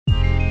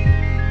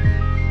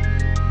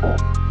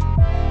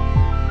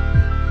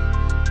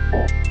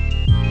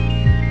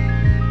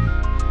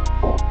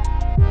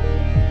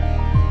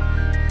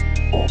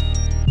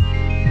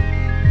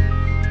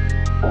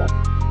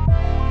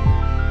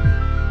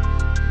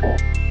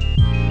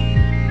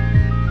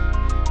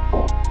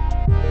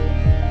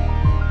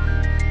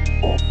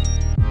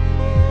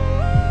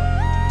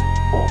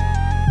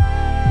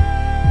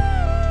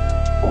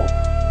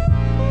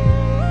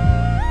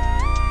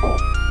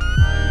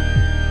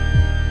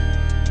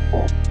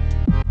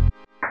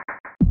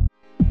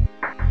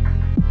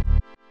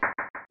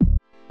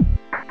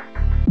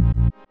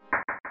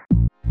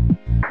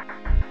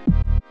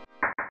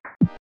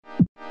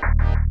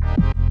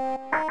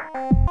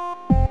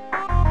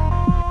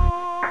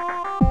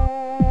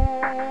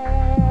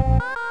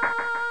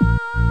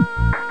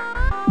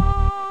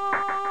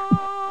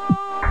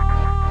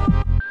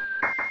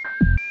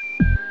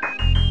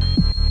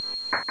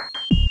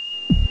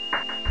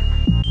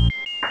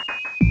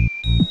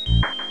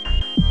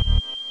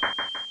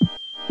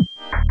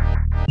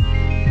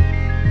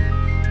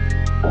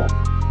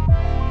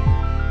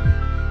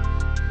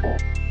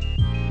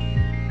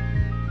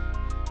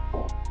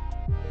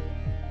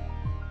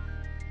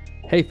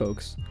Hey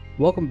folks,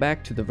 welcome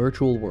back to the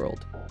virtual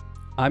world.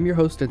 I'm your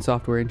host and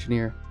software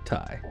engineer,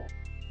 Ty.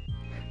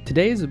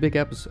 Today is a big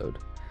episode.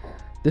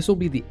 This will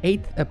be the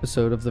 8th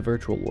episode of the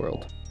virtual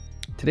world.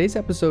 Today's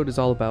episode is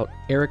all about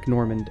Eric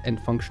Normand and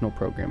functional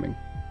programming.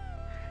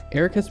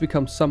 Eric has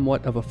become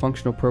somewhat of a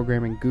functional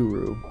programming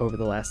guru over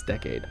the last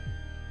decade.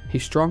 He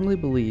strongly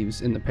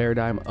believes in the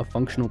paradigm of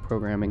functional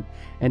programming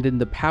and in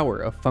the power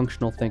of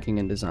functional thinking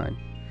and design.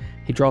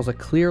 He draws a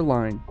clear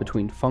line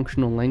between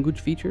functional language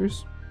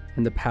features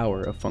and the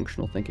power of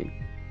functional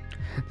thinking.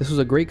 This was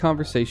a great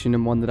conversation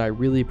and one that I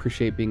really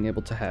appreciate being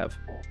able to have.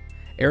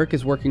 Eric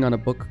is working on a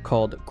book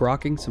called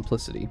Grokking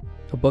Simplicity,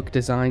 a book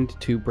designed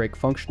to break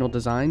functional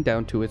design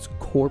down to its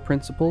core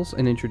principles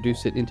and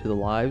introduce it into the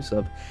lives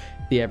of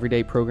the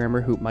everyday programmer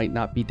who might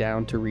not be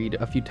down to read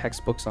a few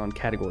textbooks on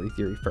category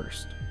theory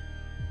first.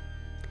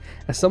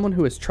 As someone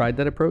who has tried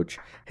that approach,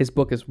 his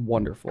book is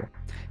wonderful.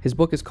 His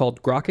book is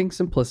called Grokking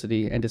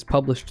Simplicity and is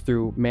published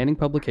through Manning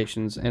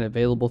Publications and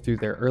available through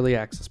their early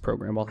access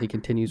program while he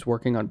continues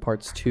working on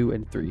parts 2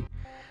 and 3.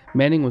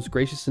 Manning was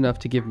gracious enough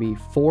to give me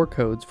 4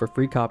 codes for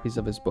free copies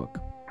of his book.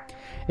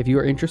 If you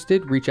are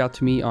interested, reach out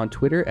to me on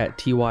Twitter at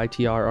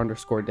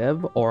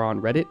tytr_dev or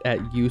on Reddit at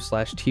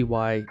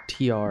u/tytrdev,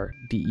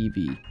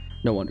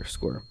 no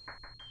underscore.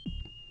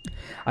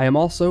 I am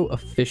also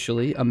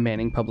officially a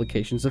Manning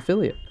Publications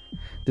affiliate.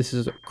 This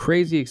is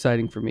crazy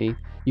exciting for me.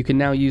 You can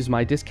now use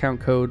my discount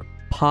code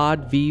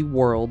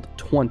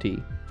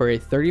PODVWORLD20 for a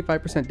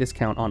 35%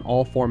 discount on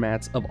all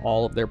formats of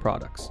all of their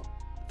products.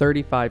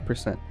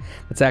 35%.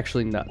 That's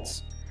actually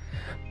nuts.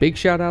 Big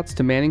shout outs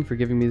to Manning for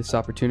giving me this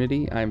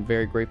opportunity. I am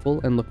very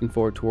grateful and looking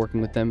forward to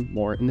working with them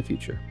more in the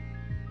future.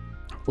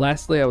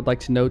 Lastly, I would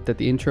like to note that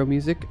the intro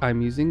music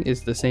I'm using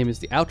is the same as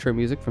the outro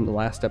music from the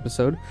last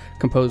episode,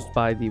 composed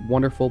by the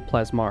wonderful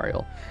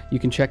Plasmariel. You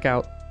can check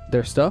out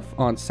their stuff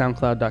on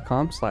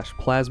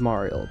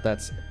soundcloud.com/Plasmariel.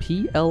 That's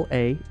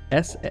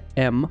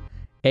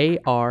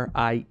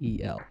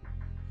PLASMARIEL.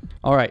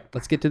 All right,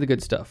 let's get to the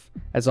good stuff.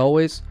 As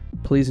always,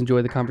 please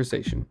enjoy the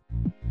conversation.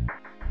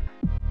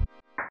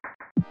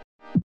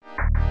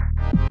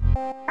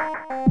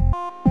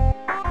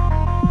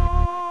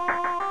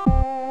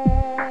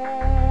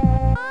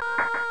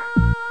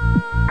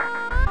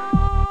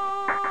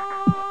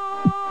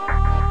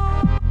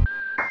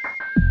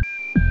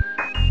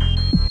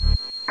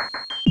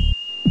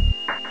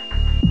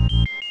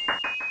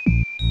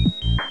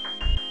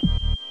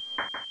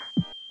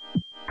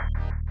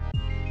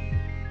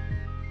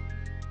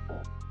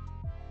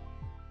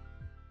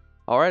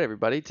 All right,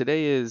 everybody.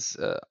 Today is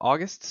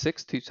August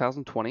 6th,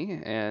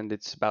 2020, and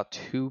it's about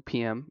 2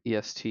 p.m.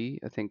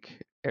 EST. I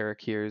think Eric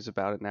here is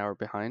about an hour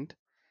behind.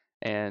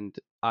 And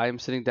I am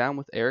sitting down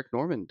with Eric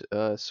Normand,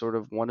 sort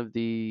of one of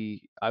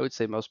the, I would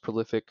say, most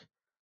prolific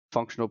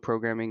functional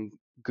programming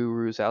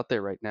gurus out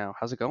there right now.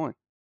 How's it going?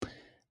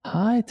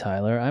 Hi,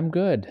 Tyler. I'm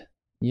good.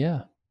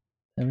 Yeah,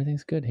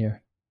 everything's good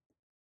here.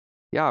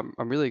 Yeah,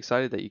 I'm really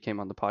excited that you came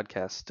on the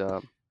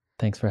podcast.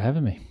 Thanks for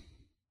having me.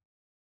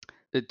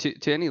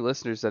 To any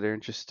listeners that are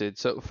interested,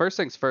 so first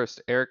things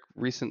first, Eric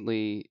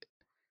recently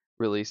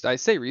released, I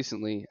say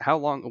recently,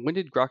 when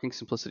did Grokking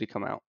Simplicity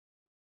come out?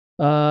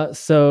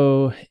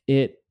 So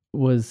it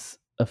was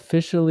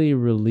officially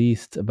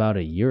released about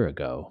a year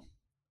ago,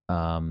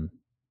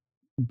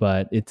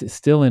 but it's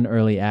still in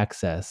early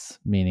access,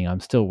 meaning I'm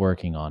still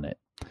working on it.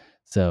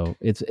 So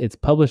it's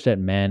published at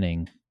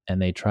Manning,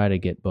 and they try to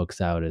get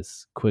books out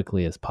as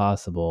quickly as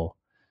possible,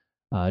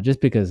 just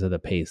because of the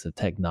pace of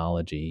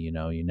technology. You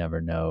know, you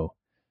never know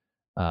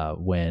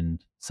when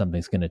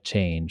something's going to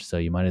change. So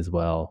you might as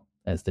well,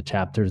 as the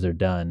chapters are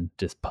done,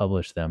 just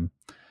publish them.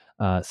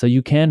 So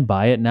you can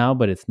buy it now,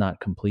 but it's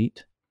not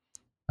complete.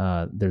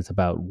 There's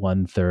about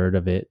 1/3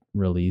 of it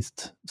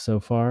released so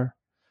far.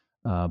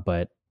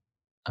 But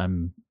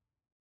I'm,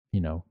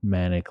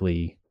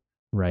 manically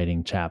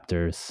writing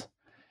chapters,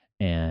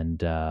 and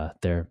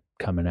they're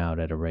coming out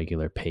at a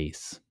regular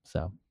pace.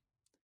 So.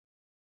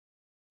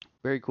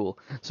 Very cool.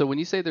 So when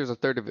you say there's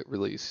 1/3 of it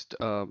released,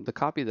 the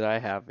copy that I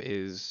have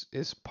is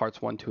parts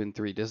 1, 2, and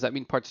 3. Does that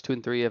mean parts 2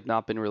 and 3 have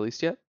not been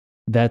released yet?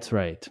 That's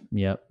right.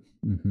 Yep.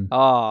 Hmm.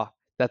 Ah,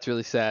 that's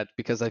really sad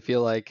because I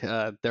feel like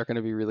they're going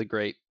to be really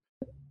great.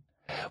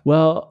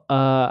 Well,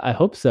 I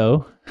hope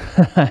so.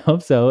 I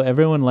hope so.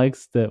 Everyone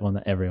likes the well,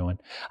 not everyone.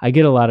 I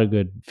get a lot of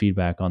good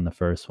feedback on the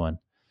first one.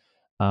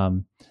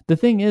 Um, the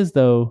thing is,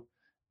 though,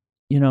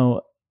 you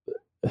know,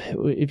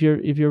 if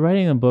you're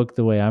writing a book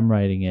the way I'm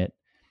writing it,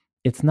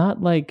 it's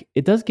not like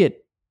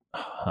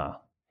huh,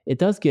 it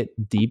does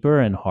get deeper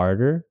and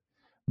harder,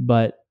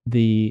 but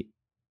the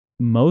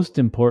most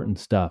important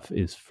stuff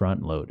is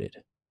front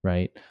loaded,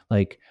 right?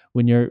 Like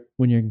when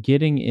you're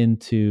getting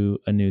into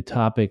a new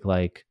topic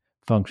like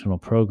functional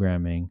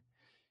programming,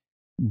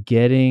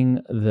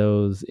 getting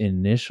those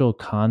initial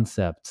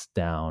concepts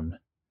down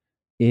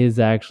is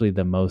actually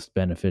the most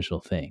beneficial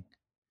thing,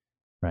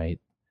 right?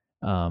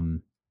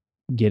 Um,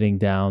 Getting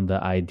down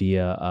the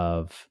idea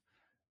of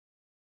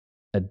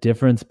a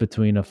difference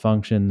between a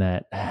function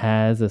that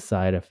has a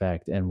side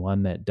effect and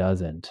one that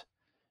doesn't.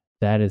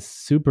 That is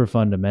super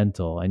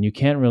fundamental, and you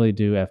can't really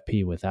do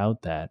FP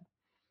without that.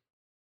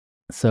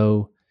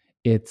 So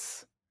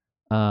it's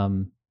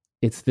um,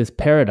 it's this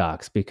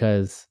paradox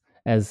because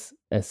as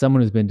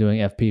someone who's been doing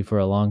FP for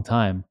a long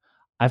time,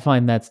 I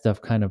find that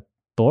stuff kind of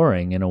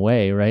boring in a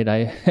way, right?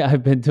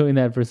 I've been doing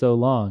that for so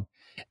long,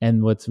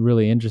 and what's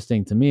really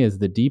interesting to me is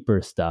the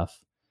deeper stuff,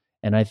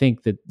 and I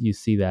think that you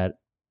see that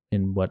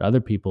in what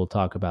other people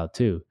talk about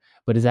too,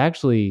 but it's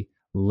actually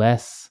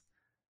less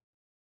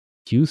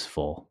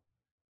useful,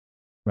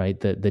 right?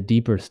 The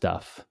deeper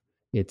stuff,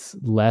 it's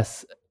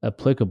less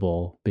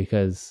applicable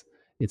because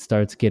it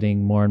starts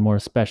getting more and more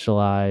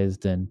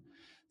specialized, and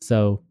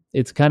so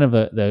it's kind of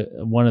the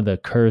one of the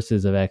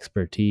curses of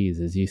expertise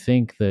is you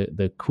think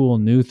the cool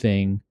new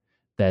thing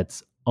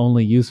that's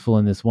only useful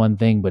in this one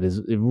thing, but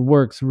it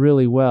works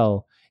really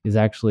well, is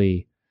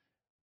actually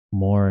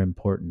more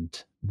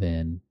important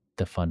than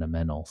the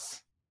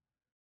fundamentals.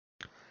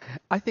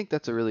 I think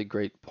that's a really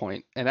great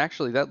point. And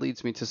actually, that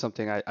leads me to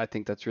something I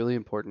think that's really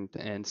important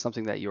and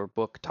something that your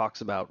book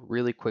talks about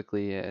really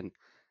quickly and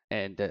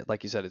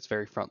like you said, it's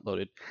very front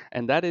loaded.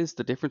 And that is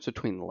the difference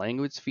between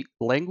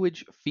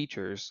language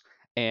features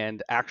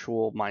and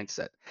actual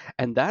mindset.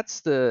 And that's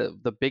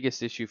the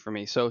biggest issue for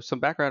me. So some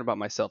background about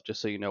myself,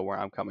 just so you know where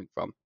I'm coming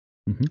from.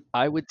 Hmm.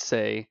 I would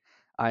say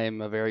I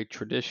am a very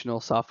traditional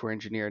software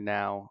engineer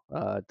now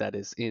that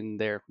is in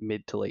their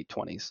mid to late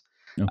 20s.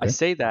 I Okay.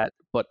 say that,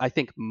 but I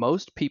think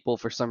most people,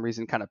 for some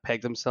reason, kind of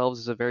peg themselves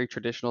as a very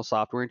traditional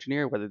software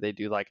engineer, whether they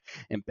do like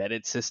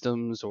embedded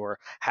systems or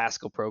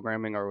Haskell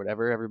programming or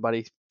whatever.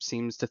 Everybody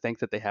seems to think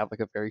that they have like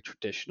a very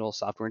traditional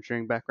software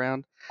engineering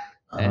background.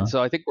 And Uh-huh.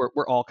 so I think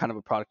we're all kind of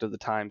a product of the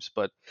times.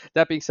 But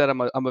that being said,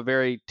 I'm a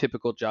very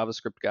typical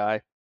JavaScript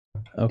guy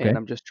and Okay.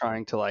 I'm just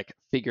trying to like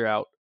figure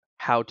out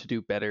how to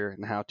do better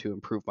and how to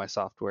improve my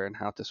software and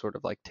how to sort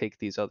of like take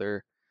these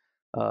other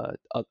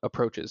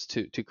approaches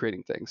to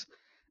creating things.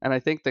 And I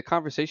think the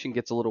conversation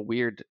gets a little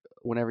weird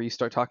whenever you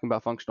start talking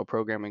about functional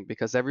programming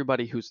because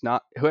everybody who's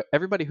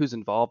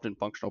involved in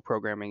functional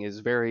programming is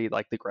very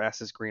like the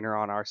grass is greener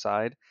on our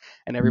side,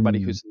 and everybody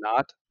Mm. who's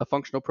not a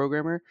functional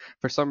programmer,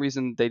 for some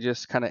reason they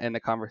just kind of end the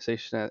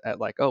conversation at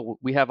like, oh,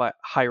 we have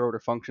higher order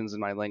functions in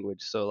my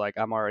language, so like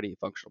I'm already a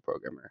functional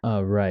programmer.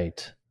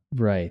 Right.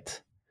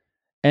 Right.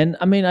 And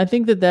I mean, I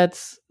think that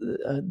that's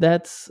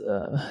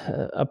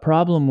a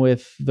problem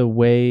with the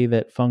way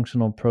that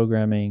functional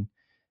programming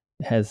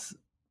has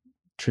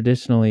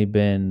traditionally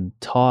been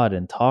taught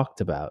and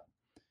talked about.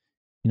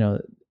 You know,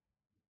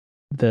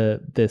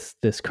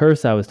 this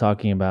curse I was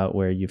talking about,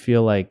 where you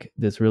feel like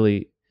this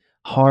really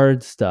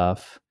hard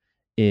stuff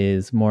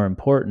is more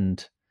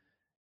important.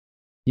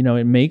 You know,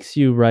 it makes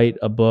you write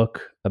a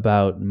book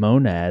about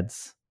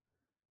monads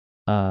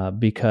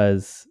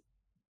because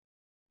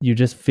you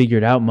just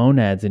figured out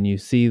monads and you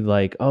see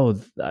like, oh,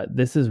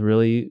 this is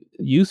really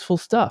useful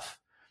stuff,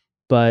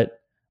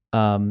 but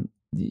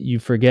you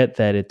forget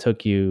that it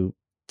took you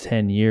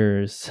 10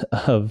 years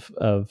of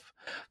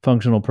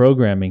functional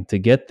programming to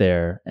get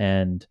there,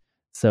 and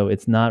so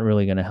it's not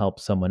really going to help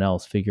someone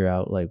else figure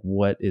out like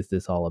what is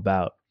this all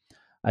about.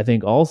 I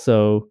think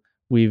also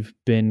we've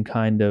been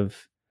kind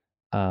of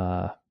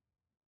uh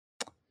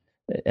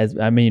as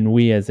I mean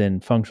we as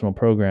in functional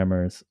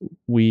programmers,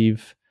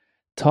 we've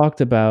talked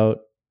about,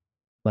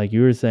 like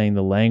you were saying,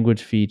 the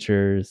language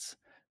features,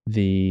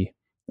 the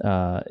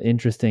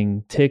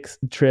interesting tips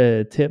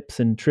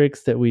and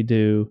tricks that we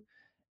do,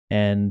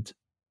 and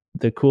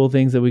the cool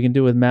things that we can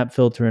do with map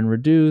filter and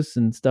reduce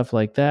and stuff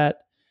like that.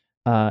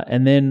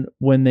 And then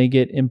when they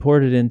get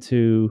imported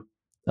into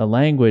a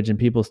language and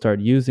people start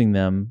using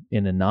them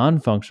in a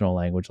non-functional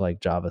language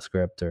like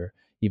JavaScript, or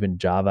even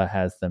Java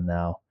has them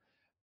now,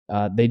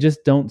 they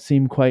just don't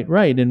seem quite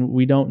right, and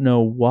we don't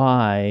know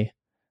why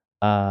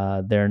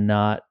they're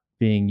not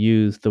being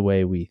used the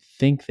way we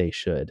think they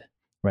should,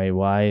 right?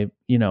 Why,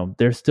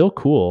 they're still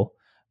cool,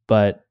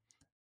 but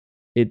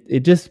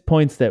it just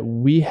points that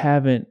we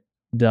haven't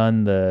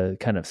done the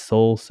kind of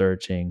soul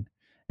searching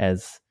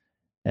as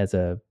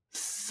a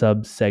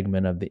sub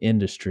segment of the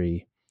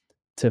industry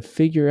to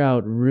figure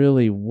out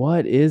really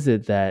what is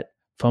it that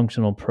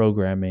functional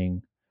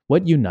programming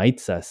what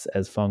unites us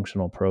as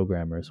functional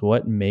programmers?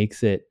 What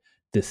makes it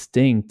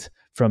distinct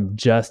from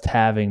just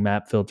having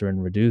map, filter,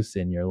 and reduce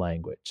in your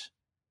language?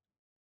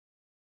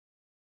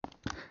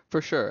 For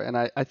sure. And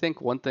I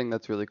think one thing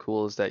that's really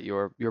cool is that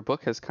your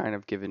book has kind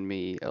of given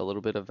me a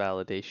little bit of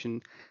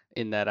validation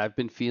in that I've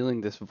been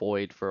feeling this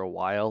void for a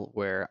while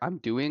where I'm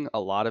doing a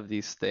lot of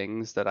these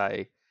things that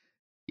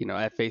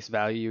at face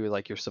value,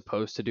 like you're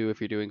supposed to do if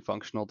you're doing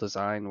functional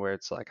design, where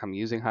it's like I'm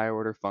using higher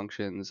order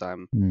functions,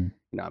 Mm,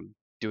 I'm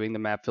doing the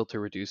map filter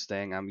reduce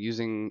thing, I'm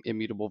using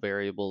immutable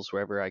variables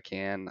wherever I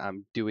can,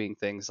 I'm doing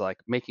things like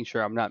making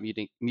sure I'm not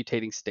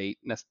mutating state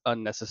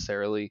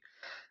unnecessarily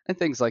and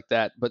things like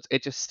that. But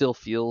it just still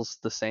feels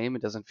the same.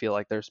 It doesn't feel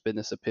like there's been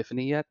this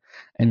epiphany yet.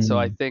 And so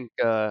I mm, think,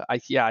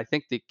 I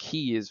think the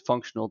key is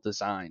functional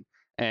design.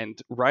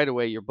 And right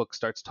away, your book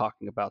starts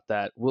talking about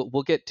that.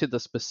 We'll get to the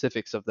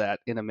specifics of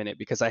that in a minute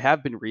because I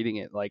have been reading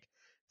it like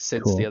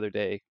since the cool. other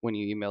day when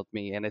you emailed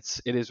me, and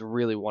it is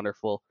really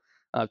wonderful.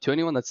 To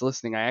anyone that's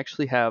listening, I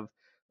actually have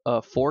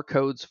 4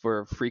 codes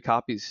for free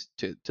copies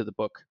to the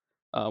book,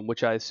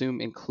 which I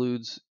assume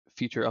includes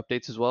future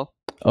updates as well.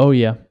 Oh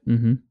yeah.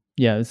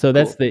 Yeah, so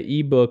that's Cool. the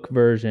ebook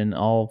version,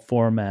 all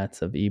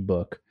formats of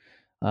ebook.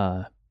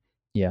 Uh,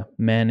 yeah,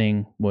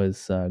 Manning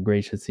was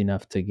gracious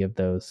enough to give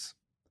those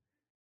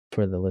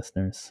for the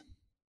listeners.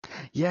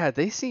 Yeah,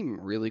 they seem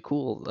really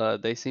cool.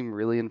 They seem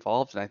really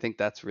involved, and I think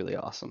that's really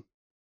awesome.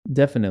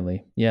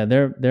 Definitely. Yeah,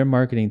 their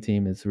marketing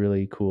team is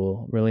really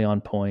cool, really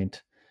on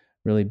point,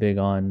 really big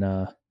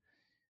on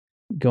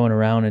going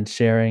around and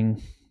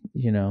sharing,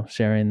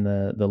 sharing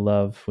the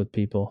love with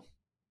people.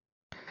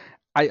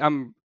 I,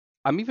 I'm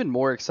I'm even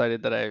more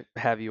excited that I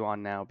have you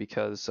on now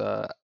because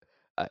uh,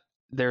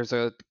 there's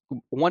a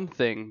one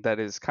thing that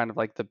is kind of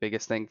like the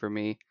biggest thing for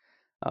me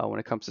when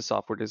it comes to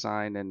software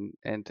design,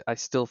 and I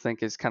still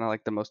think is kind of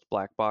like the most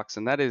black box,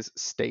 and that is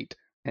state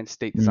and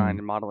state design Mm.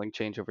 and modeling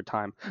change over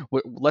time.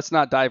 Let's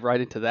not dive right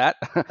into that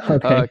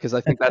Okay. because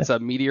I think that's a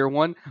meatier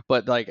one.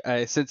 But like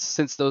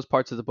since those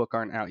parts of the book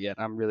aren't out yet,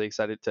 I'm really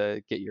excited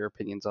to get your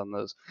opinions on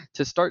those.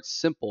 To start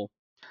simple,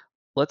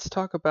 let's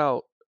talk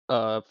about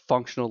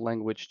functional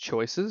language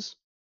choices.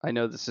 I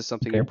know this is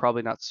something Okay. you're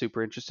probably not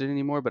super interested in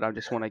anymore, but I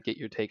just want to get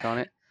your take on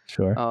it.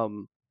 Sure.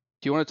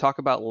 Do you want to talk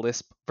about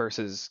Lisp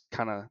versus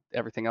kind of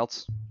everything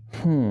else?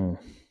 Hmm.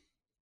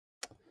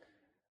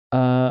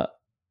 Uh.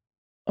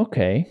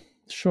 Okay.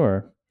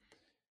 Sure.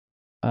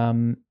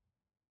 Um.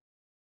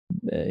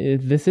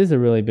 This is a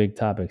really big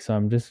topic, so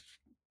I'm just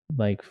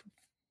like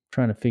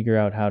trying to figure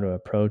out how to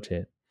approach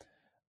it.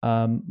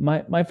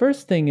 My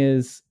first thing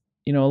is,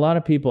 a lot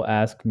of people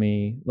ask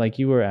me, like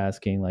you were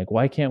asking, like,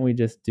 why can't we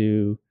just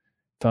do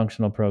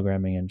functional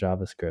programming in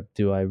JavaScript?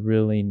 Do I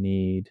really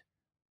need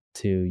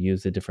to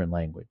use a different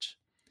language?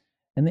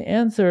 And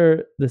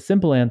the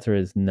simple answer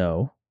is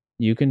no.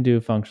 You can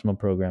do functional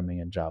programming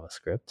in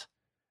JavaScript.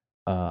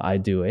 I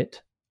do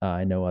it.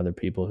 I know other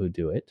people who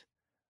do it.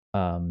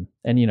 And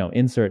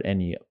insert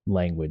any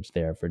language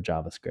there for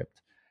JavaScript.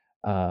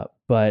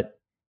 But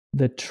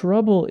the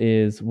trouble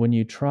is when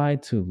you try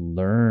to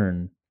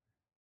learn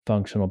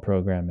functional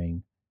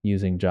programming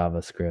using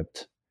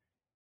JavaScript,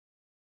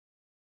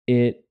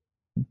 it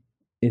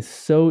is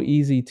so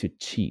easy to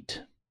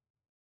cheat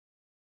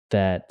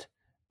that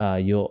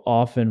you'll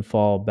often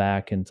fall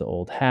back into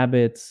old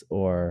habits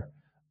or,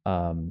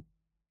 um,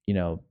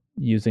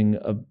 using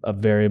a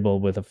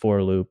variable with a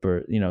for loop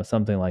or,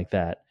 something like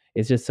that.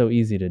 It's just so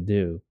easy to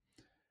do.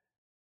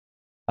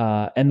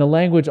 And the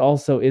language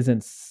also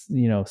isn't,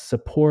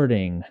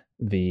 supporting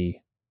the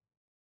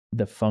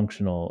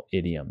functional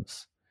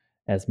idioms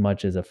as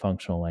much as a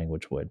functional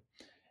language would.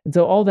 And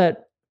so all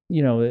that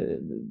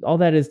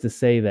is to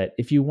say that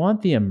if you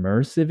want the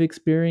immersive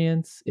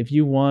experience, if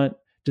you want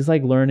just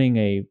like learning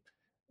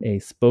a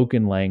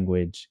spoken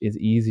language is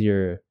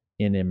easier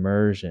in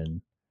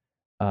immersion,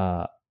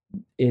 uh,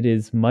 it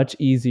is much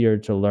easier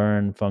to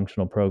learn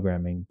functional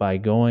programming by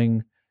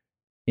going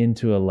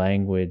into a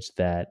language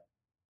that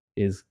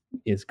is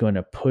is going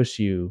to push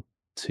you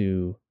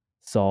to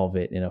solve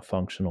it in a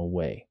functional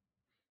way.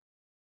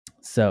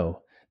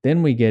 So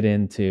then we get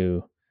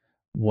into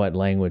what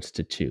language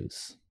to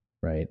choose,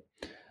 right?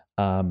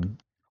 Um,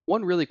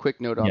 One really quick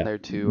note on yeah. there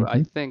too. Hmm.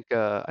 I think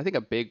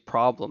a big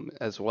problem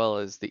as well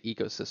as the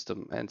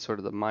ecosystem and sort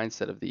of the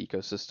mindset of the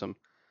ecosystem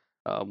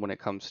when it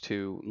comes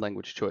to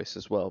language choice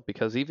as well.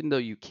 Because even though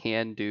you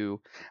can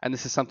do, and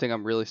this is something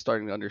I'm really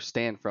starting to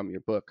understand from your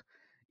book,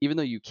 even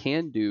though you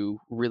can do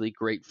really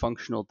great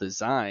functional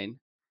design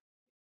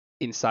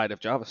inside of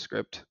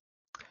JavaScript,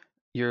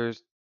 you're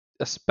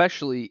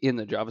especially in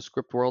the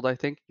JavaScript world, I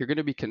think you're going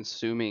to be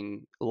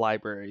consuming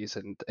libraries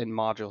and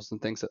modules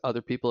and things that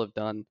other people have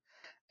done.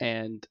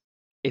 And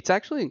it's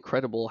actually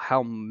incredible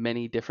how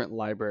many different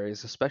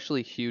libraries,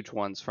 especially huge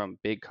ones from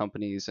big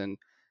companies and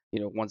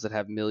ones that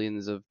have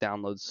millions of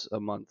downloads a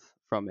month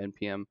from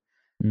npm,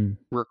 Mm,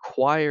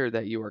 require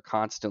that you are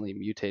constantly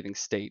mutating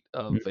state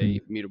of mhm.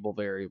 a mutable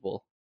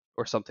variable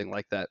or something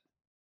like that.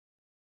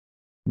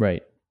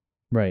 Right.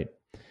 Right.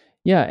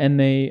 Yeah, and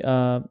they,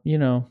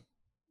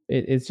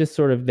 it's just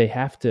sort of they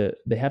have to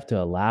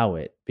allow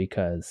it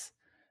because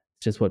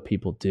it's just what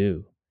people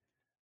do.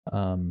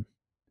 Um,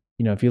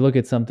 if you look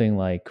at something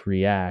like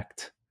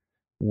React,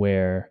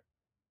 where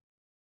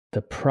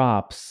the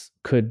props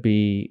could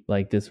be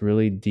like this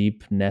really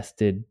deep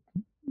nested,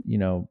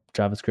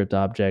 JavaScript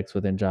objects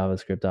within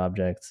JavaScript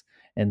objects,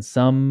 and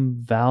some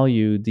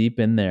value deep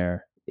in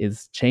there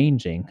is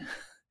changing.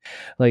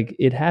 Like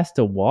it has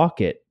to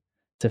walk it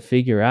to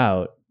figure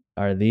out,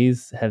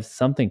 have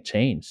something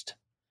changed,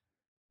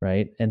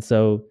 right? And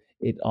so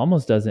it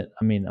almost doesn't.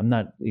 I mean, I'm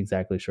not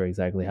exactly sure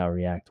exactly how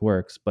React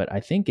works, but I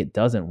think it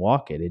doesn't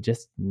walk it. It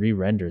just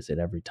re-renders it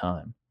every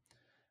time.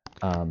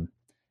 Um,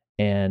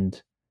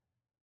 and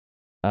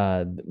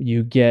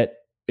you get,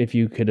 if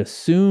you could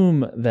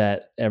assume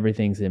that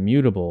everything's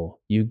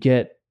immutable, you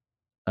get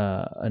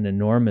an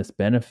enormous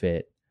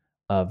benefit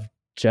of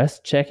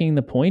just checking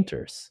the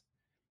pointers,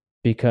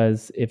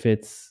 because if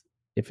it's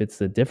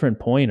a different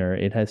pointer,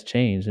 it has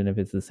changed, and if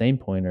it's the same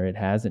pointer, it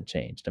hasn't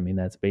changed. I mean,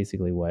 that's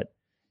basically what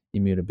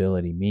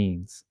immutability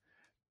means.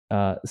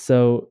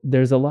 So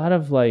there's a lot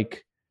of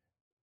like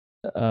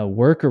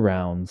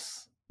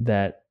workarounds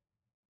that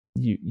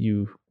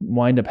you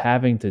wind up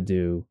having to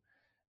do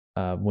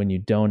when you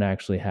don't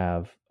actually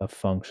have a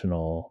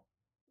functional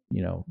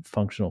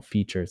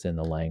features in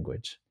the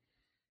language.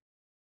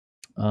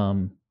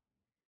 Um,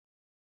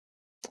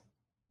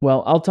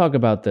 well, I'll talk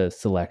about the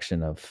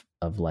selection of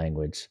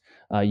language.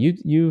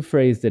 You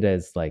phrased it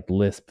as like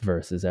Lisp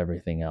versus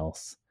everything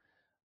else.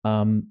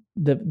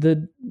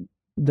 The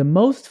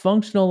most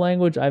functional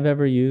language I've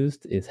ever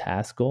used is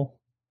Haskell,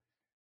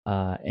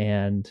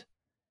 and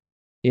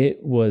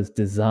it was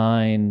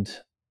designed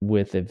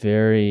with a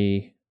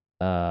very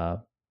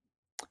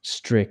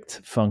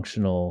strict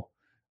functional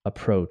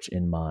approach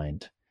in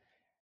mind.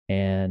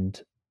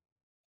 And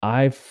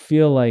I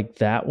feel like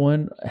that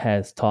one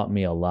has taught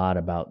me a lot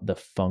about the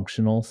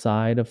functional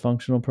side of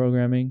functional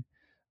programming.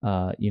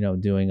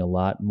 Doing a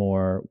lot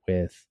more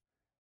with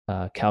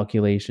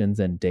calculations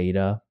and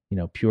data,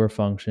 pure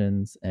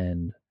functions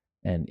and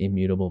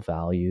immutable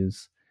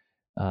values,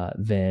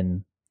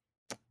 than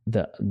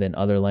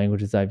other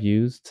languages I've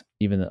used,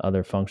 even the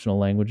other functional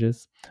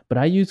languages. But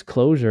I use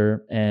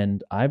Clojure,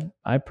 and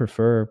I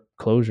prefer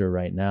Clojure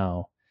right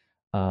now.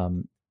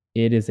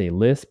 It is a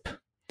Lisp,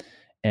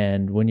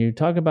 and when you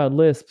talk about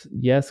Lisp,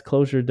 yes,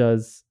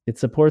 it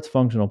supports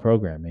functional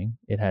programming.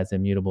 It has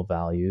immutable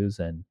values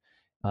and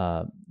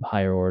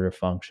higher order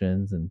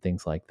functions and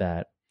things like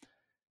that.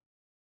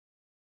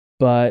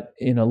 But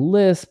in a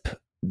Lisp,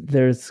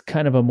 there's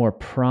kind of a more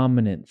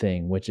prominent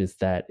thing, which is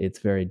that it's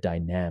very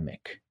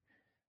dynamic,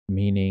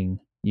 meaning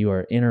you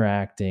are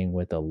interacting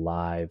with a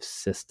live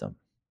system.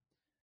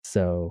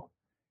 So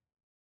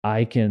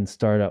I can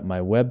start up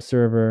my web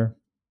server.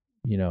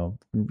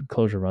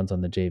 Clojure runs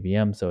on the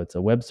JVM, so it's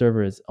a web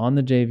server is on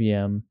the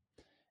JVM,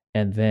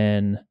 and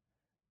then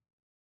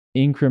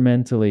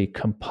incrementally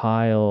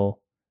compile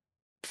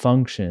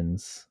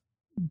functions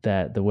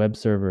that the web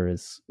server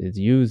is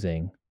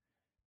using,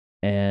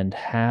 and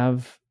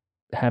have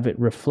it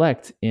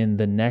reflect in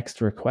the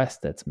next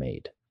request that's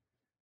made,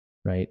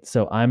 right?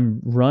 So I'm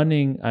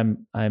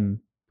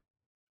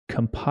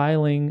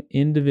compiling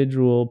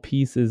individual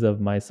pieces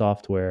of my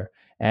software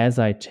as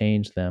I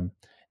change them,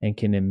 and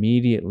can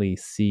immediately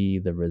see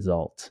the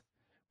result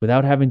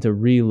without having to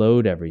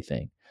reload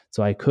everything.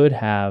 So I could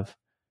have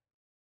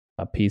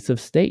a piece of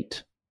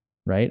state,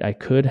 right? I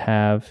could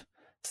have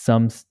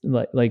some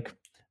like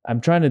I'm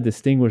trying to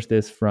distinguish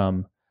this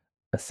from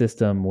a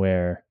system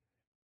where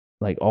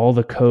like all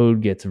the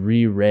code gets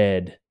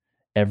reread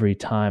every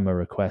time a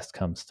request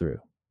comes through,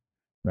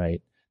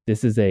 right?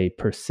 This is a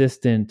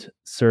persistent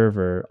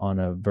server on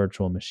a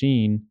virtual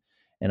machine,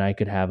 and I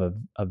could have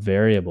a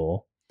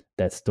variable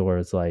that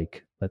stores,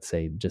 like, let's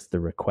say, just the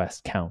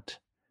request count.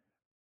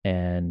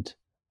 And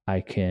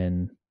I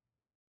can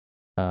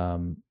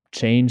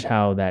change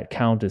how that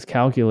count is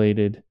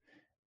calculated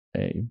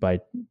by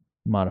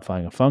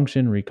modifying a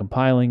function,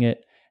 recompiling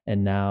it,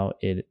 and now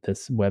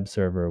this web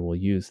server will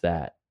use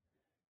that.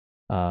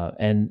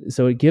 And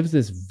so it gives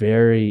this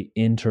very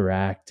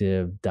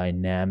interactive,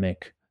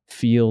 dynamic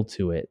feel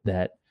to it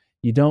that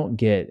you don't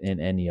get in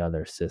any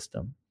other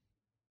system.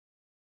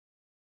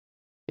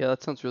 Yeah,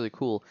 that sounds really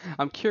cool.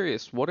 I'm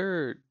curious, what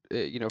are,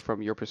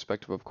 from your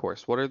perspective, of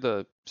course, what are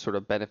the sort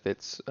of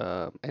benefits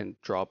and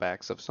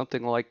drawbacks of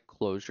something like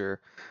Clojure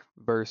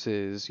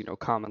versus,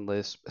 Common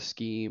Lisp,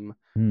 Scheme,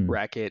 Hmm.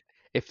 Racket?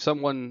 If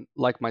someone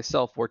like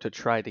myself were to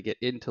try to get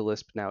into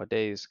Lisp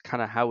nowadays,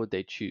 kind of how would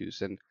they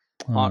choose? And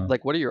Uh,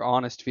 like, what are your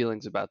honest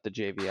feelings about the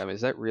JVM?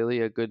 Is that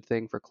really a good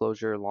thing for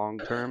Clojure long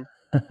term?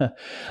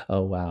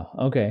 oh wow.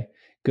 Okay.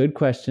 Good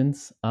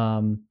questions.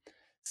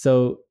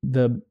 So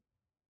the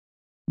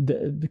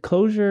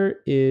Clojure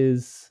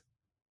is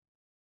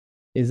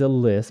a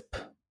Lisp,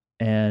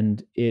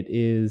 and it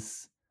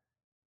is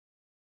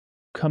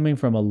coming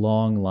from a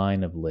long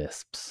line of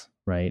Lisps,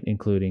 right?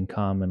 Including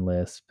Common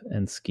Lisp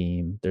and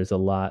Scheme. There's a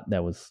lot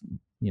that was,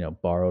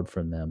 borrowed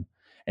from them.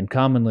 And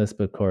Common Lisp,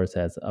 of course,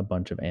 has a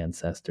bunch of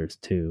ancestors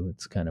too.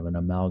 It's kind of an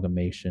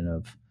amalgamation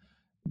of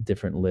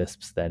different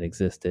Lisps that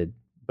existed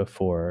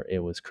before it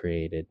was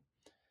created.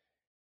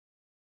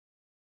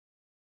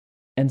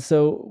 And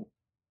so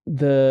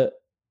the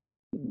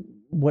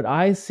what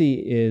I see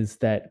is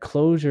that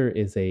Clojure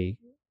is a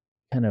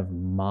kind of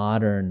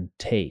modern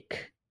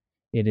take.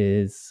 It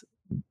is,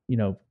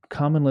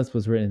 Common Lisp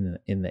was written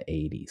in the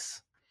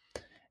 80s.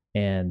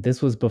 And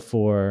this was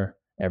before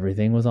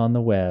everything was on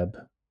the web,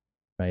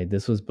 right?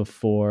 This was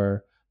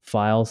before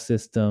file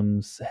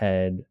systems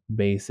had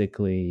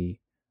basically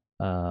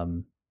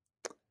um,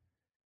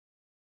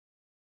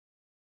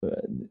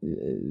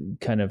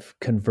 kind of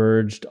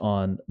converged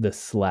on the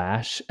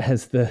slash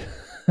as the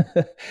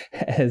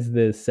as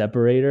the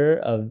separator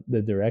of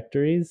the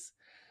directories.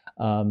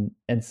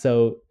 And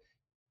so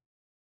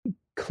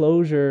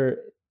Clojure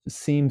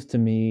seems to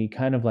me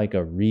kind of like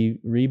a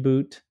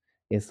reboot.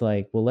 It's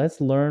like, well, let's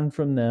learn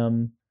from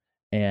them,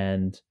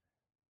 and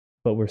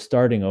but we're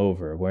starting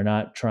over. We're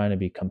not trying to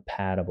be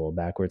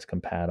backwards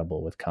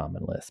compatible with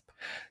Common Lisp.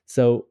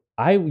 So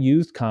I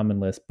used Common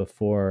Lisp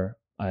before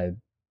I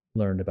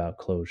learned about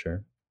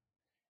Clojure.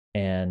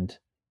 And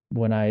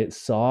when I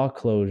saw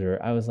Clojure,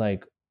 I was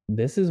like,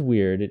 this is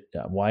weird.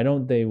 Why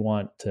don't they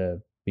want to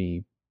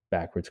be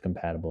backwards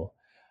compatible?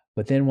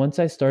 But then once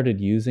I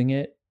started using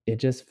it, it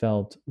just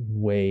felt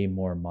way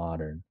more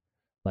modern.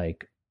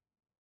 Like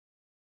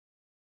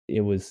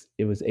it was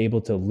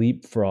able to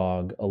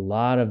leapfrog a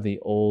lot of the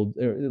old,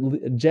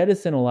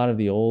 jettison a lot of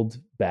the old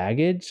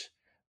baggage,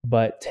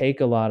 but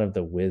take a lot of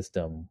the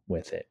wisdom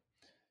with it.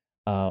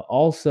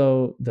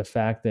 Also, the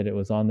fact that it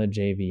was on the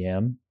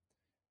JVM,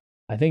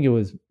 I think it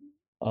was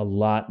a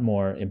lot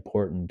more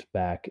important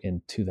back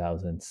in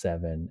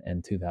 2007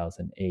 and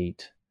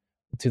 2008.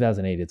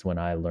 2008 is when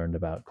I learned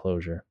about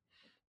Clojure.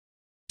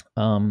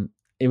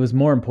 It was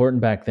more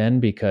important back then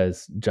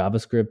because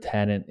JavaScript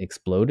hadn't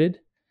exploded.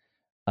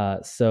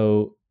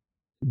 So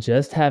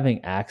just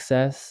having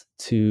access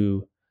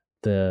to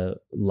the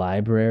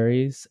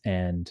libraries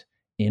and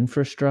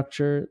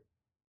infrastructure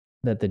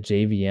that the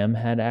JVM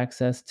had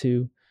access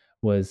to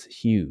was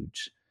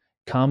huge.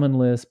 Common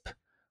Lisp,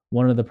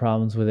 one of the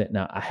problems with it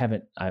now,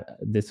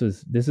 this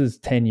is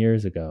 10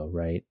 years ago,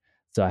 right?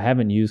 So I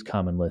haven't used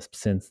Common Lisp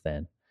since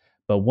then.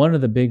 But one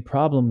of the big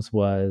problems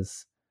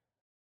was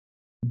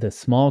the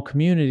small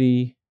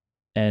community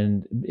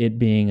and it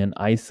being an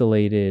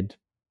isolated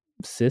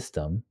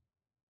system.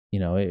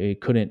 It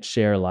couldn't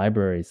share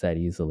libraries that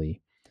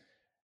easily.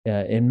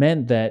 It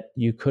meant that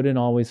you couldn't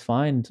always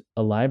find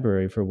a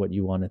library for what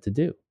you wanted to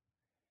do.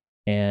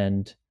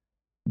 And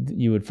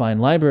you would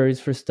find libraries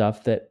for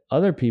stuff that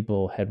other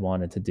people had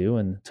wanted to do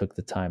and took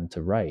the time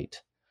to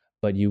write,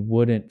 but you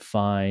wouldn't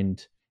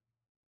find,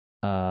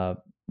 uh,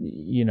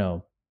 you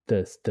know,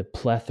 the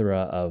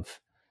plethora of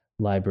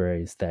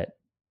libraries that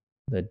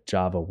the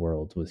Java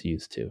world was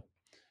used to.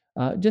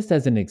 Just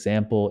as an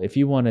example, if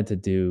you wanted to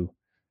do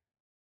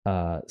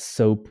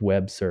SOAP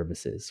web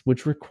services,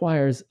 which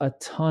requires a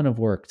ton of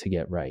work to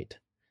get right.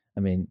 I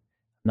mean,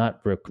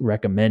 not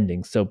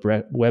recommending SOAP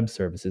web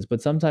services,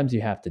 but sometimes you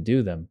have to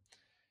do them.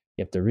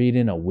 You have to read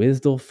in a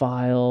WSDL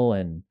file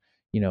and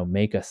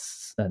make an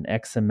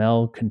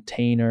XML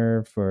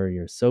container for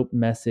your SOAP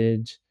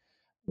message.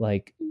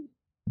 Like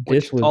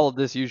Which this was all of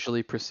this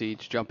usually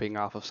precedes jumping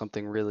off of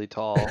something really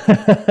tall.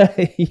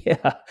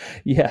 yeah,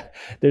 yeah.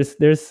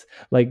 There's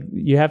like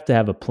you have to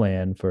have a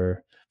plan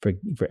for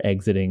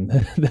exiting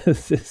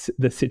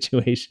the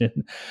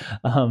situation.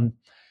 Um,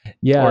 Or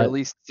yeah, at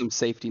least some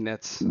safety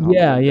nets on the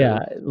yeah, window. yeah.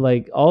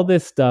 Like all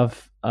this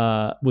stuff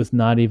was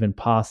not even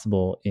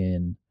possible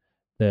in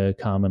the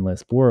Common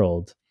Lisp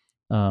world,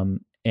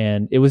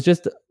 and it was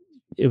just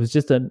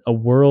a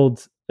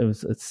world. It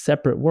was a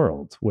separate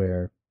world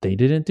where they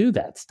didn't do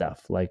that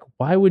stuff. Like,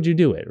 why would you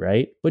do it,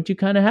 right? But you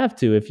kind of have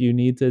to if you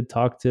need to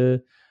talk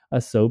to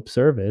a SOAP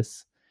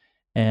service,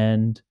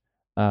 and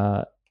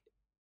uh,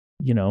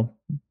 you know,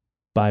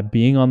 by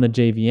being on the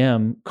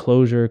JVM,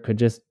 Clojure could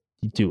just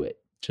do it,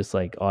 just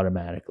like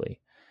automatically,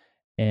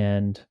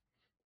 and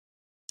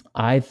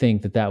I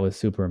think that was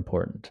super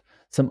important.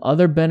 Some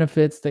other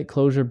benefits that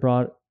Clojure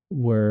brought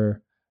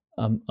were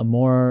a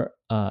more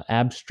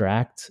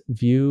abstract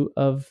view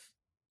of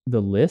the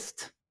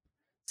list.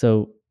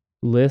 So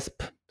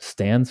Lisp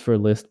stands for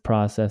list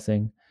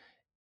processing.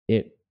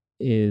 It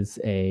is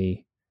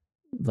a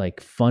like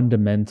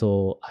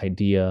fundamental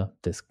idea.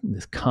 This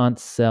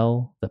const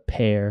cell, the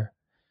pair.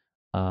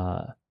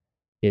 Uh,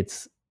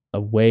 it's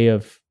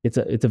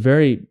it's a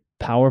very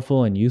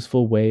powerful and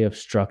useful way of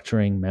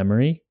structuring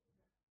memory,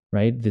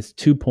 right? This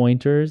two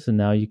pointers, and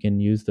now you can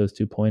use those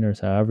two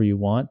pointers however you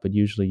want, but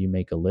usually you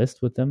make a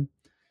list with them.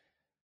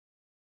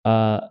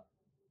 Uh,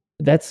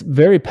 that's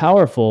very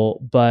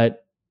powerful,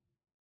 but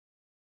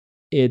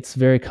it's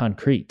very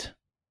concrete,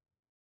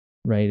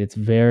 right? It's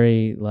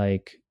very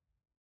like,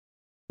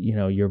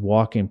 you're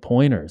walking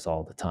pointers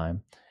all the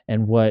time.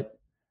 And what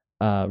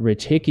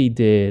Rich Hickey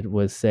did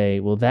was say,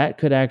 well, that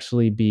could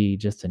actually be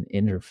just an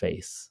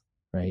interface,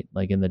 right?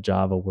 Like in the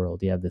Java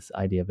world, you have this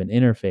idea of an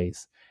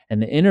interface, and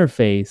the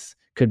interface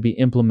could be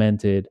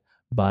implemented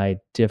by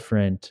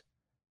different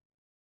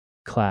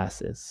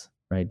classes,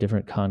 right?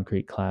 Different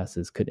concrete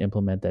classes could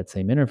implement that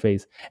same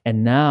interface.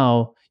 And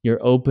now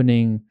you're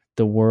opening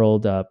the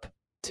world up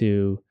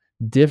to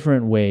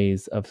different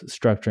ways of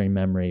structuring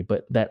memory,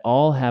 but that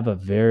all have a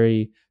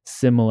very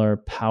similar,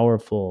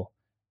 powerful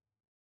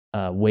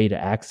way to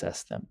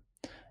access them.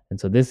 And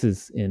so this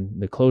is in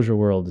the closure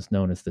world is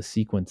known as the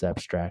sequence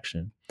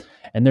abstraction.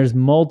 And there's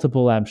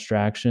multiple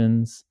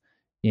abstractions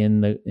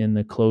in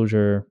the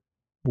closure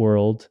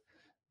world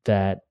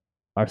that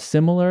are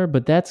similar,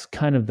 but that's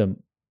kind of the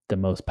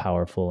most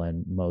powerful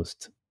and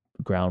most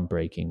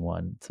groundbreaking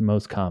one. It's the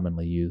most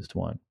commonly used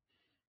one.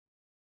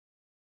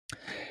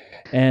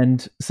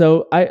 And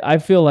so I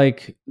feel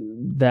like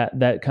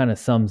that kind of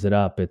sums it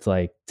up. It's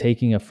like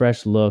taking a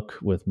fresh look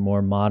with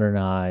more modern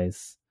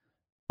eyes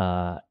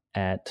uh,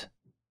 at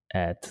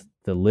at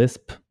the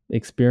Lisp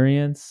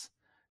experience,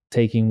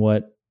 taking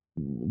what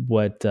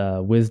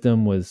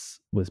wisdom was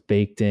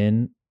baked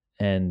in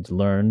and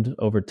learned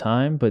over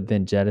time, but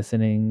then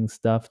jettisoning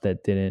stuff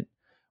that didn't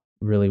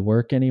really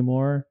work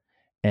anymore,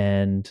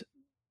 and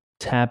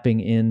tapping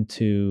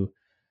into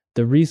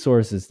the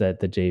resources that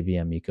the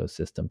JVM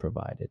ecosystem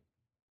provided.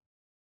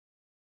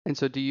 And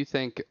so, do you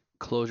think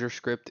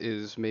ClojureScript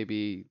is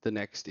maybe the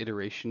next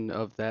iteration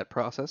of that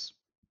process?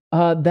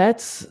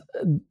 That's,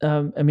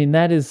 I mean,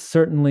 that is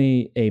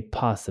certainly a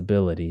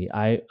possibility.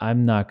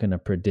 I'm not going to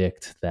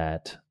predict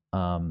that.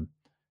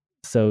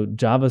 So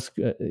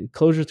JavaScript,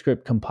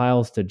 ClojureScript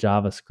compiles to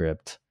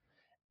JavaScript,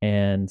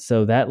 and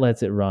so that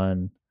lets it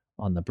run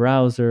on the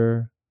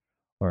browser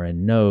or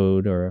in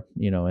Node or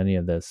any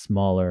of the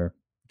smaller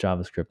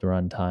JavaScript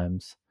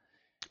runtimes.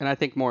 And I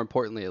think more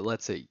importantly, it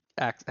lets it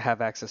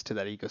have access to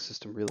that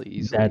ecosystem really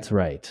easily. That's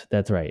right.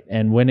 That's right.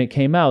 And when it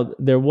came out,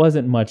 there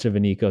wasn't much of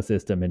an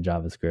ecosystem in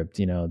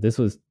JavaScript. This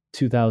was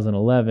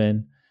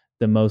 2011.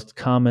 The most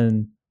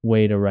common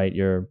way to write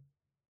your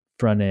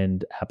front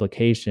end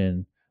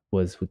application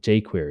was with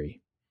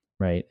jQuery,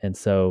 right? And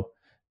so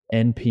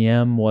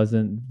NPM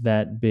wasn't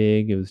that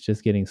big. It was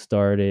just getting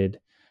started.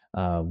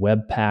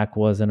 Webpack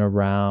wasn't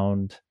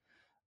around.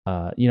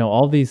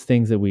 All these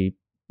things that we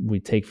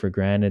take for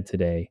granted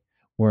today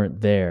weren't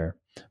there.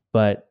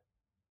 But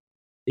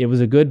it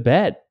was a good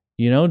bet.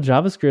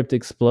 JavaScript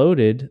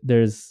exploded.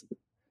 There's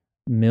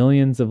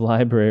millions of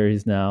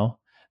libraries now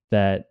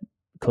that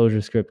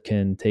ClojureScript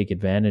can take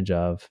advantage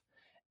of,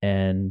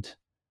 and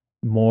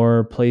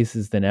more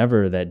places than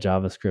ever that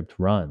JavaScript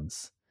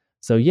runs.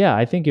 So yeah,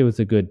 I think it was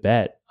a good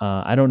bet.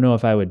 I don't know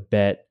if I would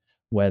bet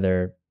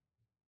whether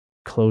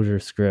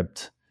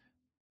ClojureScript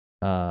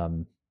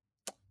um,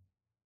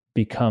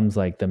 becomes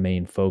like the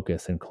main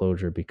focus and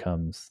Clojure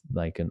becomes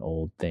like an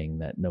old thing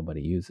that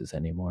nobody uses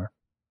anymore.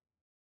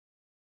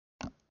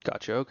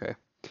 Gotcha. Okay.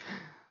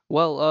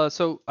 Well,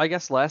 so I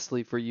guess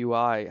lastly for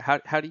UI,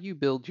 how do you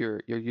build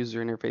your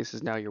user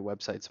interfaces now, your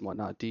websites and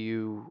whatnot?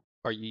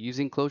 Are you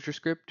using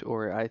ClojureScript,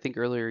 or I think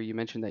earlier you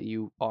mentioned that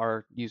you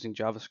are using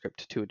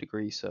JavaScript to a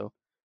degree, so.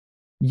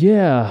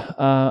 Yeah,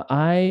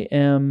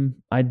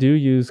 I do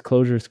use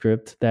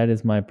ClojureScript. That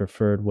is my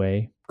preferred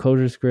way.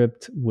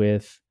 ClojureScript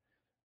with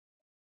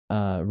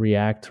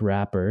React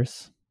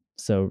wrappers.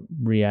 So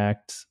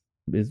React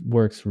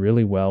works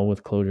really well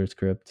with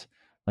ClojureScript.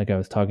 Like I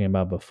was talking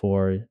about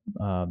before,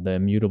 the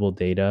immutable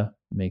data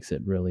makes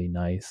it really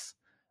nice.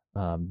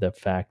 The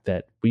fact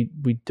that we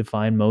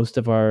define most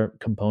of our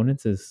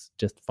components as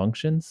just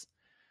functions.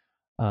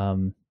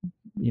 Um,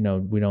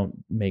 we don't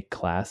make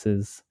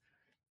classes,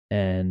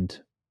 and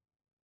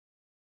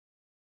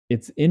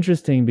it's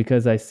interesting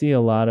because I see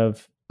a lot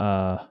of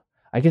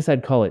I guess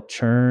I'd call it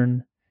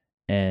churn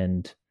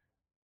and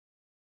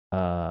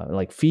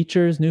like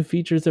new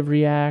features of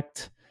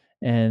React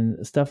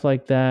and stuff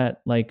like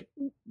that. Like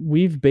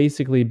we've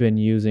basically been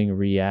using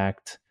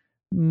React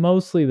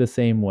mostly the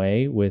same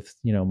way with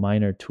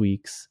minor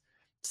tweaks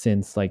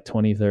since like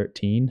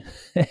 2013,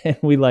 and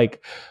we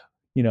like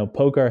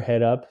poke our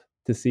head up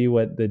to see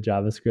what the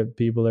JavaScript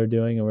people are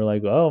doing, and we're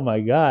like, oh my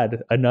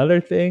god,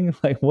 another thing.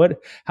 Like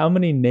how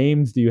many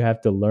names do you have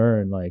to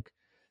learn, like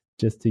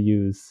just to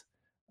use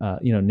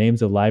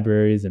names of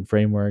libraries and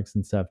frameworks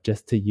and stuff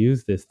just to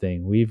use this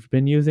thing? We've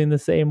been using the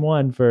same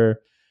one for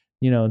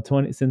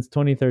 20 since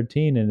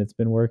 2013, and it's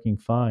been working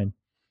fine.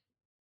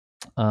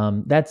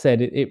 That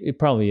said, it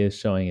probably is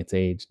showing its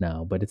age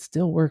now, but it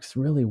still works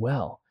really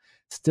well.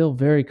 It's still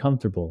very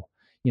comfortable.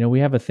 We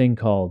have a thing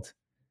called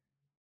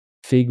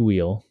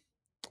Figwheel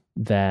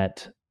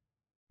that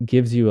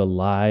gives you a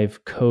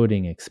live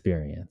coding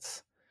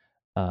experience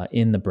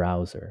in the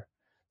browser.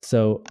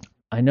 So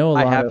I know a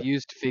I lot have of.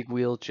 used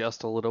Figwheel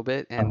just a little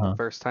bit, and the Uh-huh.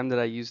 first time that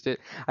I used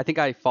it, I think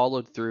I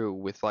followed through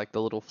with like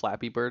the little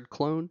Flappy Bird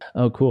clone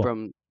Oh, cool.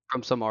 from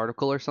from some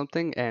article or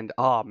something, and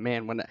oh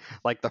man,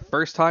 like the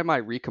first time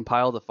I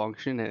recompiled the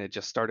function and it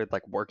just started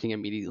like working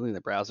immediately in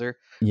the browser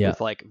Yeah,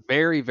 with like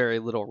very, very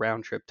little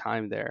round trip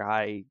time there,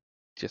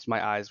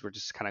 my eyes were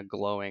just kind of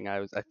glowing.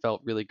 I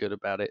felt really good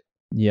about it.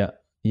 yeah,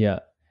 yeah.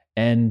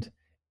 And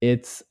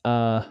it's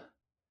uh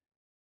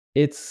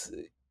it's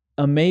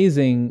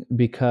amazing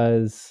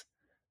because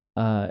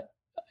uh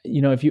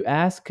if you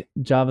ask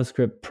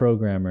JavaScript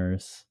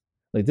programmers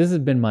like this has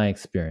been my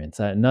experience.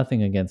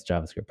 Nothing against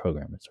JavaScript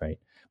programmers, right?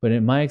 But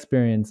in my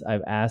experience,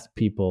 I've asked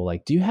people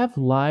like, "Do you have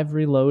live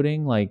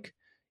reloading? Like,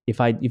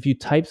 if you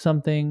type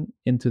something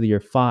into your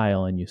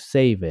file and you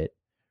save it,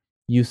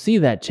 you see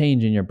that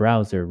change in your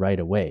browser right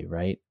away,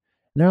 right?"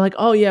 And they're like,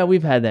 "Oh yeah,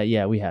 we've had that.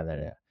 Yeah, we have that."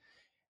 Yeah.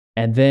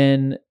 And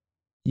then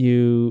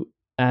you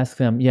ask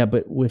them, "Yeah,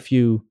 but if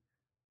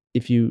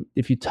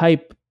you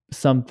type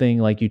something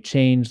like you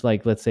change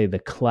like let's say the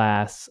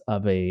class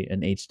of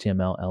an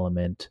HTML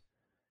element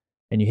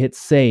and you hit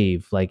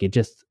save, like it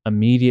just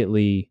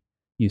immediately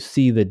you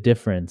see the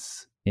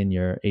difference in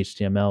your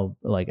HTML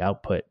like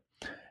output."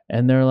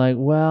 And they're like,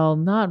 "Well,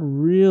 not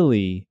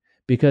really,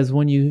 because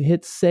when you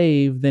hit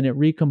save, then it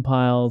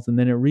recompiles and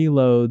then it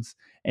reloads.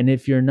 And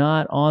if you're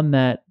not on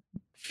that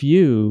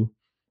view,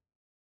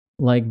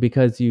 like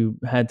because you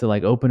had to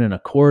like open an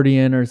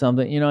accordion or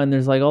something, and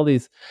there's like all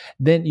these,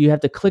 then you have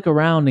to click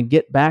around and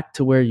get back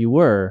to where you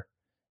were,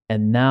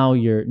 and now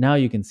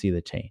you can see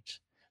the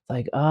change." It's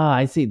like,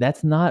 I see.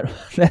 That's not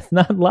that's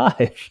not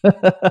live.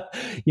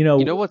 you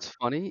You know know, what's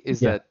funny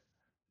is yeah, that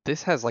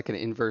this has like an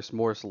inverse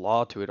Moore's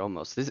law to it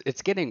almost.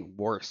 It's getting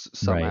worse right.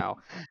 somehow.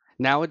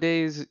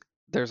 Nowadays,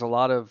 there's a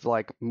lot of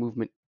like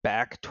movement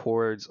back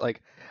towards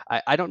like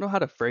I don't know how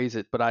to phrase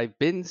it, but I've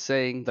been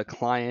saying the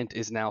client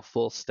is now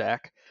full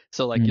stack.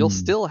 So like you'll Mm,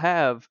 still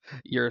have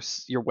your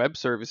web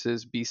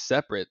services be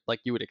separate like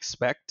you would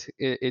expect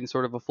in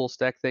sort of a full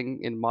stack thing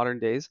in modern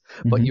days,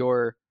 but mhm.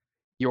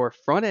 your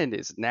front end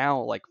is now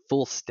like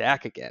full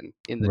stack again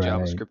in the Right.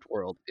 JavaScript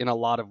world in a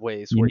lot of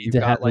ways You where need you've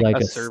to have got like like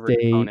a a server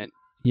state. component.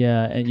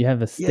 Yeah, and you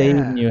have a state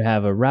and Yeah. you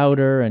have a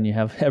router and you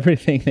have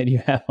everything that you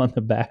have on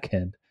the back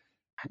end.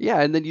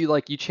 Yeah, and then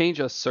you change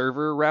a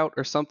server route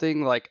or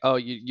something like oh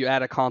you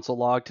add a console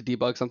log to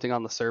debug something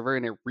on the server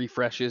and it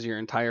refreshes your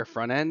entire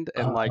front end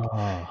and like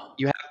Oh,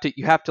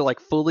 you have to like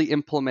fully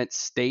implement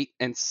state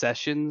and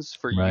sessions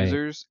for right.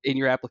 users in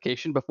your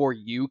application before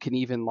you can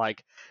even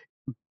like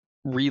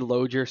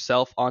reload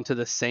yourself onto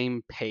the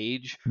same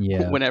page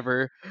Yeah.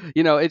 whenever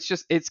it's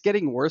just it's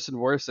getting worse and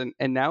worse and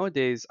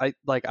nowadays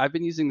I've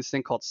been using this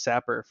thing called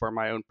Sapper for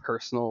my own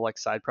personal like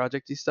side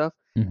projecty stuff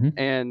Mhm.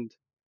 and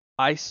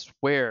I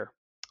swear,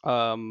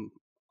 um,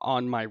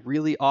 on my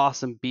really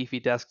awesome beefy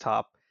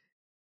desktop,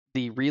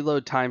 the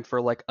reload time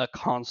for like a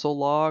console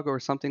log or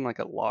something like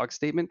a log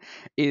statement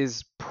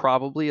is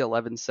probably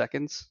 11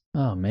 seconds.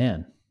 Oh,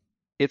 man.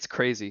 It's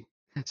crazy.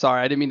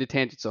 Sorry, I didn't mean to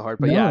tangent so hard,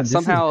 but yeah, No, this is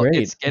somehow great.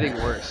 it's getting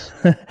worse.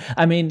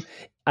 I mean,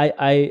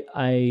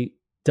 I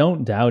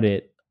don't doubt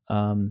it.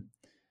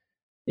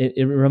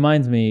 It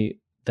reminds me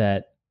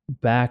that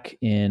back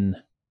in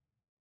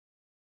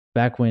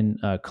back when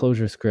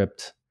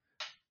ClojureScript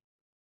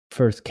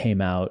first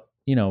came out,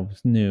 it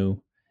was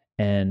new,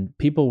 and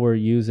people were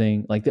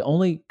using like the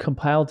only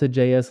compile to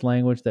JS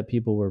language that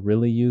people were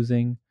really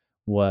using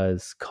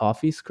was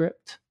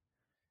CoffeeScript,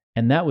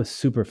 and that was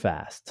super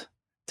fast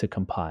to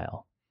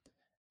compile.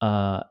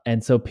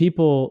 And so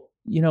people,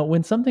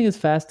 when something is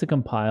fast to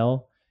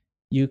compile,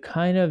 you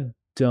kind of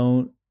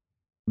don't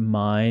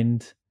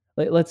mind.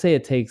 Like, let's say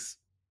it takes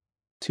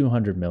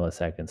 200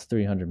 milliseconds,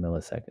 300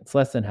 milliseconds,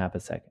 less than half a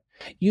second.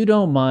 You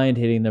don't mind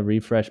hitting the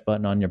refresh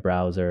button on your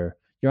browser.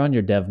 You're on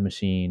your dev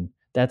machine.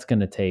 That's going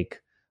to take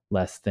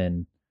less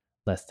than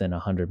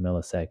 100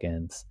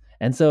 milliseconds.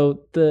 And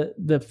so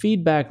the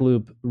feedback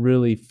loop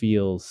really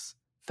feels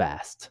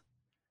fast,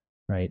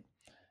 right?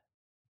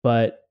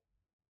 But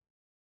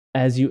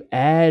as you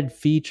add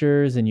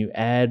features and you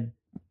add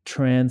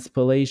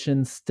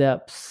transpilation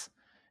steps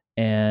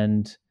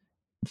and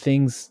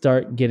things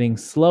start getting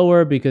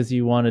slower because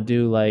you want to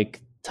do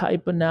like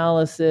type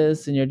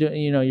analysis and you're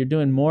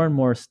doing more and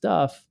more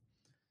stuff,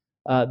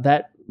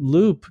 that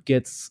loop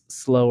gets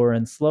slower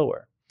and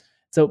slower.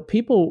 So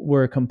people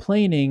were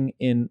complaining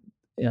in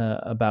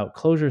about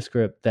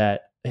ClojureScript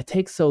that it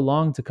takes so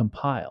long to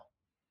compile,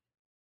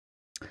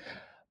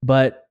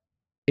 but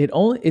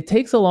it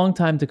takes a long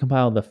time to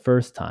compile the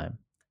first time,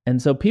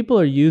 and so people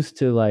are used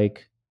to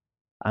like,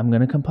 I'm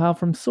going to compile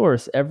from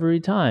source every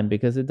time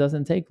because it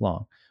doesn't take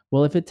long.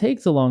 Well, if it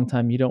takes a long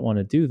time, you don't want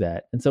to do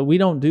that. And so we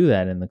don't do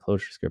that in the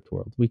ClojureScript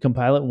world. We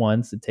compile it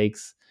once. It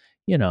takes,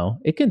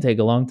 it can take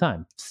a long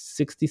time,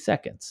 60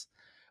 seconds.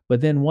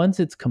 But then once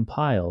it's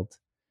compiled,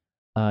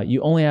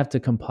 you only have to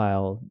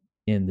compile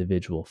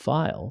individual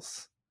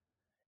files.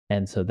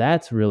 And so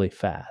that's really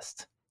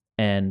fast.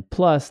 And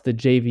plus, the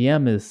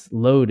JVM is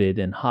loaded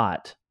and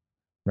hot,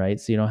 right?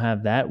 So you don't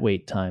have that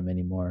wait time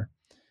anymore.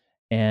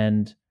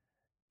 And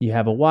you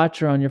have a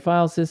watcher on your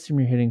file system,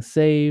 you're hitting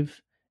save,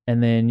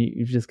 and then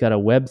you've just got a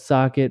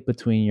WebSocket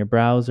between your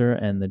browser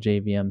and the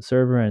JVM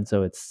server, and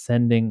so it's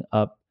sending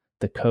up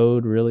the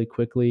code really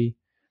quickly.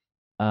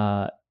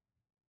 Uh,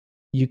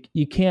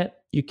 you can't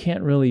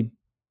really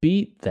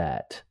beat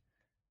that.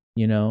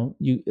 You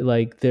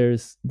like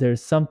there's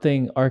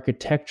something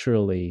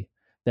architecturally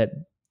that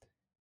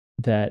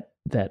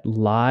that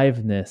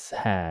liveness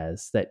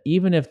has, that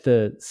even if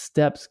the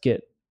steps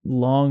get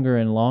longer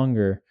and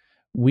longer,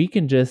 we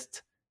can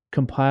just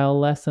compile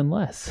less and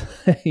less.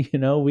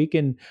 We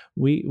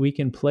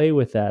can play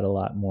with that a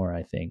lot more,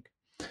 I think.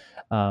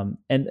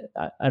 And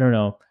I don't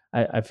know.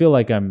 I feel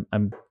like I'm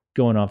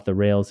going off the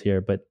rails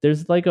here, but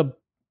there's like a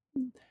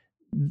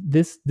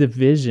this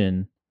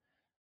division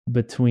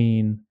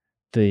between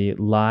the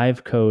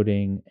live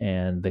coding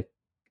and the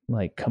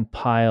like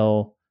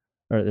compile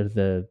or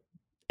the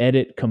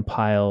edit,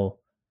 compile,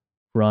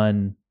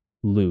 run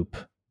loop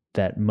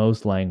that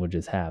most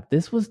languages have.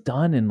 This was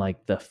done in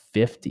like the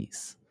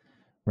 50s,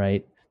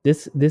 right?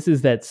 This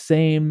is that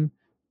same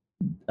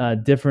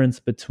difference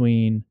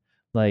between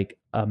like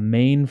a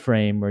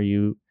mainframe where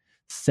you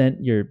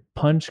sent your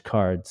punch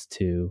cards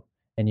to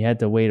and you had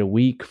to wait a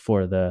week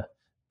for the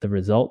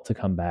result to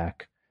come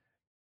back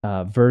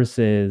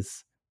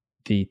versus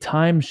the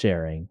time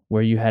sharing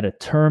where you had a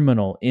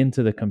terminal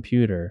into the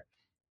computer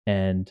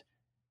and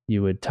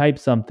you would type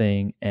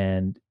something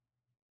and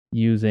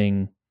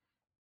using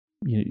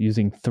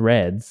using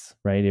threads,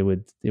 right? It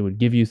would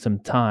give you some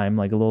time,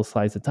 like a little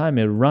slice of time.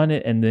 It would run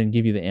it and then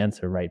give you the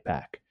answer right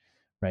back,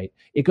 right?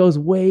 It goes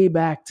way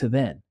back to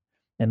then,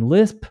 and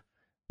Lisp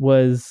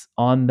was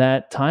on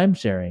that time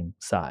sharing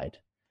side,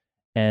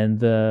 and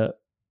the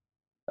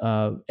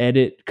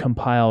edit,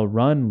 compile,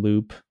 run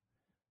loop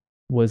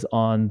was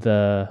on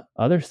the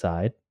other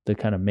side, the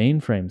kind of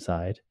mainframe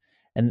side.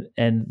 And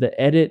the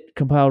edit,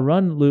 compile,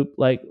 run loop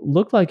like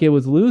looked like it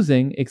was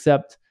losing,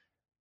 except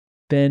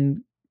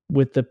then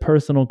with the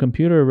personal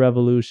computer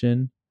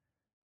revolution,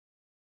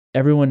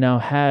 everyone now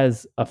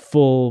has a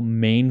full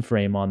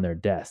mainframe on their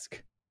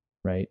desk,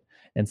 right?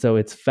 And so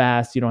it's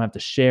fast. You don't have to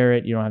share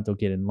it. You don't have to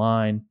get in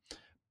line,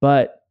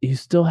 but you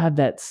still have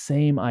that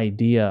same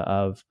idea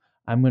of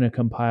I'm going to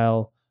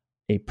compile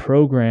a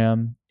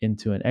program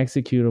into an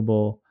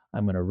executable.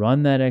 I'm going to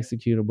run that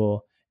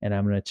executable and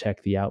I'm going to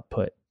check the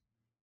output.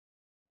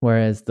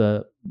 Whereas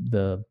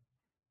the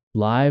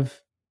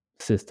live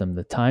system,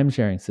 the time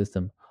sharing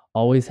system,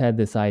 always had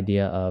this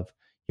idea of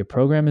your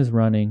program is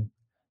running,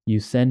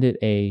 you send it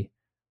a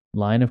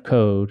line of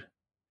code,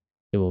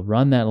 it will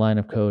run that line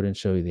of code and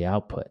show you the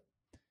output.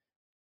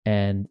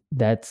 And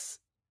that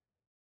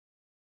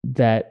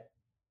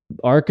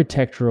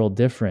architectural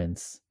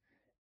difference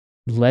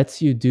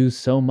lets you do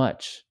so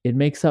much. It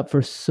makes up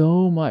for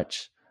so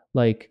much,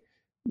 like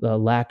the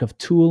lack of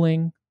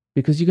tooling,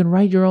 because you can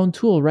write your own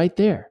tool right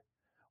there.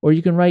 Or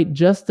you can write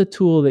just the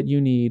tool that you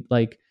need.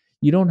 Like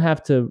you don't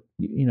have to,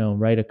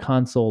 write a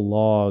console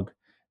log,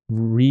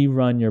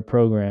 rerun your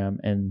program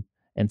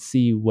and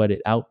see what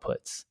it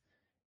outputs.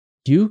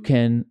 You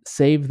can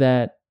save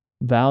that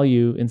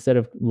value instead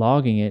of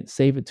logging it,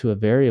 save it to a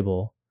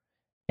variable,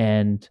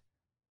 and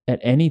at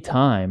any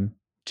time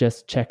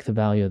just check the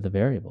value of the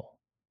variable,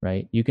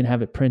 right? You can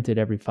have it printed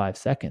every 5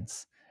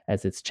 seconds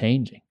as it's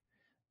changing.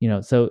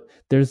 So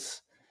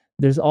there's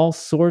all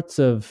sorts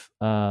of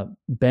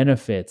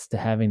benefits to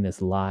having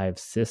this live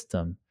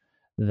system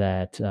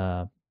that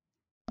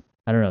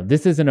I don't know.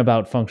 This isn't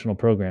about functional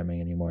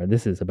programming anymore.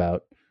 This is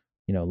about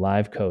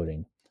live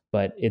coding,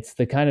 but it's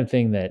the kind of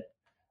thing that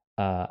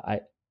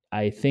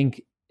I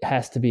think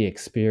has to be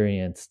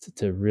experienced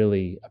to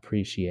really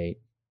appreciate.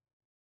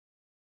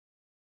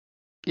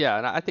 Yeah,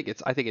 and I think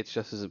it's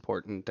just as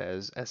important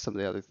as some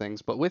of the other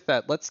things. But with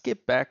that, let's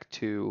get back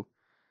to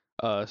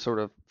sort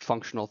of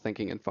functional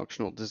thinking and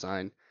functional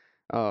design.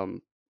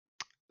 Um,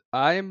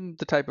 I'm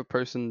the type of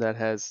person that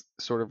has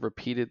sort of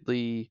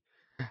repeatedly,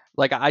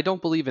 like, I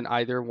don't believe in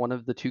either one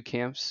of the two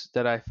camps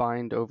that I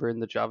find over in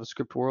the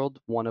JavaScript world.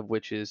 One of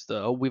which is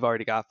oh, we've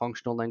already got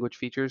functional language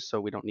features, so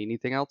we don't need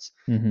anything else,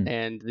 Mm-hmm.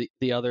 and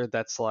the other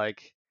that's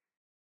like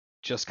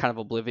just kind of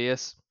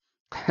oblivious.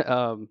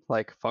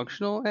 Like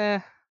functional,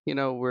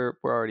 we're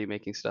already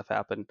making stuff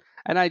happen,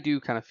 and I do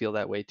kind of feel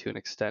that way to an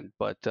extent,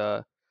 but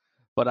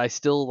I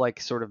still like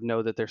sort of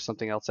know that there's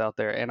something else out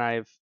there, and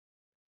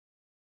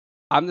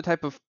I'm the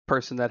type of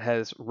person that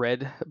has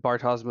read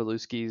Bartosz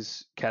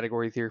Milewski's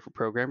Category Theory for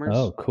Programmers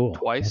Oh, cool.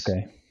 twice,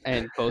 Okay.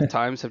 and both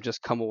times have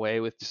just come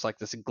away with just like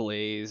this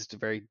glazed,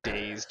 very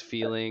dazed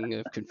feeling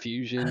of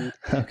confusion,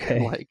 Okay.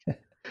 like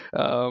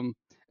um,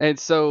 and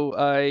so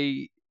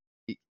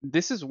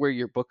this is where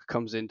your book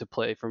comes into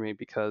play for me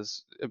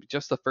because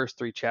just the first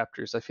three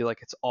chapters, I feel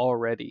like it's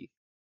already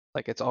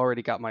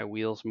got my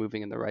wheels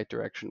moving in the right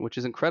direction, which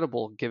is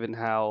incredible given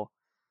how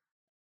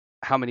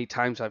many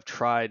times I've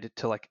tried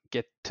to like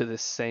get to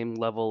this same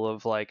level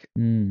of like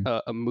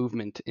Mm. a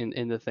movement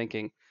in the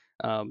thinking,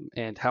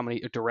 and how many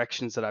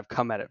directions that I've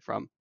come at it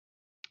from.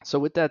 So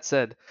with that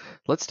said,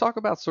 let's talk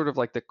about sort of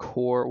like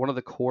one of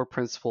the core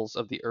principles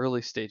of the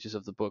early stages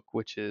of the book,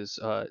 which is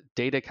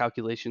data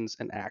calculations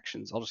and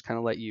actions. I'll just kind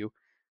of let you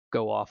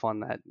go off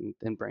on that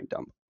and brain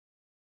dump.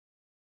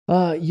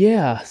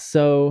 Yeah.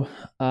 So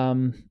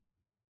um,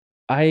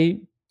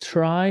 I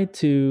try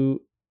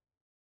to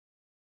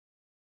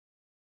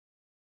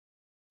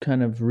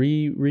kind of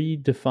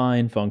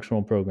redefine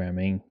functional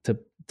programming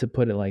to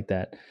put it like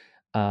that.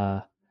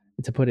 Uh,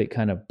 to put it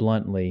kind of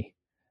bluntly,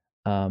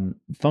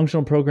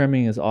 functional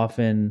programming is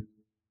often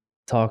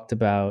talked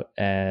about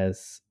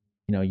as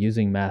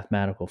using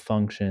mathematical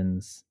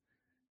functions,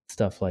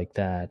 stuff like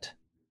that.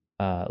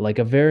 Like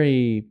a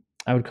very,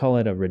 I would call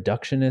it a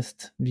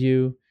reductionist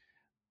view.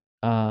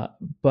 uh,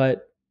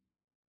 but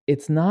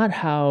it's not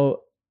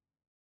how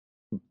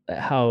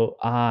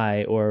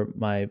I or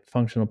my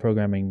functional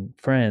programming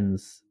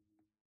friends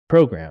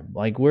program.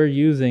 Like we're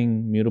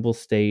using mutable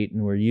state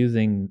and we're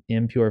using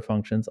impure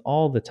functions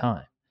all the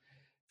time.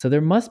 So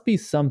there must be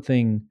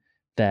something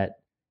that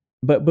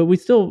but we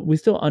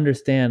still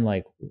understand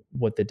like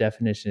what the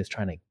definition is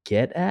trying to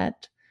get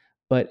at,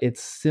 but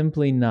it's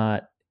simply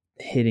not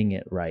hitting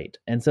it right.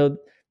 And so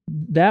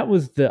that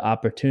was the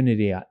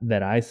opportunity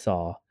that I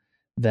saw,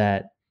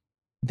 that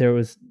there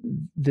was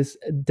this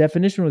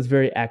definition was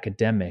very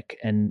academic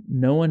and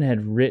no one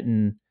had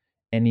written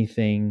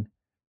anything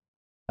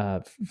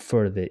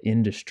for the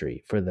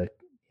industry, for the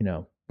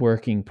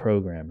working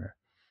programmer.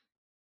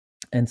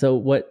 And so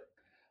what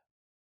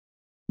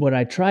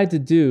I tried to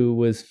do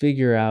was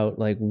figure out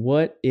like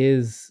what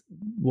is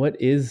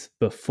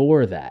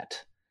before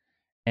that.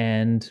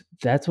 And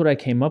that's what I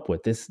came up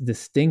with, this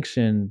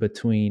distinction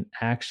between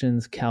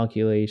actions,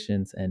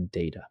 calculations, and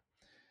data.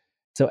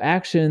 So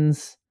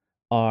actions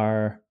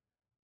are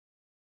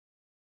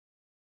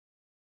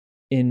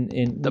in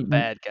The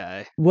bad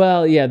guy.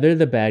 well, yeah, they're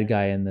the bad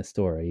guy in the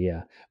story,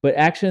 yeah. But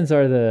actions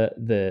are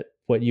the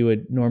what you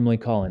would normally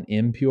call an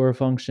impure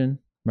function,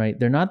 right?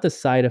 They're not the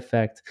side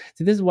effect.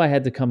 See, this is why I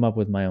had to come up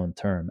with my own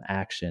term,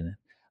 action.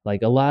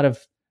 Like a lot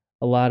of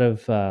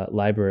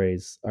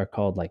libraries are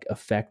called like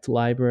effect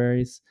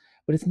libraries,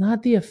 but it's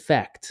not the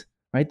effect,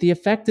 right? The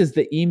effect is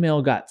the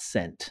email got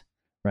sent,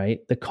 right?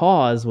 The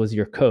cause was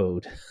your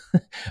code,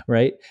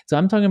 right? So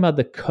I'm talking about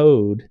the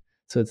code,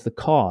 so it's the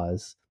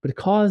cause, but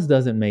cause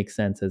doesn't make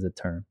sense as a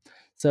term.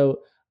 So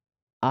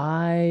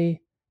I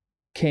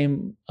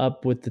came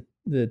up with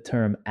the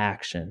term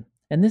action.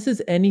 And this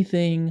is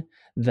anything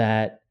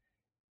that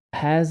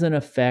has an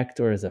effect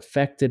or is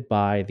affected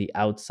by the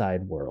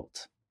outside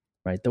world,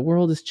 right? The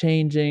world is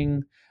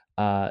changing.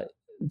 Uh,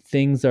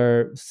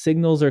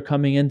 signals are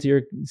coming into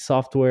your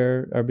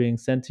software, are being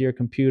sent to your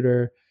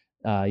computer.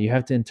 You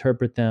have to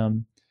interpret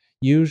them.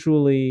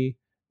 Usually,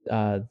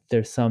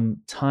 there's some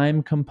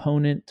time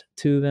component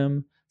to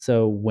them.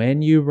 So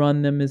when you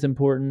run them is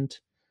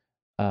important.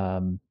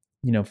 Um,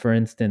 for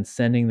instance,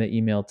 sending the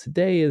email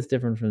today is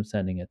different from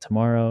sending it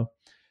tomorrow.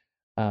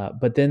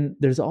 But then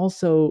there's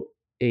also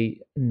a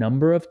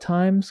number of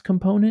times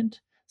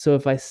component. So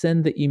if I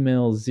send the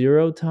email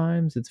 0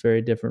 times, it's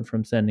very different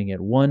from sending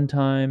it 1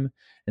 time.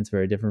 It's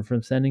very different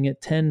from sending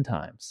it 10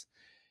 times.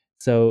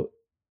 So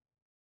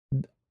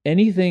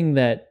anything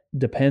that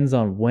depends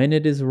on when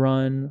it is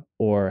run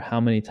or how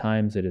many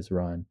times it is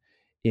run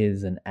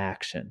is an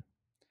action.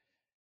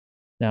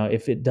 Now,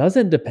 if it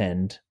doesn't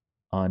depend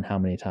on how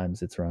many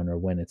times it's run or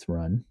when it's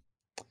run,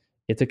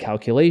 it's a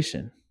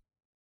calculation.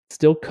 It's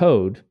still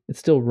code, it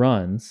still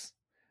runs,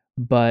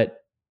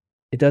 but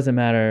it doesn't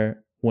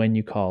matter when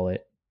you call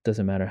it,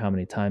 doesn't matter how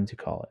many times you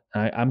call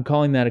it. I'm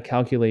calling that a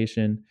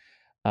calculation.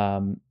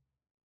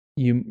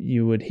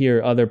 You would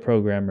hear other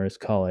programmers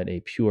call it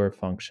a pure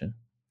function,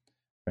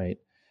 right?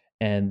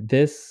 And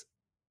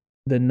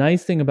the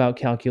nice thing about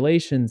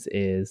calculations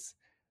is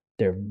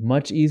they're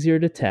much easier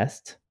to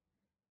test,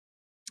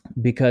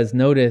 because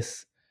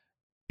notice,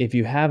 if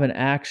you have an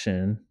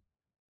action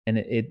and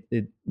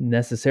it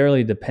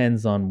necessarily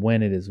depends on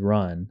when it is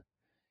run,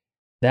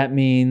 that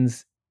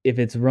means if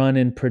it's run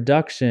in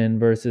production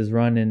versus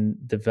run in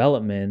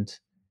development,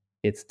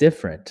 it's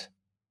different,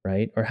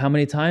 right? Or how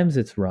many times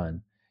it's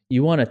run.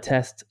 You want to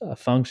test a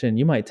function,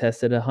 you might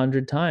test it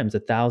 100 times,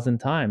 1,000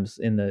 times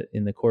in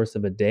the course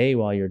of a day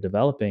while you're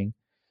developing.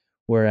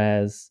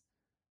 Whereas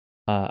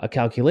a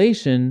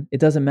calculation, it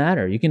doesn't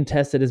matter. You can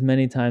test it as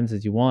many times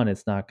as you want.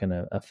 It's not going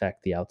to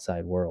affect the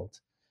outside world.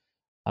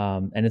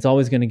 And it's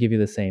always going to give you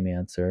the same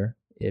answer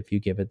if you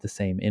give it the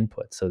same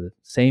input. So the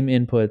same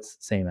inputs,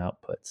 same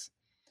outputs.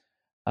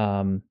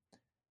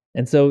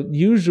 And so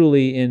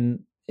usually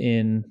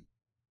in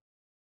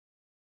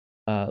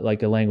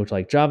like a language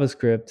like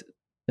JavaScript,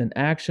 an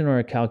action or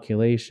a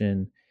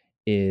calculation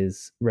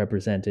is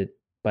represented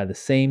by the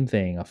same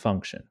thing, a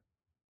function,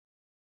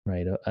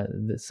 right?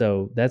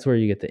 So that's where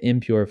you get the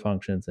impure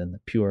functions and the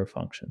pure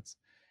functions.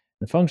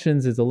 The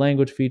functions is a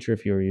language feature.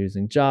 If you're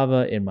using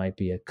Java, it might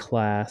be a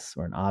class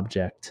or an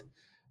object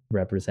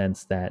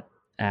represents that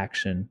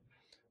action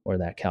or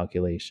that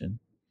calculation.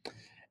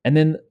 And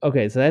then,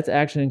 okay, so that's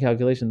action and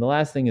calculation. The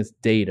last thing is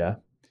data.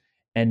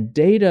 And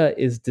data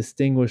is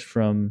distinguished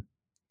from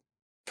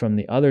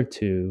the other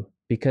two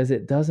because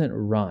it doesn't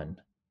run.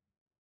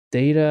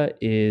 Data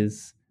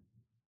is,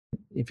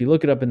 if you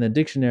look it up in the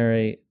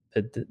dictionary,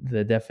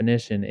 the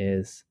definition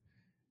is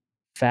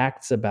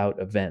facts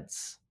about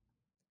events.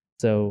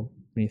 So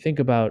when you think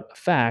about a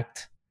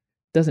fact,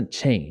 it doesn't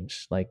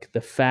change. Like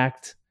the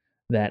fact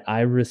that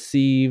I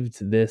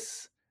received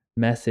this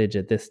message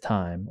at this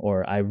time,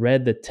 or I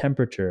read the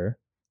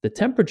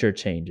temperature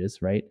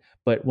changes, right?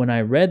 But when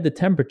I read the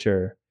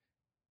temperature,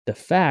 the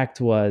fact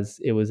was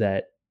it was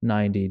at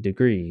 90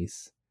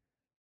 degrees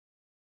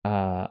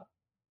uh,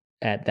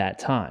 at that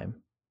time,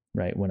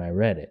 right? When I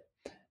read it.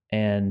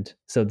 And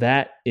so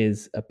that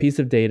is a piece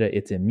of data,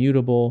 it's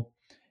immutable.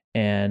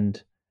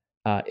 And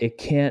it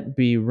can't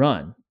be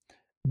run.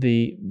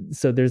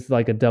 So there's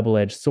like a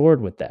double-edged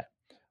sword with that.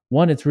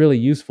 One, it's really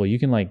useful. You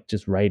can like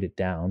just write it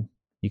down.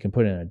 You can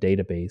put it in a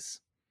database.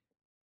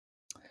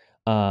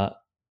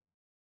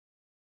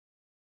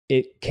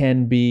 It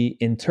can be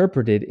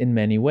interpreted in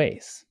many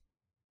ways.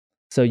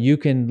 So you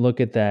can look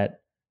at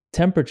that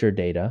temperature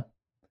data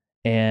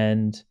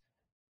and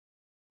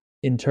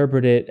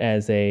interpret it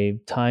as a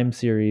time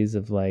series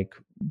of like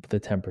the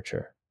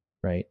temperature,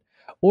 right?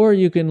 Or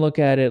you can look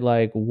at it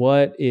like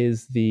what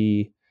is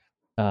the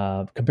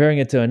comparing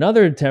it to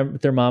another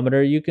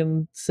thermometer. You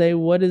can say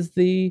what is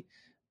the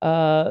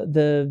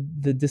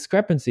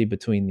discrepancy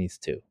between these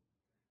two,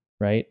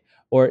 right?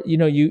 Or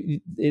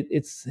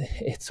it's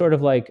sort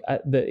of like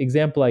the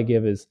example I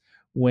give is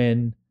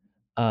when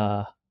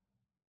uh,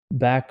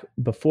 back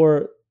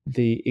before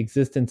the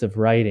existence of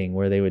writing,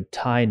 where they would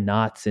tie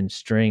knots and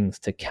strings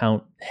to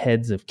count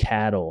heads of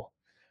cattle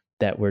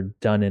that were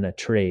done in a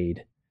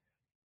trade.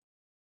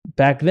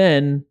 Back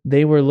then,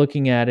 they were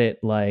looking at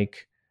it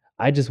like,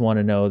 I just want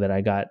to know that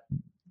I got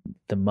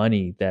the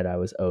money that I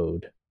was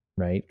owed,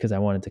 right? Because I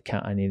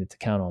needed to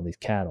count all these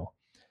cattle.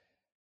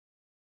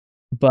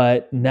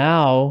 But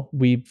now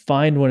we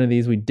find one of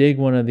these, we dig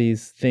one of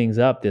these things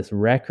up, this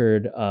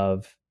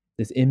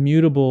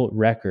immutable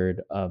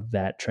record of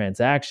that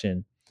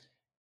transaction.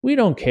 We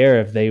don't care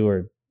if they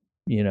were,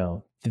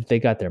 if they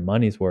got their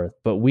money's worth,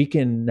 but we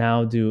can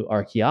now do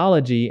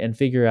archaeology and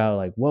figure out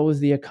like what was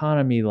the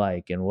economy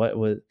like and what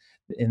was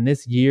in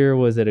this year,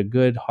 was it a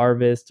good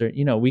harvest? Or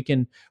we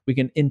can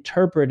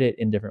interpret it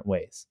in different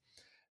ways.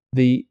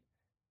 The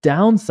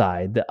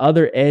downside, the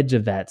other edge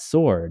of that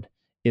sword,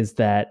 is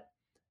that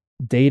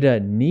data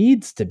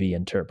needs to be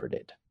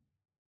interpreted,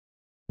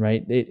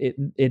 right?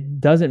 It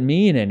doesn't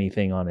mean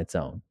anything on its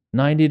own.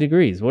 90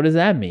 degrees, what does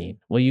that mean?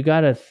 Well, you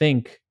got to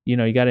think, you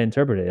got to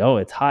interpret it. Oh,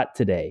 it's hot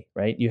today,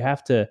 right? You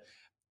have to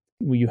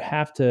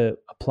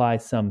apply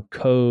some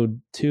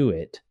code to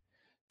it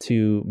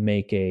to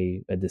make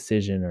a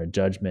decision or a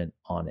judgment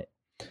on it.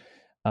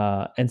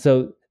 And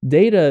so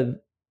data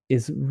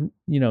is,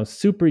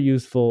 super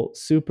useful,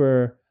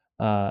 super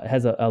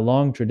has a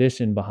long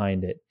tradition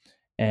behind it,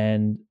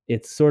 and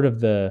it's sort of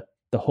the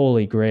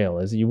holy grail.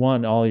 Is you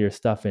want all your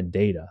stuff in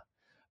data,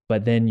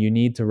 but then you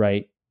need to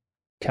write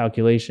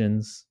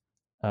calculations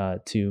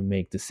to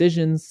make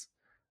decisions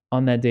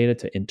on that data,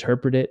 to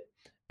interpret it,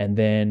 and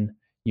then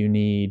you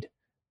need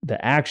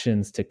the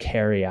actions to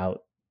carry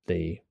out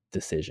the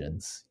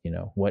decisions.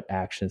 What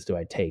actions do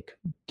I take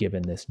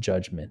given this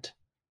judgment?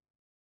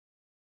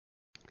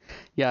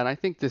 Yeah, and I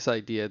think this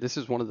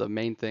is one of the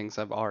main things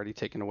I've already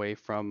taken away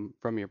from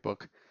your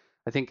book.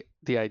 I think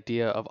the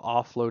idea of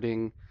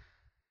offloading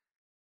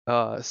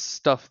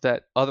stuff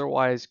that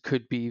otherwise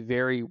could be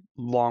very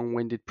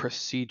long-winded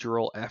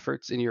procedural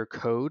efforts in your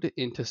code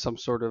into some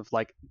sort of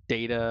like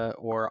data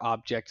or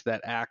object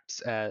that acts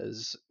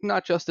as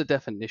not just a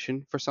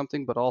definition for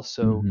something, but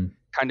also Mm-hmm.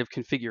 kind of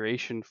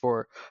configuration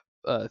for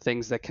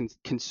things that can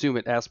consume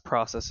it as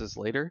processes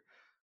later.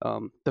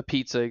 The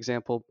pizza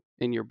example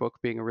in your book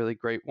being a really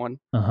great one.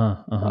 Uh-huh.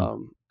 Uh-huh.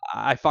 Um,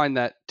 I find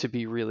that to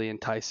be really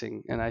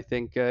enticing, and I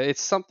think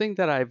it's something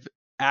that I've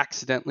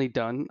accidentally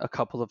done a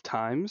couple of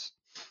times,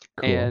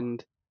 Cool.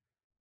 and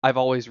I've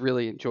always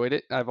really enjoyed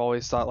it. I've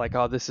always thought like,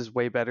 oh, this is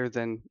way better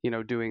than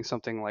doing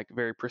something like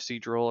very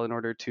procedural in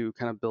order to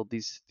kind of build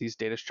these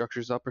data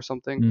structures up or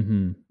something.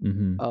 Mm-hmm.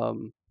 Mm-hmm.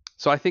 Um,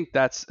 so I think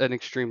that's an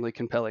extremely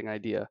compelling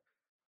idea.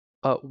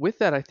 With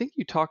that, I think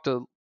you kind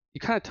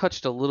of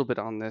touched a little bit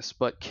on this,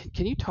 but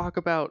can you talk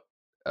about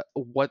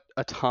what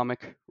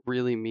atomic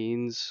really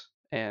means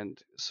and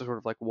sort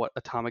of like what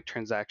atomic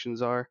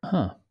transactions are?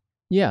 Huh.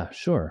 Yeah,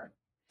 sure.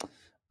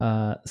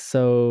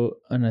 So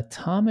an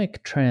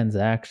atomic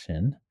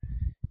transaction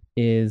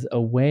is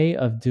a way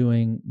of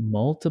doing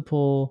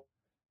multiple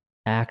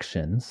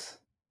actions.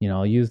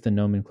 I'll use the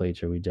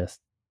nomenclature we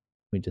just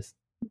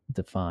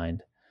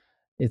defined.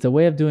 It's a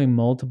way of doing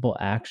multiple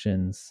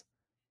actions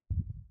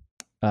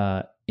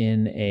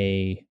in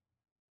a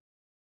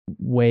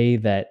way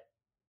that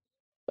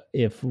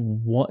if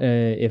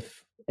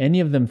any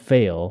of them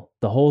fail,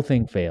 the whole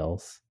thing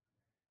fails,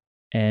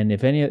 and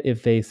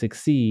if they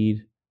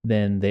succeed,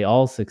 then they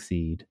all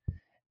succeed.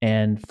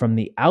 And from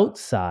the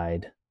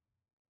outside,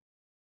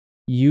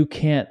 you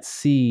can't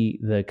see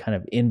the kind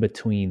of in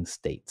between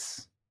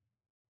states.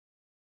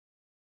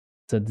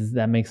 So does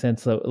that make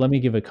sense? So let me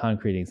give a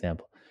concrete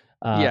example.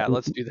 Yeah,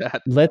 let's do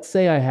that. Let's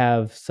say I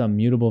have some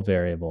mutable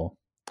variable,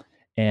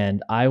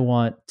 and I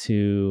want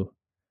to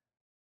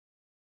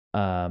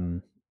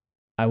um,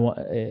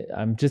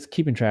 I'm just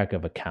keeping track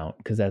of a count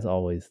because that's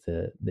always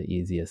the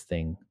easiest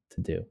thing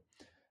to do.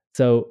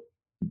 So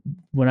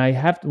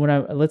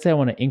let's say I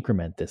want to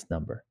increment this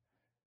number.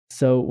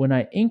 So when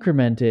I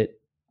increment it,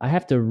 I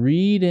have to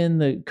read in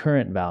the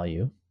current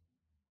value,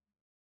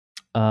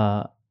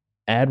 uh,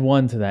 add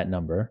 1 to that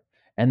number,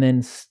 and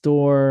then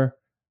store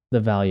the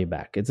value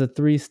back. It's a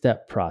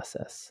 3-step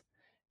process.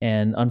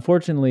 And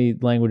unfortunately,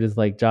 languages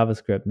like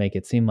JavaScript make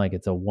it seem like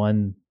it's a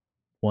one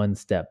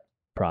step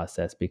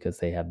process because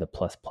they have the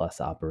plus plus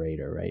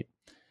operator, right?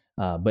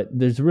 But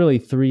there's really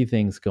three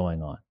things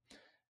going on.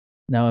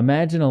 Now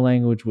imagine a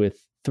language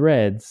with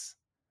threads.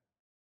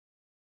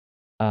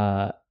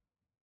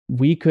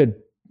 We could,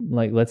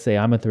 like, let's say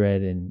I'm a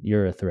thread and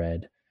you're a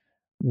thread.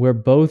 We're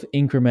both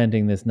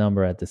incrementing this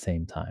number at the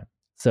same time.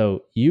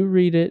 So you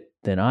read it,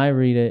 then I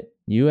read it.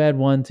 You add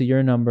 1 to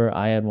your number,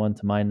 I add 1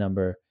 to my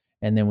number,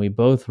 and then we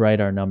both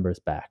write our numbers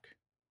back.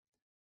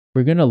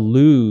 We're going to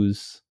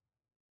lose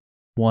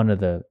one of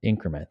the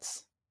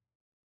increments,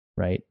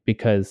 right?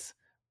 Because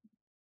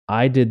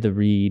I did the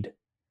read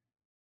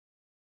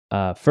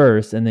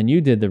first, and then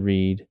you did the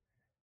read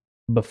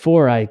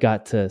before I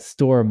got to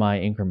store my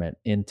increment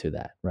into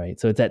that, right?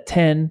 So it's at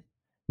 10,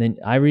 then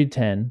I read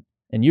 10,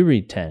 and you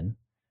read 10,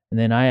 and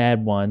then I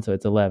add 1, so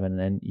it's 11, and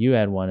then you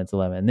add 1, it's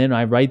 11, and then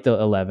I write the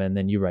 11,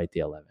 then you write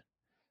the 11.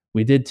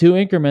 We did 2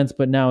 increments,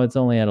 but now it's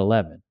only at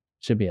 11. It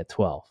should be at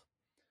 12.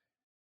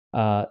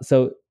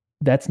 So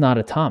that's not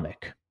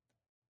atomic.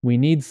 We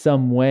need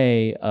some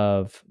way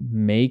of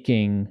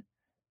making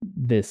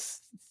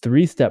this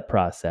 3-step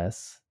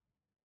process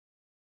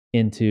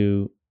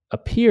into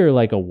appear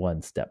like a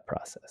 1-step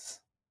process.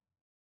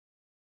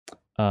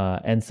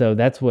 And so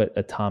that's what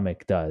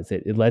atomic does.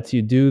 It lets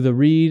you do the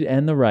read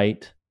and the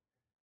write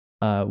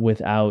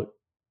without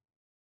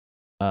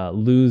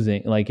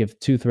losing. Like if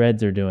 2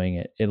 threads are doing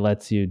it, it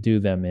lets you do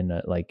them in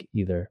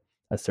either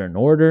a certain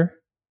order,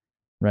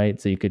 right?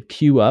 So you could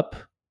queue up,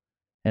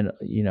 and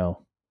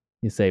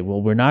you say,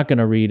 well, we're not going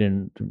to read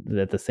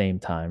at the same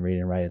time, read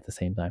and write at the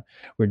same time.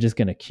 We're just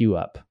going to queue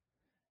up,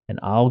 and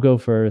I'll go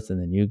first,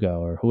 and then you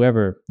go, or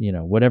whoever,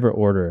 whatever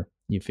order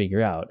you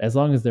figure out, as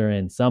long as they're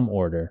in some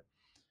order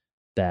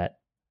that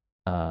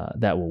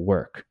will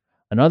work.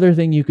 Another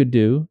thing you could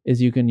do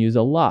is you can use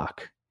a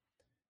lock.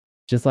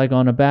 Just like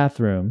on a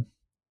bathroom,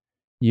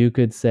 you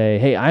could say,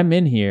 hey, I'm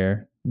in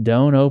here,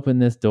 don't open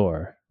this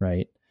door,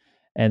 right?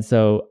 And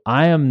so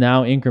I am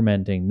now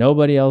incrementing.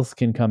 Nobody else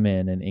can come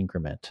in and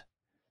increment.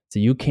 So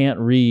you can't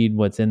read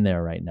what's in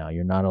there right now.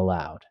 You're not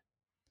allowed.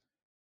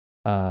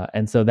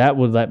 And so that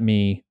would let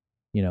me,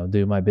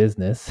 do my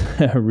business,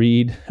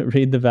 read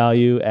the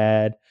value,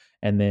 add,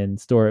 and then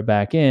store it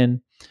back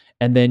in.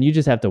 And then you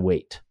just have to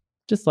wait,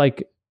 just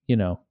like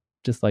in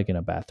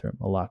a bathroom,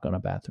 a lock on a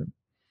bathroom.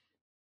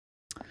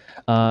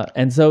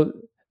 And so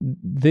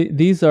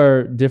these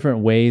are different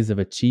ways of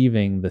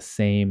achieving the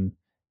same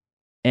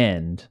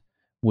end,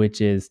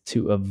 which is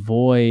to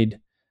avoid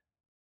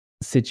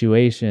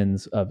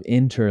situations of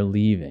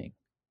interleaving,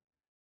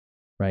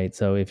 right?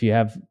 So if you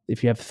have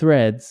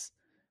threads,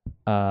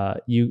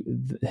 the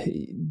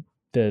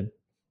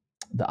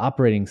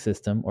operating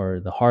system or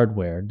the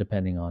hardware,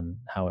 depending on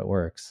how it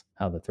works,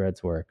 how the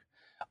threads work,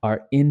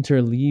 are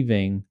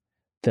interleaving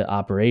the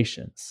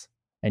operations,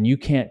 and you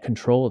can't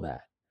control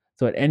that.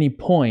 So at any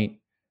point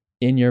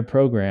in your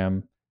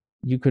program,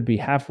 you could be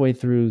halfway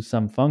through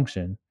some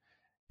function,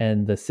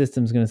 and the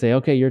system's going to say,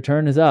 okay, your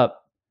turn is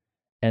up,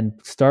 and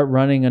start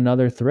running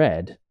another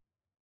thread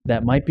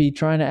that might be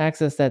trying to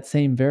access that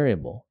same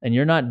variable, and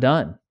you're not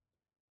done,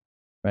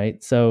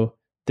 right? So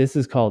this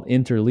is called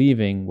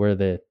interleaving, where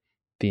the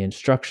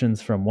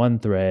instructions from one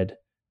thread,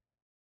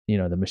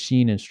 the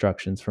machine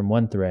instructions from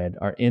one thread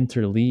are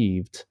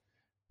interleaved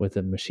with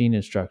the machine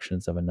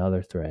instructions of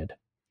another thread,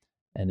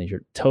 and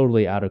you're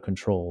totally out of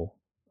control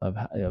of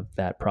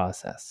that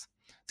process.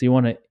 So you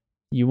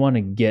want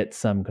to get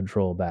some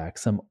control back,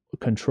 some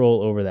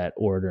control over that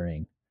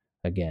ordering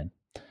again.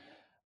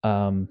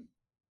 Now,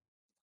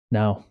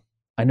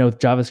 I know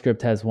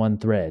JavaScript has one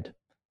thread,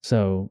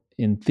 so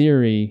in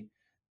theory,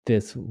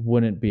 this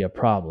wouldn't be a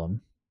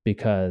problem,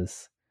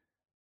 because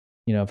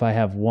if I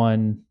have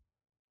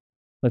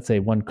let's say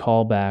one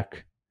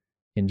callback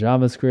in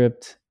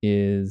JavaScript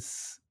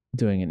is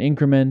doing an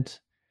increment,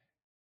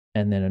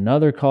 and then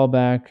another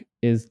callback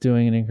is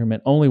doing an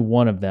increment, only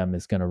one of them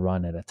is going to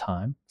run at a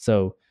time.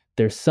 So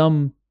there's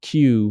some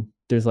queue,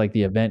 there's like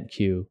the event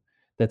queue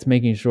that's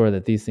making sure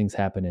that these things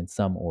happen in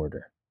some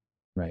order,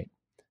 right?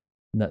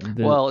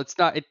 Well, it's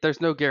not.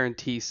 There's no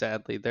guarantee,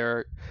 sadly.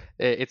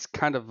 It's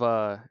kind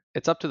of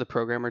it's up to the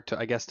programmer to,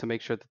 I guess, to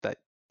make sure that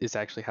is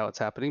actually how it's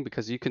happening,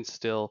 because you can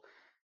still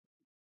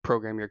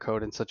program your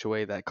code in such a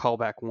way that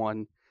callback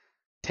 1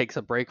 takes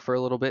a break for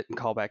a little bit and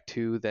callback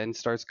 2 then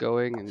starts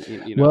going, and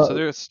so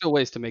there's still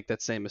ways to make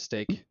that same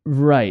mistake.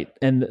 Right,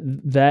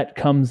 and that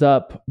comes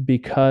up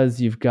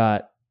because you've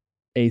got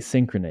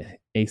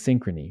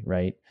asynchrony,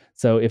 right?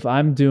 So if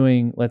I'm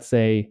doing, let's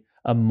say,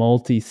 a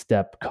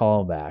multi-step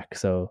callback,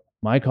 so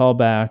my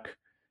callback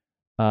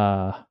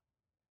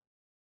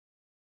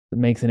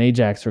makes an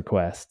AJAX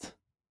request,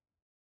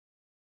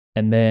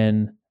 and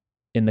then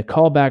in the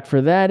callback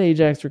for that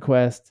AJAX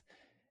request,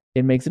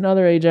 it makes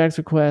another AJAX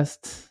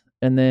request,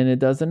 and then it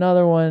does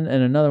another one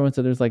and another one.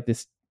 So there's like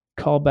this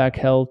callback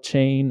hell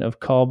chain of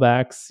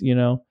callbacks.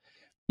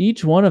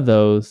 Each one of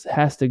those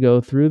has to go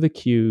through the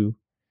queue,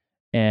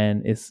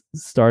 and it's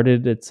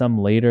started at some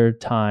later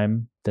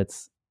time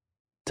that's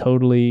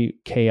totally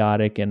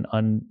chaotic and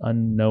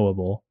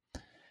unknowable.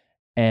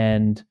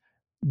 And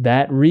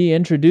that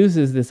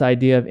reintroduces this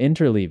idea of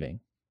interleaving.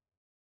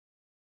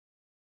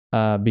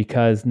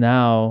 because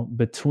now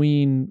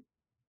between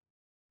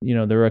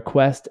the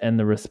request and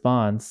the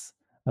response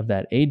of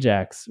that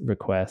AJAX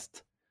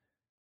request,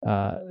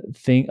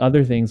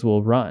 other things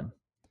will run,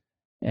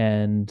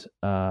 and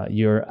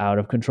you're out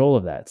of control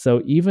of that.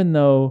 So even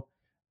though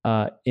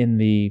in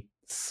the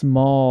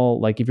small,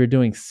 like if you're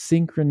doing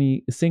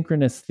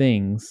synchronous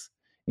things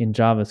in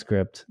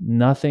JavaScript,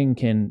 nothing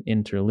can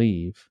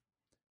interleave.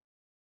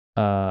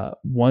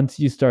 Once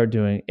you start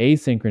doing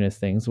asynchronous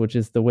things, which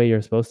is the way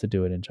you're supposed to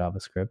do it in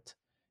JavaScript,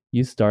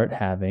 you start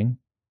having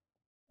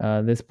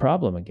this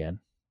problem again.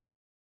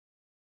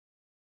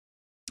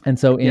 And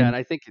so and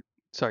I think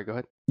sorry, go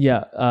ahead.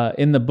 Yeah,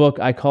 in the book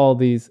I call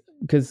these,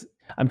 because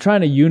I'm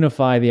trying to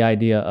unify the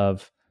idea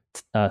of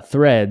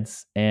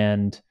threads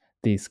and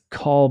these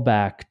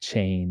callback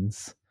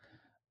chains,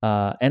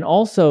 and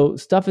also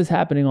stuff is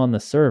happening on the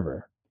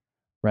server,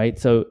 right?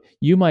 So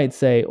you might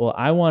say, well,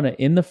 I want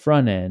to, in the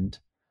front end,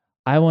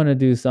 I want to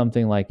do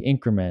something like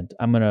increment.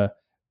 I'm going to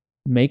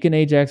make an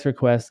AJAX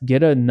request,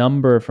 get a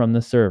number from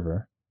the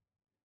server,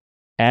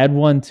 add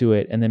one to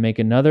it, and then make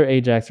another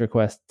AJAX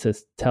request to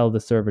tell the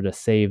server to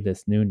save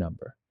this new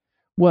number.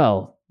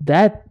 Well,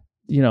 that,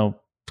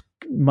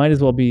 might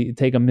as well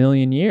take a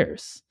million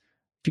years.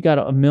 If you got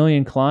a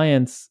million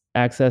clients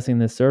accessing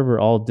the server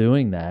all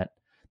doing that,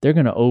 they're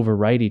going to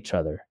overwrite each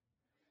other.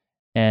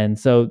 And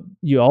so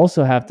you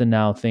also have to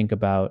now think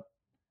about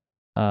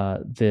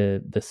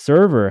the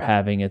server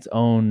having its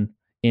own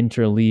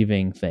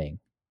interleaving thing,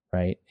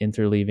 right?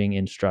 Interleaving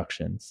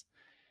instructions.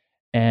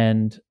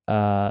 And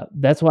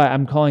that's why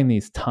I'm calling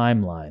these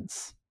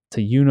timelines,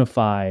 to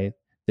unify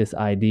this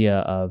idea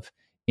of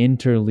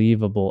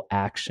interleavable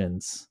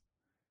actions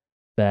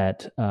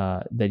that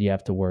you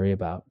have to worry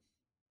about.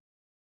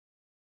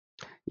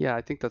 Yeah,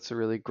 I think that's a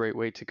really great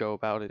way to go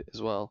about it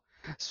as well.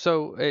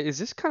 So, is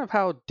this kind of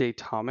how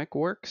Datomic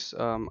works?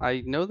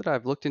 I know that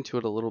I've looked into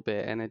it a little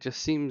bit, and it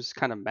just seems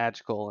kind of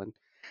magical, and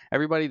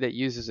everybody that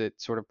uses it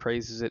sort of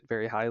praises it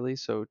very highly.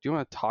 So, do you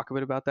want to talk a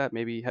bit about that?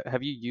 Maybe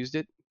have you used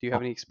it? Do you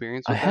have any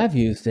experience I with that? have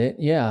used it,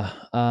 yeah.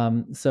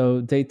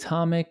 So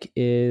Datomic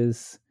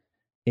is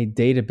a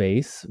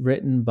database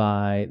written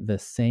by the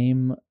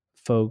same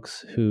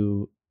folks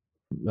who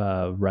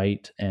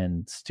write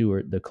and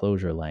steward the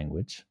Clojure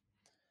language.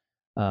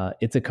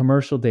 It's a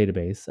commercial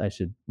database, I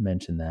should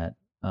mention that,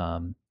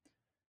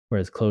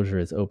 whereas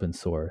Clojure is open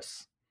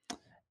source.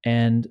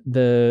 And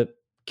the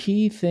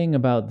key thing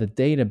about the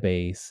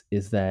database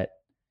is that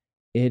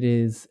it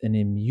is an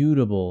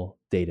immutable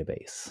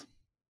database.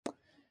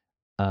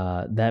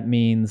 That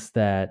means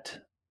that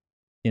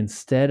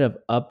instead of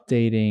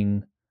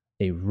updating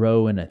a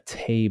row in a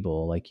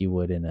table like you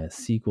would in a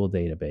SQL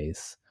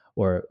database,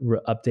 or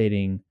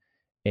updating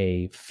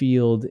a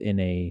field in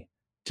a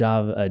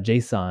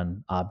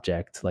JSON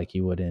object like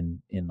you would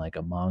in like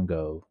a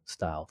Mongo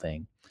style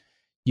thing,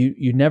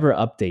 you never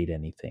update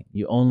anything.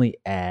 You only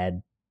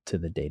add to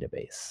the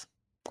database.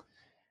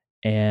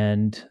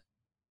 And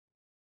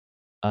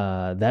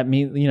that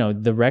means,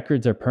 the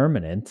records are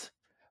permanent,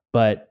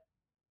 but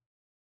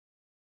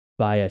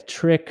by a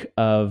trick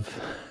of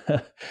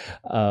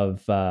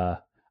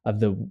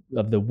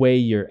the way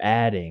you're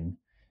adding,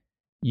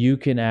 you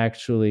can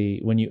actually,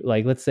 when you,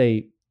 like, let's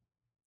say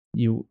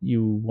you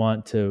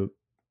want to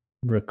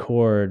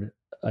record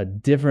a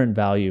different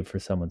value for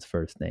someone's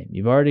first name.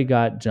 You've already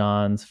got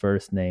John's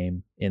first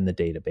name in the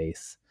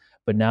database,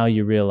 but now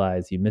you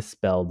realize you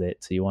misspelled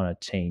it, so you want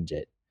to change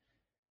it.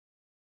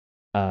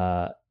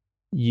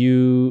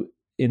 You,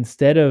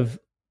 instead of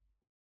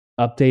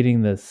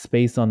updating the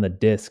space on the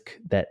disk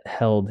that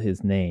held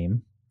his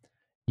name,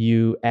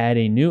 you add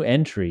a new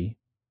entry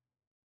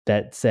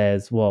that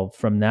says, well,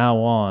 from now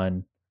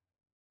on,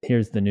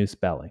 here's the new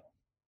spelling,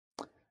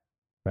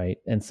 right?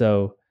 And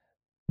so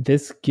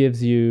this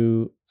gives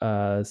you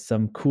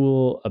some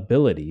cool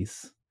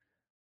abilities.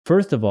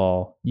 First of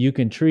all, you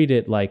can treat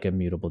it like a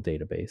mutable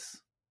database,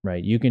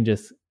 right? You can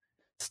just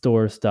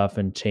store stuff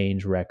and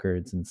change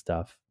records and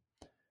stuff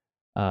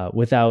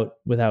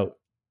without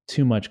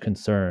too much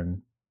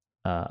concern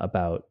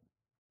about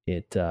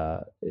it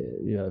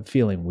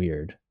feeling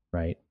weird,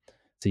 right?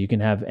 So you can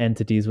have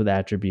entities with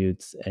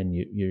attributes, and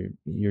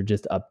you're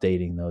just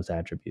updating those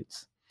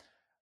attributes.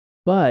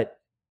 But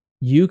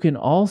you can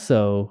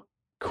also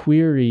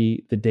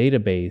query the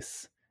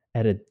database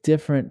at a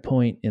different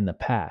point in the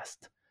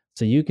past.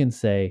 So you can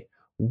say,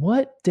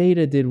 what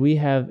data did we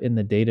have in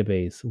the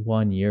database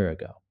 1 year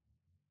ago?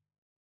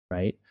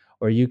 Right?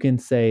 Or you can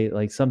say,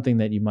 like, something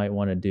that you might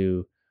want to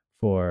do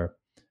for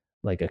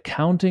like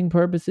accounting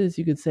purposes.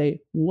 You could say,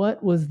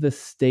 what was the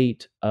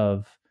state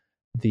of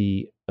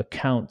the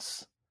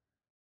accounts,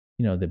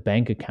 the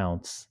bank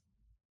accounts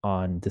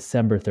on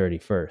December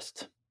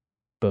 31st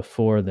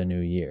before the new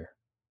year,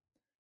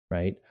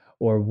 right?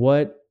 Or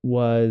what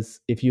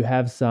was, if you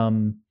have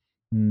some,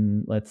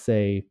 let's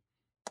say,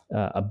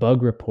 a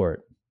bug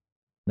report,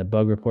 the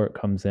bug report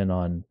comes in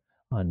on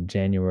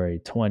January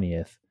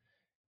 20th,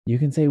 you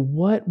can say,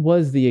 what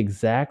was the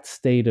exact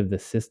state of the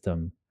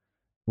system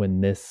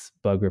when this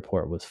bug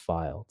report was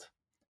filed?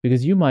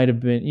 Because you might have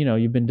been,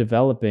 you've been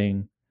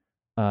developing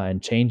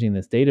and changing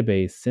this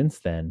database since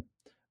then,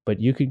 but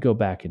you could go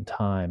back in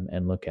time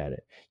and look at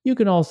it. You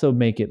can also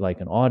make it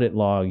like an audit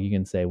log. You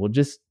can say, well,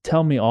 just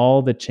tell me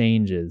all the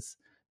changes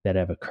that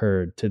have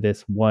occurred to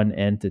this one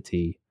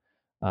entity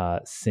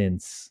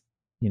since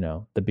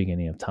the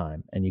beginning of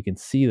time, and you can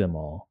see them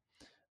all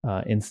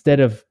instead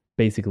of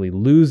basically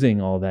losing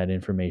all that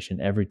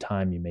information every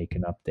time you make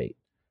an update.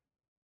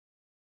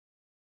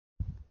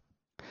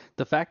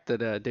 The fact that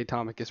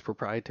Datomic is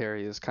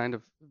proprietary is kind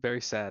of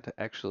very sad,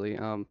 actually.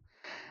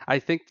 I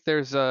think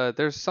there's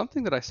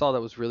something that I saw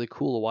that was really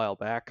cool a while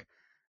back,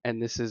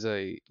 and this is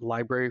a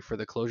library for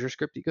the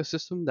ClojureScript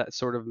ecosystem that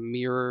sort of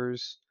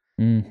mirrors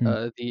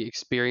Mm-hmm. the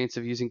experience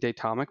of using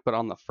Datomic, but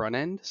on the front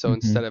end. So Mm-hmm.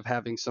 instead of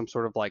having some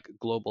sort of like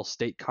global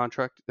state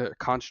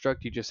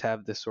construct, you just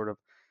have this sort of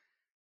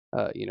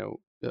uh, you know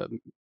uh,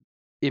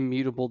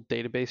 immutable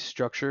database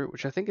structure,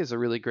 which I think is a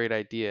really great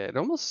idea. It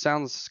almost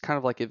sounds kind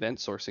of like event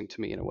sourcing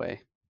to me in a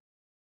way.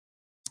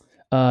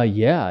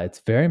 Yeah,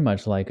 it's very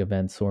much like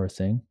event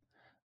sourcing.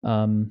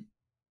 Um,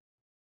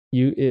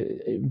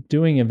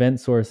 doing event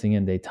sourcing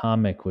in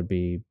Datomic would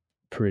be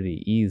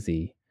pretty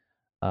easy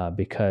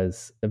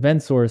because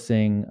event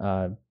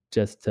sourcing,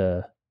 just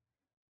to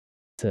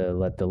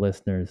let the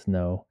listeners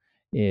know,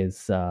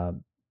 is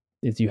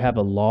you have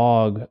a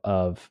log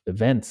of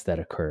events that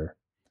occur,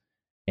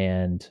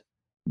 and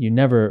you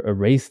never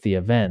erase the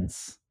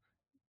events.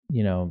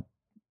 You know,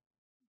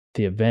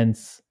 the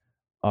events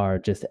are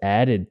just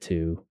added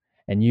to,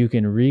 and you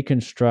can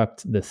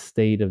reconstruct the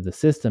state of the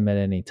system at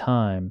any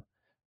time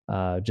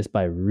just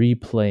by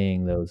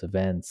replaying those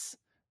events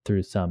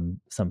through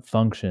some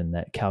function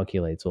that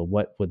calculates, well,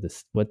 what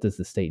does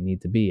the state need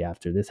to be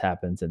after this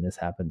happens and this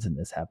happens and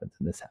this happens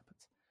and this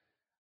happens.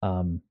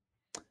 Um,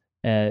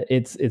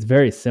 it's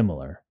very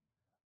similar.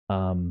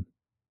 Um,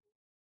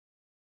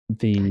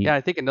 Yeah, the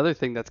I think another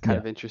thing that's kind Yeah.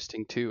 of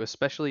interesting too,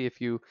 especially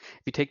if you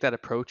take that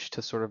approach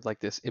to sort of like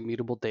this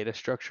immutable data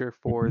structure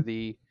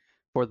Mhm.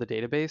 for the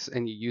database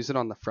and you use it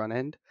on the front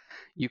end,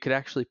 you could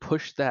actually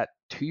push that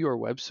to your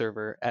web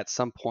server at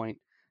some point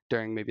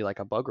during maybe like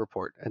a bug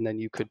report, and then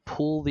you could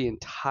pull the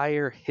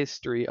entire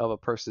history of a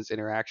person's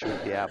interaction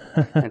with the app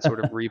and sort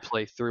of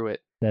replay through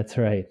it, That's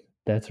right.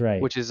 That's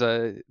right. which is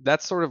a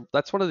that's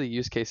one of the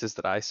use cases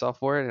that I saw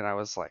for it, and I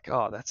was like,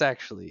 oh, that's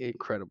actually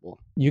incredible.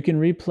 You can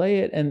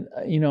replay it, and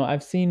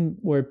I've seen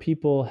where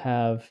people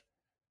have,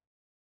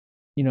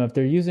 if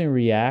they're using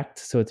React,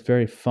 so it's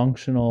very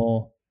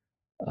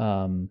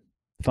um,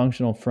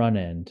 functional front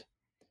end.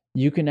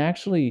 You can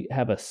actually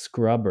have a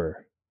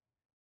scrubber,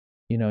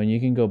 and you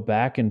can go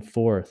back and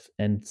forth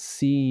and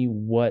see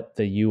what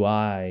the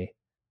UI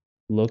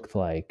looked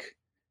like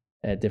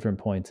at different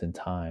points in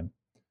time,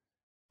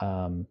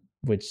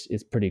 which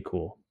is pretty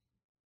cool.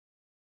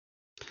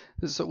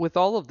 So with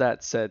all of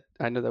that said,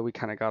 I know that we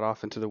kind of got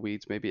off into the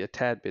weeds maybe a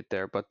tad bit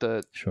there, but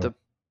the Sure.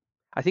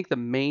 I think the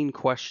main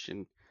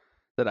question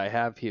that I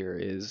have here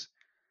is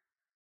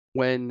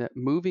when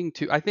moving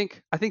to I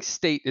think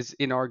state is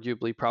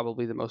inarguably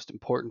probably the most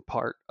important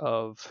part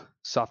of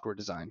software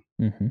design.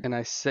 Hmm. And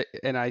I say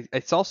and I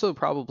it's also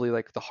probably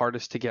like the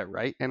hardest to get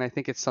right, and I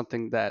think it's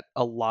something that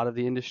a lot of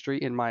the industry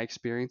in my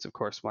experience, of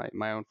course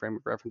my own frame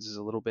of reference is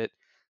a little bit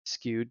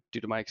skewed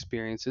due to my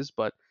experiences,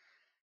 but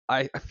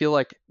I feel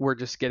like we're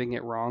just getting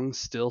it wrong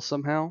still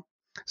somehow.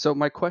 So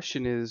my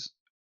question is,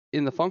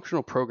 in the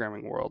functional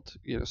programming world,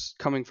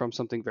 coming from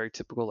something very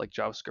typical like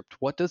JavaScript,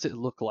 what does it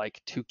look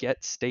like to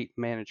get state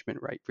management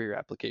right for your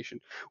application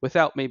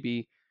without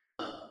maybe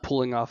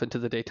pulling off into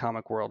the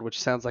Datomic world, which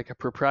sounds like a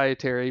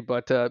proprietary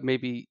but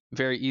maybe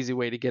very easy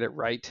way to get it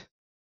right?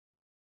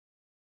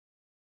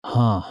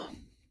 Huh.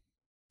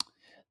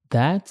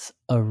 That's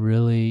a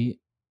really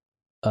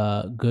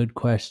good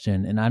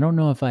question. And I don't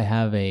know if I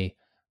have a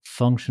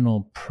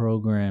functional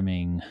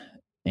programming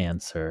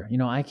answer.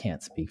 I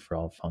can't speak for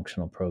all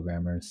functional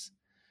programmers.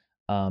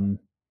 Um,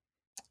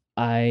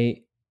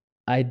 I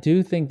I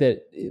do think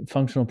that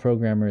functional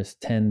programmers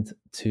tend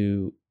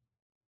to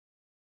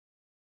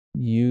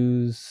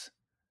use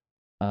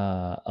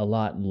a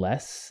lot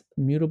less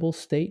mutable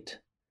state.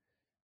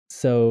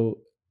 So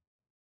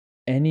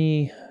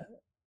any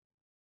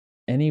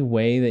any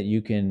way that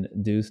you can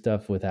do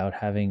stuff without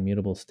having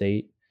mutable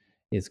state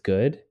is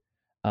good.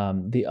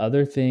 The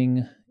other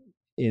thing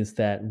is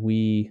that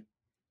we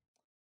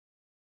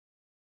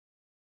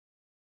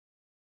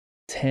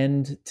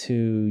tend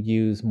to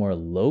use more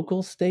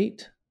local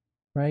state,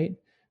 right?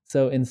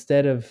 So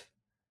instead of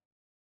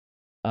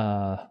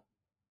uh,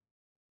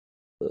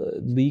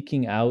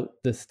 leaking out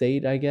the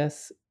state, I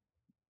guess,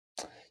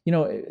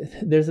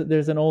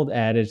 there's an old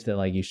adage that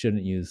like you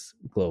shouldn't use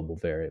global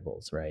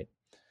variables, right?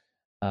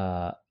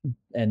 Uh,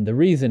 and the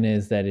reason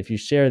is that if you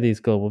share these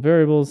global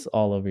variables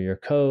all over your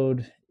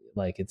code,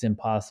 like it's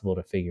impossible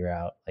to figure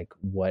out like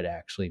what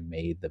actually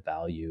made the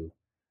value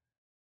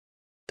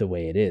the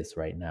way it is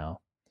right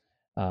now.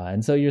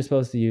 And so you're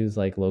supposed to use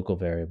like local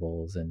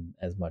variables and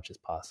as much as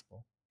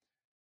possible.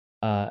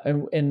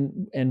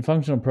 And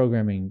functional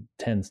programming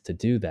tends to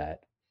do that.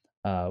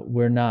 Uh,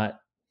 we're not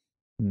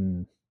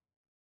mm,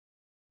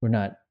 we're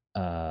not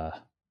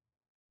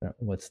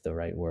what's the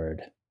right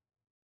word?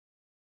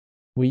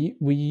 We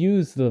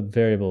use the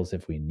variables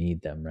if we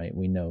need them, right?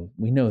 We know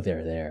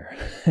they're there.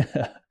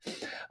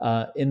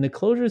 In the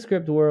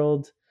ClojureScript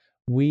world,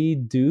 we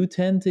do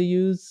tend to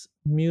use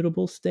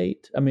mutable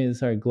state. I mean,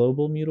 sorry,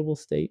 global mutable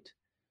state.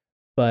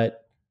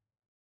 But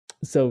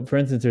so, for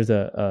instance, there's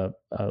a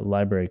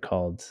library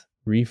called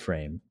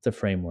Reframe. It's a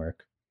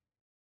framework,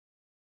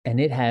 and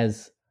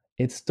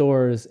it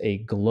stores a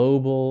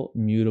global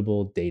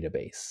mutable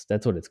database.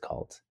 That's what it's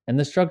called. And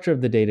the structure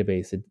of the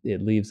database,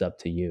 it leaves up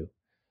to you.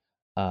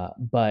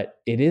 But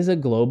it is a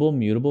global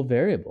mutable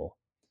variable.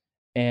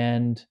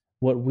 And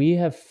what we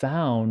have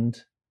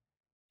found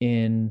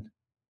in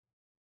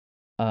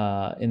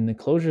the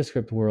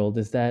ClojureScript world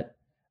is that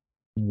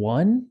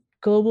one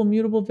global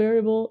mutable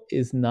variable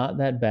is not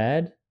that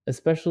bad,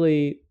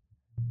 especially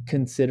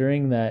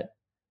considering that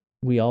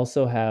we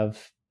also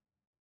have,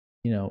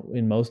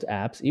 in most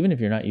apps, even if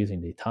you're not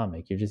using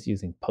Datomic, you're just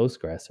using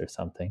Postgres or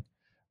something,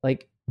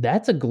 like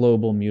that's a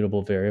global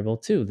mutable variable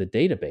too, the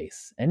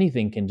database.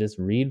 Anything can just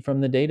read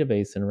from the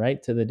database and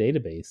write to the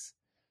database.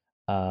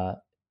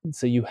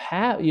 So you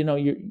have,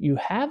 you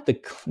have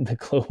the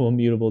global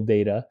mutable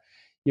data.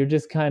 You're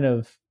just kind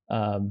of,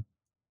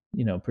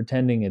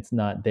 pretending it's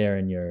not there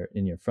in your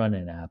front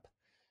end app.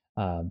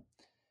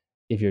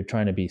 If you're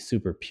trying to be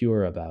super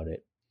pure about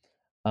it,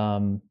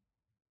 I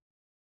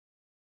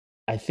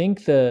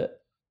think the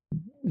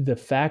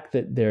fact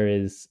that there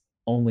is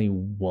only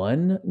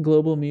one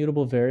global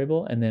mutable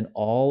variable and then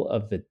all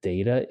of the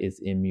data is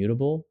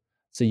immutable,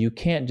 so you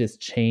can't just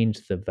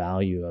change the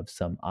value of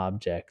some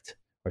object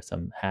or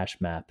some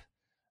hash map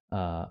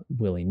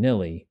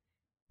willy-nilly.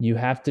 You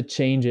have to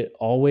change it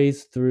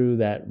always through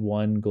that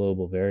one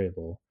global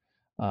variable.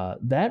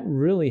 That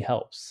really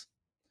helps.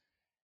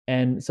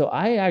 And so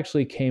I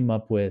actually came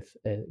up with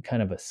a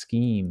kind of a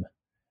scheme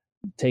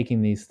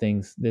taking this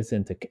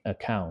into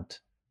account.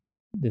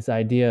 This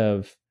idea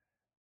of,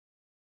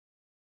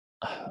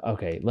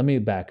 okay, let me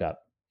back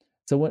up.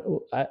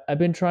 So I've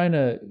been trying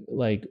to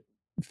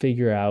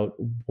figure out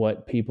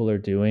what people are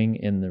doing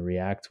in the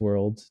React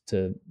world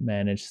to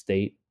manage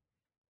state.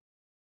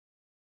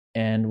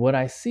 And what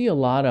I see a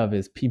lot of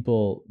is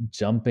people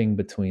jumping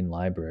between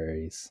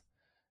libraries,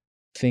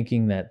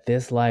 thinking that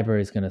this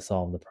library is going to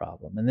solve the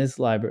problem. And this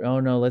library, oh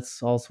no,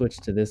 let's all switch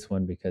to this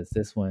one because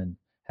this one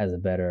has a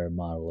better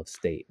model of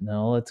state.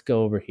 No, let's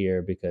go over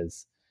here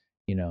because,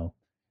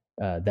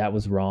 that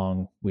was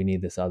wrong. We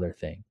need this other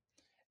thing.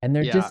 And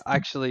they're just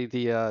actually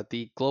the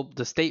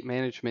state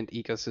management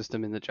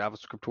ecosystem in the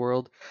JavaScript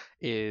world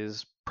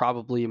is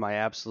probably my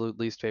absolute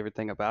least favorite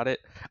thing about it.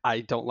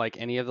 I don't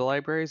like any of the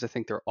libraries. I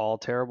think they're all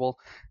terrible,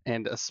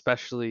 and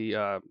especially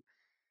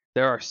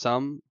there are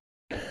some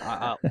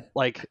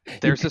like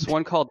there's this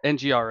one called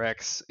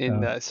NGRX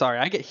in sorry,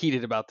 I get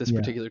heated about this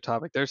particular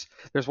topic. There's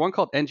one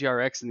called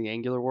NGRX in the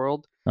Angular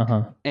world.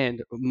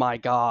 And my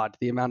God,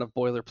 the amount of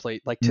boilerplate,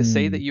 like to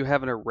say that you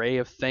have an array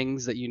of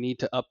things that you need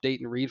to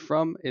update and read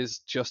from is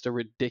just a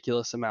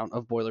ridiculous amount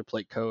of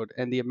boilerplate code.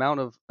 And the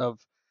amount of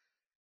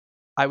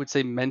I would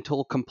say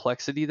mental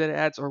complexity that it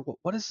adds, or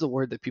what is the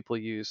word that people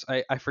use?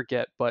 I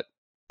forget, but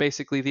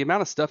basically the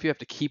amount of stuff you have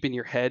to keep in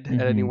your head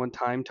at any one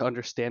time to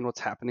understand what's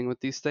happening with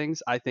these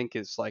things, I think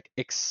is like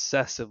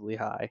excessively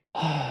high.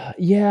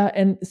 Yeah,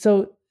 and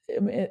so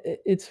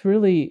it's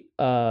really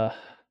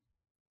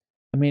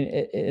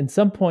in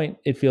some point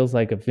it feels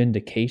like a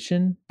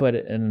vindication, but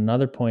at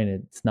another point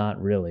it's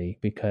not really,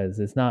 because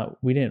it's not.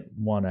 We didn't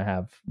want to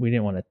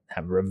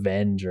have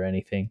revenge or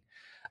anything.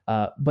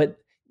 But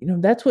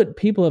that's what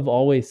people have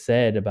always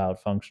said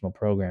about functional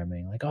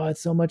programming. Like, oh,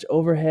 it's so much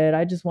overhead.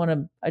 I just want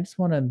to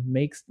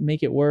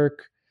make it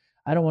work.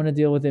 I don't want to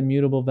deal with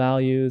immutable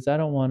values. I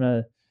don't want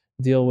to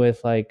deal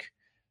with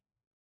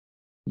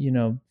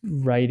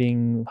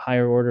writing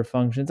higher order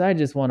functions. I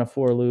just want a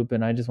for loop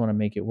and I just want to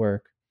make it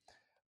work.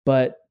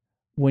 But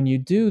when you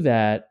do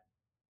that,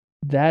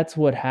 that's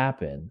what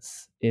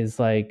happens, is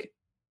like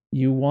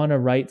you want to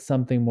write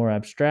something more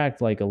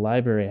abstract, like a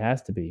library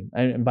has to be.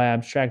 And by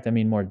abstract, I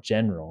mean more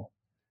general,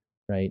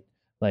 right?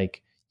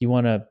 Like you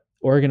want to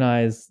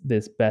organize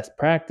this best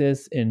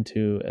practice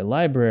into a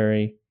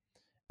library,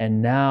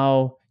 and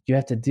now you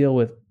have to deal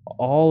with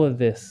all of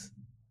this,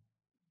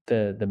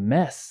 the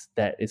mess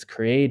that is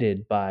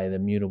created by the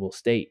mutable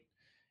state.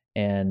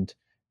 And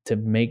to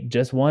make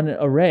just one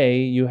array,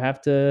 you have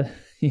to,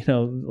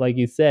 like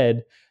you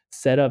said,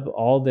 set up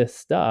all this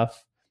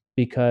stuff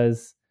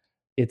because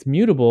it's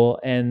mutable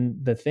and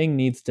the thing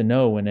needs to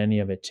know when any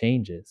of it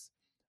changes.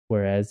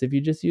 Whereas if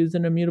you just use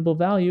an immutable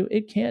value,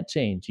 it can't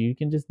change. You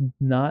can just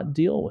not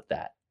deal with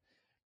that.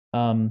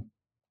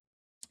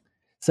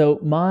 So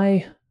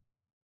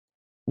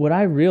what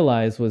I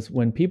realized was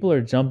when people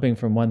are jumping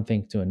from one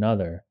thing to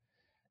another,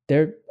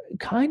 they're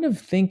kind of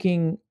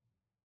thinking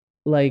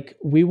like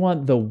we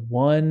want the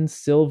one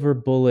silver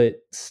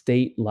bullet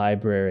state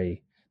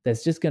library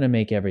that's just going to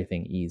make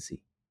everything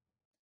easy.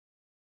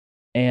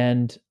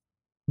 And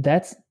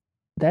that's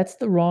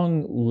the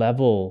wrong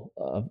level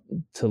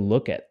to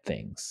look at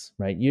things,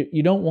 right?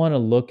 You don't want to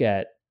look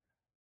at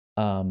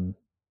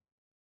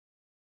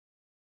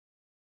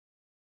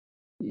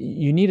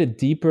you need a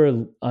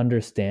deeper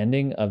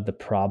understanding of the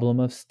problem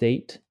of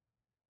state.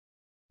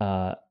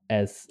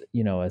 As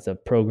you know, as a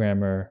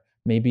programmer,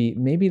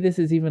 maybe this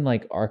is even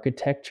like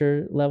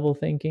architecture level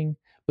thinking,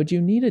 but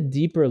you need a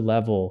deeper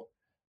level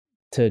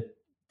to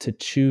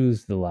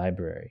choose the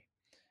library.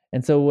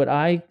 And so what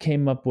I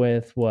came up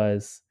with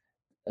was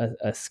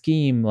a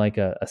scheme, like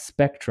a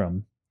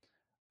spectrum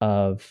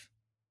of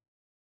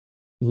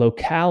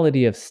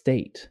locality of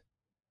state,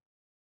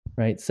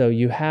 right? So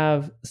you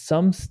have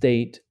some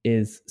state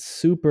is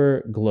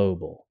super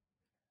global,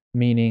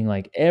 meaning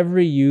like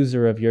every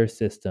user of your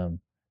system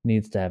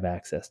needs to have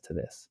access to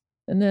this.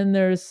 And then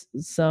there's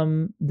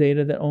some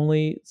data that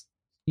only,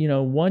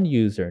 one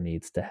user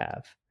needs to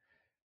have.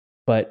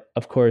 But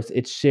of course,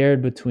 it's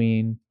shared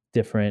between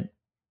different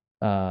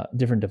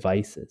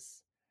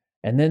devices.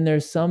 And then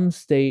there's some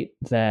state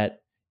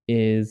that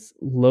is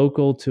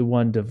local to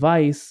one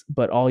device,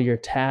 but all your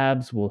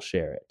tabs will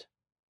share it,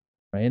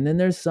 right? And then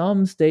there's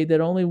some state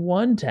that only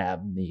one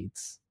tab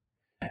needs.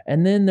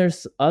 And then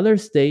there's other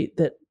state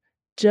that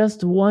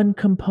just one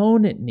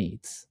component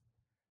needs,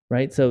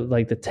 right? So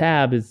like the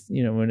tab is,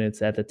 when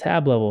it's at the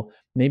tab level,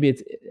 maybe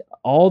it's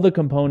all the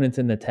components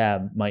in the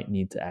tab might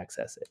need to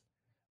access it,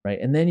 right?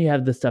 And then you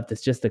have the stuff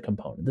that's just the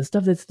component, the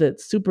stuff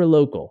that's super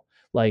local,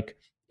 like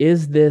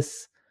is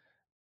this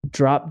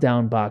drop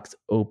down box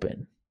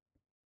open,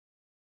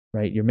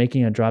 right? You're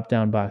making a drop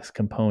down box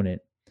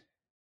component.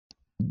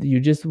 You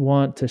just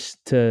want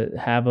to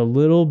have a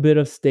little bit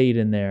of state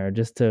in there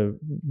just to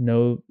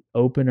know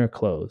open or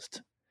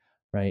closed,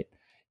 right?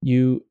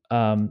 You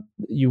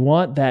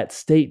want that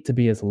state to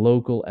be as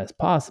local as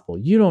possible.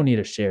 You don't need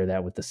to share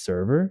that with the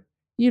server.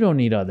 You don't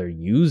need other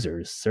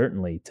users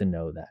certainly to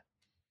know that.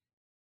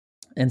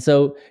 And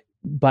so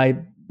by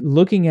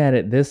looking at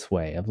it this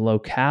way of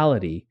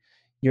locality,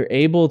 you're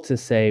able to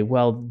say,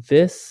 well,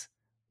 this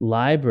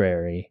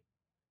library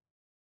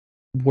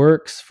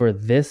works for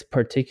this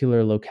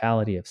particular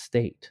locality of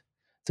state.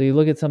 So you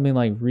look at something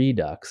like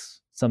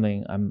Redux,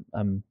 something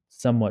I'm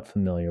somewhat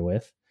familiar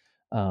with.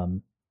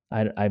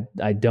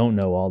 I don't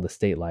know all the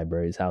state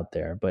libraries out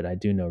there, but I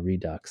do know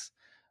Redux,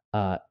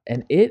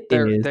 and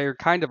they're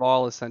kind of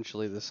all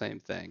essentially the same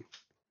thing.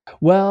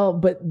 Well,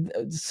 but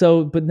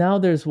now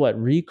there's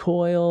what,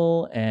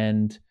 recoil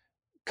and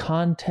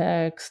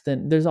context,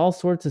 and there's all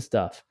sorts of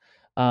stuff.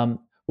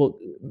 Well,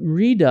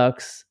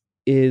 Redux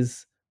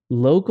is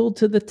local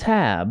to the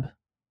tab,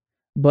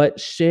 but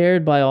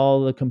shared by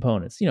all the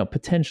components,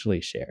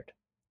 potentially shared.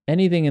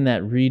 Anything in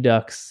that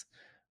Redux,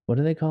 what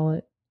do they call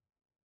it?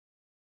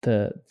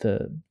 The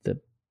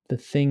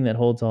thing that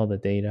holds all the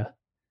data.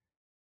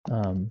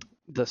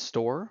 The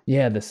store?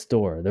 Yeah, the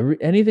store.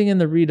 Anything in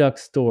the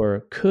Redux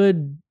store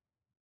could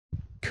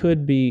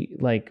be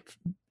like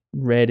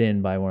read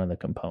in by one of the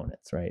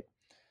components, right?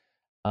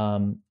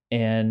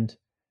 And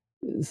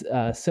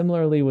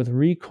similarly with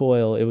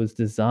recoil, it was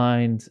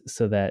designed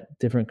so that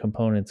different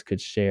components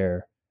could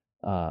share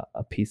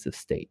a piece of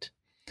state.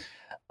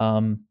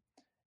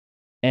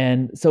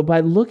 And so by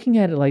looking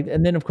at it like,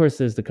 and then of course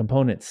there's the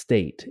component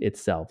state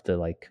itself, the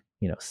like,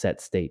 set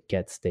state,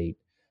 get state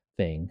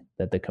thing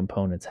that the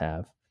components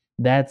have.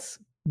 That's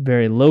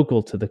very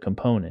local to the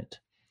component.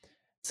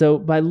 So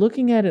by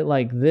looking at it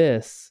like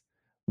this,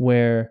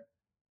 where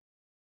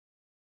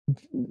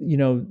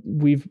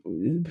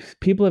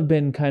people have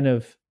been kind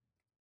of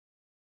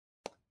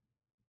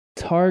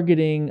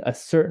targeting a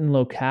certain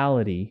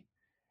locality,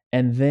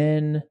 and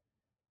then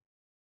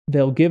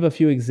they'll give a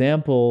few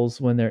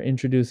examples when they're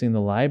introducing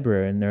the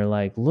library, and they're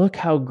like, look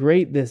how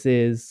great this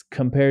is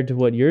compared to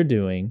what you're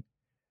doing,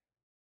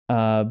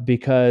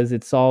 because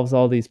it solves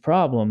all these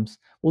problems.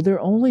 Well,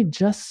 they're only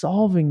just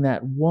solving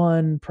that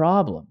one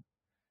problem.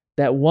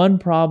 That one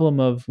problem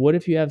of what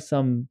if you have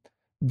some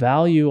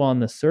value on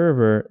the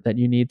server that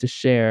you need to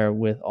share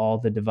with all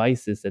the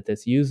devices that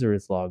this user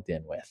is logged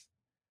in with,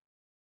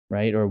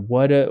 right? Or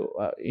what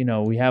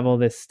we have all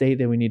this state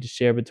that we need to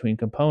share between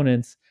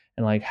components,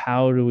 and like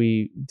how do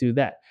we do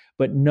that?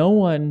 But no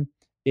one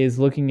is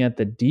looking at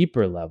the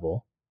deeper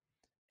level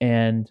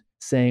and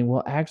saying,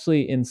 well,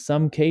 actually in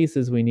some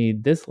cases we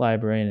need this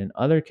library, and in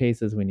other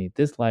cases we need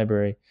this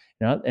library,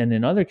 and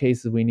in other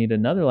cases we need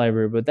another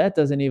library, but that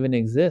doesn't even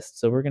exist,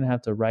 so we're going to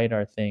have to write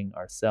our thing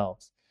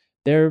ourselves.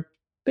 They're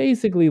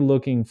basically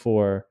looking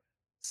for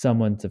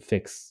someone to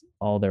fix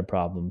all their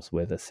problems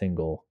with a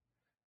single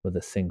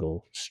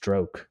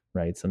stroke,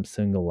 right? Some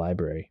single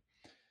library.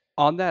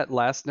 On that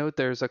last note,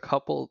 there's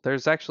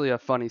actually a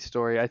funny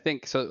story. I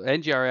think so.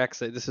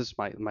 NGRX, this is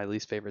my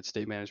least favorite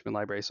state management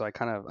library, so I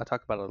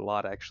talk about it a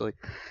lot actually.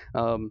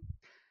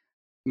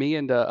 Me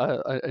and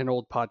an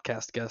old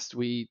podcast guest,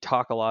 we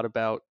talk a lot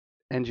about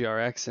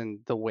NGRX and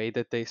the way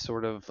that they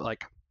sort of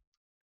like,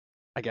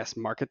 I guess,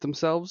 market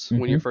themselves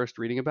when you're first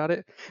reading about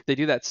it. They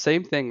do that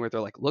same thing where they're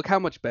like, look how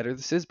much better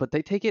this is, but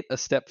they take it a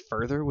step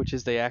further, which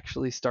is they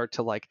actually start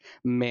to like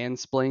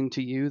mansplain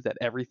to you that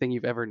everything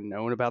you've ever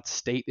known about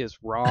state is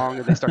wrong,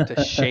 and they start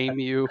to shame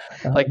you.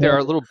 Like there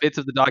are little bits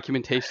of the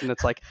documentation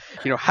that's like,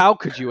 how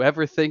could you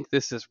ever think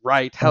this is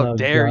right? How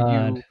dare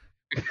God.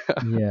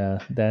 you? Yeah,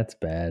 that's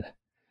bad.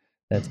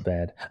 That's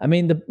bad. I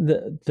mean,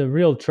 the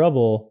real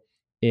trouble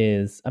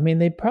is, I mean,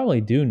 they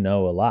probably do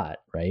know a lot,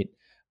 right?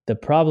 The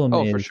problem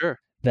Oh, for is sure.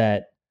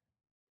 that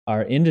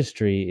our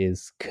industry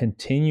is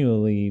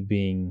continually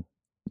being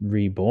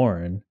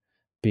reborn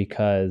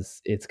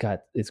because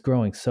it's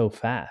growing so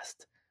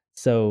fast.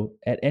 So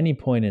at any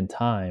point in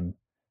time,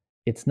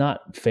 it's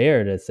not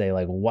fair to say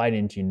like, why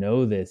didn't you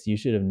know this? You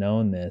should have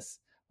known this.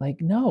 Like,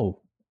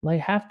 no, like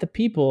half the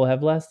people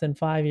have less than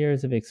 5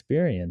 years of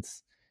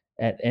experience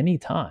at any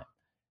time.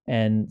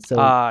 And so,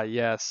 Ah,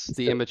 yes,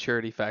 the so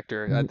immaturity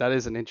factor. That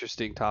is an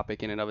interesting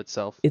topic in and of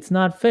itself. it's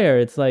not fair.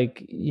 It's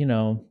like,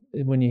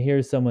 when you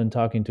hear someone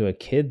talking to a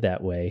kid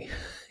that way,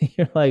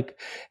 you're like,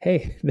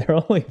 hey, they're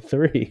only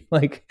 3.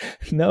 Like,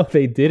 no,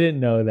 they didn't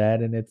know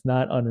that. And it's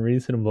not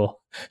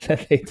unreasonable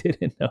that they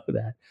didn't know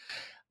that.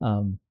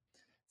 Um,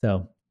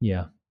 so,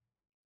 yeah,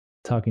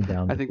 talking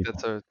down I to think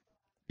people.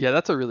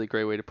 that's a really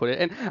great way to put it.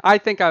 And I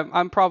think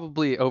I'm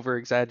probably over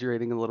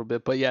exaggerating a little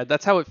bit, but yeah,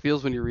 that's how it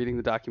feels when you're reading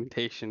the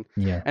documentation.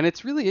 Yeah. And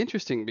it's really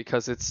interesting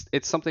because it's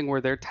something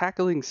where they're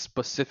tackling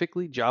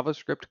specifically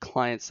JavaScript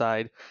client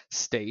side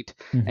state,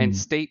 and Hmm.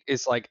 state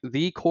is like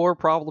the core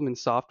problem in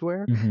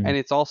software, Hmm. and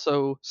it's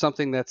also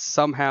something that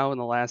somehow in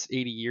the last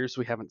 80 years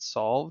we haven't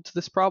solved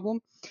this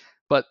problem.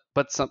 But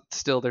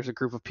still there's a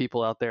group of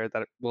people out there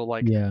that will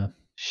like Yeah,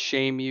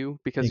 shame you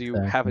because you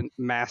exactly. haven't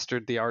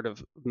mastered the art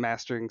of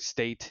mastering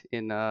state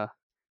in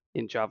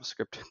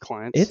JavaScript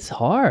clients. It's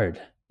hard.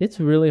 It's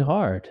really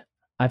hard.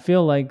 I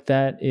feel like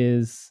that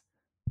is,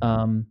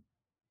 um,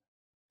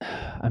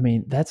 I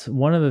mean, that's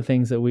one of the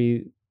things that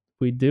we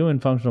do in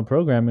functional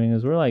programming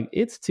is we're like,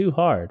 it's too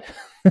hard,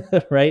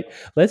 right?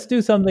 Let's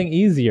do something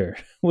easier,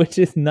 which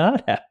is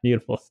not have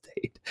mutable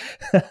state.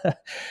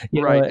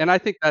 you know, Right, and I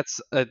think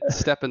that's a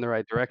step in the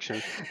right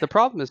direction. The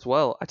problem as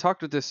well, I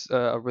talked with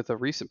a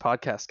recent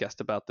podcast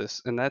guest about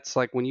this, and that's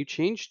like when you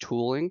change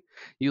tooling,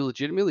 you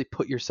legitimately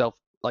put yourself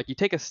like you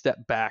take a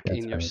step back that's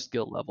in your right.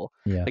 skill level.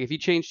 Yeah, Like if you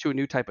change to a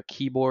new type of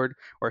keyboard,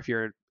 or if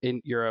you're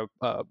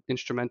a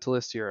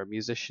instrumentalist, you're a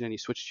musician, and you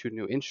switch to a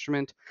new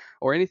instrument,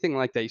 or anything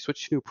like that, you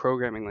switch to a new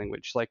programming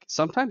language. Like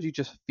sometimes you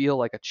just feel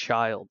like a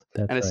child,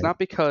 that's and it's right. not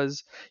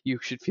because you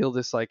should feel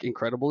this like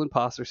incredible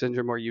imposter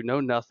syndrome or you know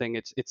nothing.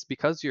 It's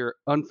because you're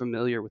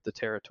unfamiliar with the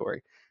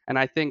territory. And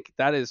I think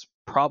that is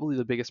probably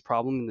the biggest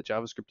problem in the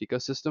JavaScript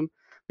ecosystem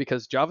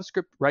because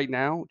JavaScript right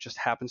now just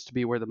happens to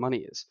be where the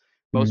money is.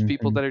 Most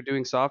people Hmm. that are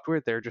doing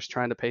software, they're just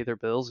trying to pay their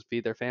bills and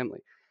feed their family.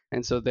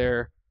 And so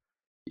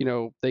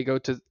they go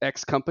to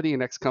X company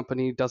and X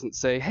company doesn't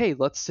say, hey,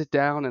 let's sit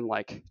down and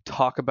like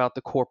talk about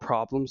the core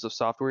problems of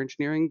software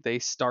engineering. They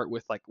start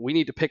with like, we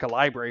need to pick a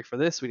library for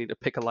this, we need to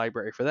pick a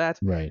library for that.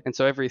 Right, And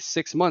so every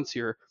 6 months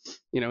you're,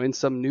 in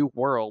some new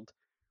world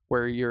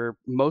where you're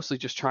mostly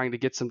just trying to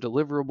get some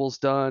deliverables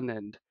done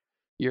and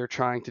you're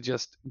trying to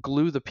just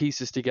glue the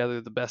pieces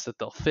together the best that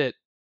they'll fit.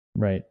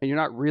 right. And you're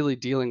not really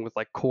dealing with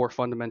like core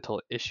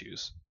fundamental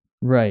issues.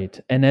 Right.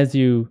 And as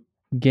you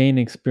gain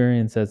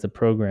experience as a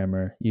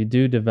programmer, you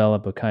do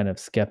develop a kind of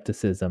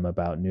skepticism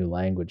about new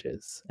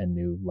languages and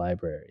new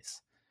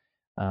libraries.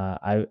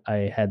 I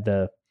had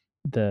the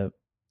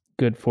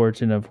good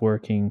fortune of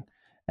working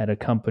at a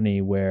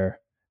company where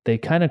they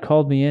kind of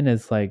called me in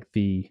as like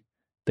the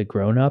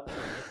grown up.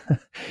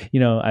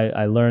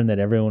 I learned that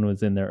everyone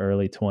was in their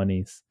early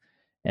 20s,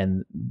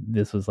 and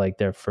this was like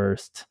their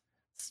first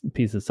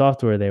piece of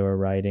software they were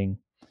writing.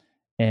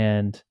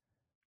 And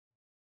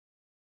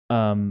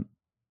um,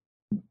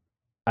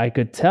 I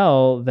could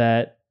tell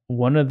that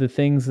one of the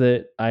things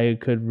that I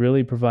could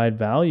really provide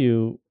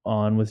value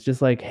on was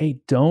just like, hey,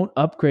 don't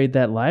upgrade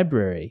that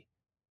library.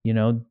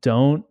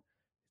 Don't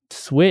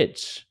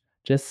switch.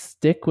 Just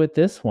stick with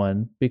this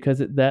one because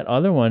that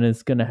other one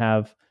is going to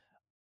have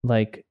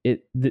like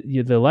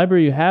the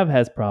library you have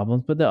has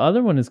problems, but the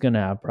other one is going to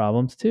have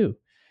problems too.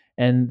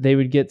 And they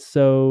would get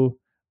so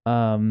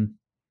um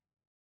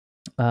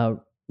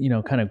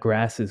kind of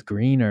grass is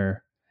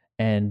greener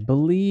and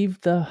believe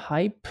the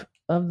hype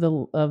of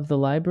the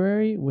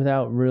library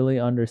without really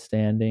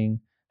understanding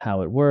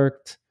how it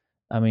worked.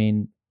 I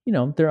mean,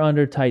 they're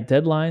under tight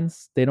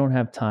deadlines. They don't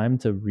have time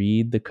to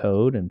read the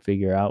code and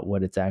figure out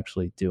what it's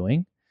actually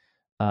doing.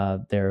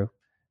 They're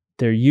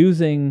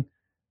using.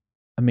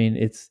 I mean,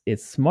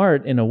 it's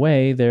smart in a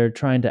way. They're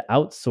trying to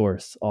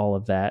outsource all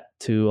of that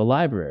to a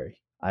library.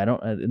 I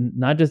don't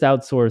not just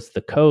outsource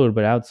the code,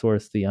 but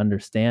outsource the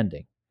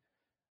understanding.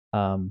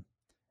 Um,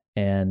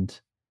 and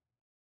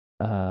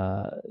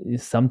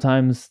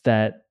sometimes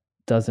that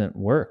doesn't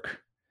work.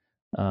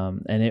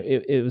 And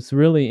it was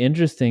really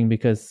interesting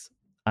because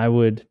I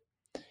would,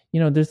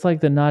 there's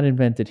like the not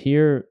invented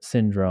here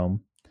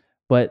syndrome,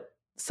 but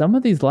some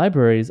of these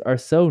libraries are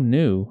so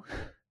new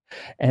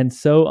and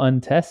so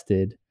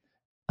untested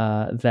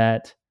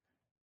that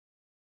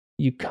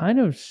you kind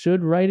of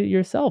should write it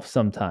yourself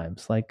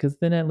sometimes, like because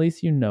then at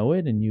least you know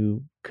it and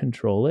you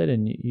control it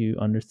and you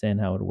understand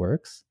how it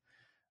works.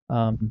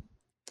 Um,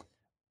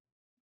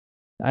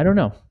 I don't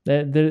know.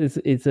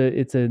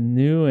 It's a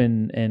new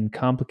and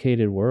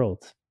complicated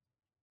world.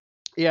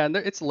 Yeah, and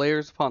it's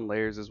layers upon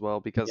layers as well,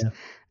 because Yeah.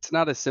 it's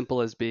not as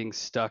simple as being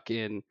stuck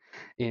in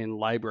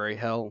library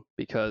hell,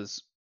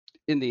 because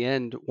in the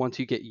end, once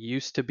you get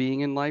used to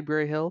being in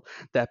library hell,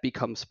 that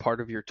becomes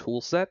part of your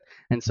tool set,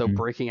 and so Mhm.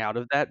 breaking out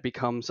of that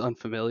becomes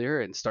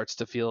unfamiliar and starts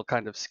to feel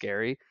kind of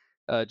scary.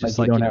 Like Just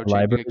you like, don't have changing a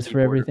libraries for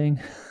keyboard. everything?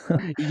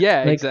 Yeah,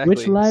 Like, which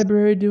exactly.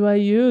 library do I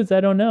use? I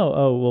don't know.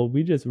 Oh, well,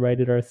 we just write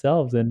it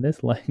ourselves in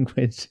this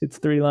language. It's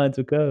 3 lines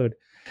of code.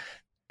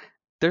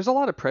 There's a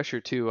lot of pressure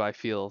too, I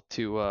feel,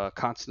 to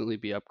constantly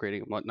be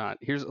upgrading and whatnot.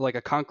 Here's like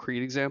a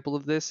concrete example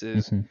of this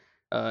is, Mhm.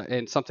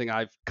 and something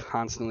I've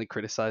constantly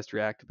criticized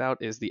React about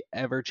is the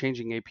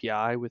ever-changing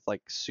API with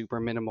like super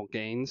minimal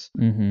gains.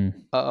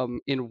 Mhm.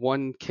 In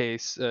one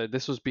case,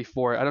 this was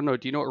before. I don't know.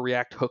 Do you know what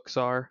React hooks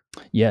are?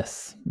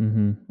 Yes.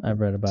 Mhm. I've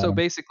read about So them.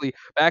 basically,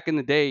 back in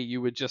the day,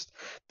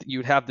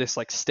 you'd have this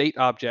like state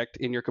object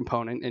in your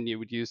component, and you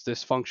would use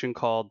this function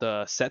called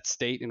set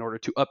state in order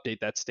to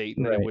update that state,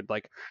 and then it Right. would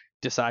like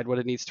decide what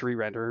it needs to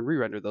re-render and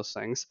re-render those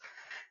things.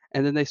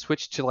 And then they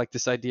switched to like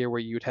this idea where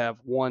you'd have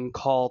one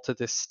call to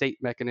this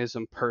state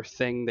mechanism per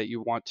thing that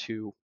you want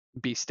to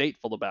be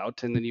stateful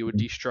about, and then you would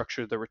Mhm.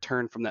 destructure the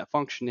return from that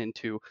function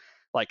into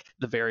like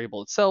the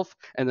variable itself,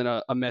 and then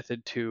a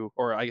method to,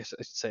 or I guess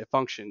I should say a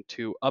function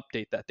to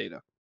update that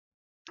data.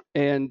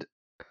 And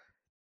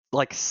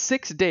like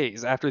 6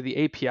 days after the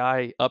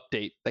API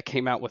update that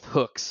came out with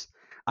hooks,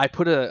 I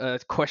put a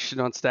question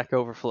on Stack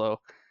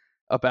Overflow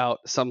about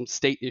some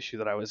state issue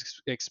that I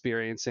was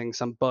experiencing,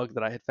 some bug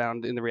that I had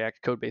found in the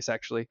React codebase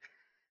actually.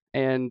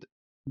 And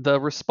the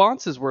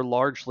responses were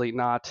largely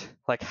not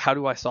like, how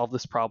do I solve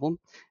this problem?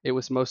 It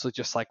was mostly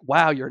just like,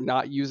 wow, you're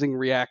not using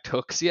React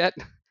hooks yet?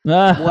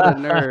 What a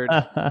nerd.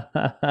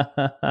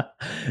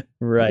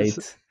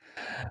 Right.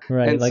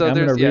 Right. And Like, so I'm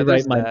gonna there's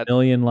rewrite my that,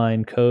 million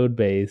line code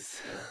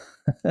base.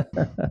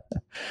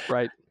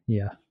 right?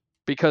 Yeah.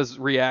 Because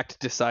React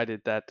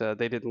decided that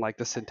they didn't like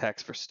the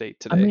syntax for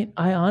state I today. mean,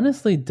 I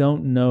honestly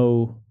don't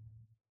know,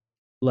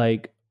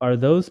 like, are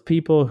those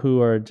people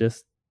who are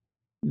just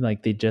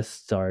like they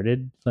just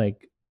started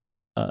like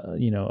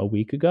a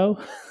week ago?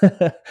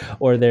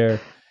 Or they're,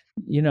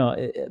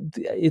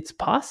 it's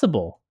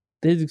possible.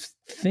 This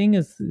thing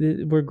is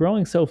we're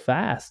growing so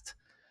fast.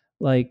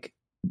 Like,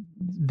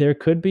 there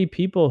could be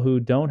people who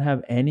don't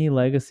have any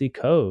legacy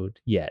code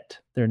yet.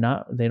 They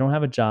don't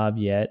have a job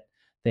yet.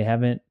 They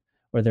haven't,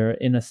 or they're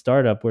in a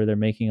startup where they're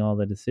making all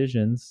the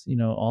decisions.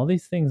 All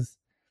these things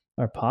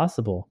are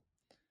possible.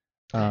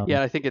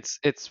 Yeah, I think it's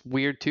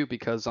weird too,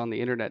 because on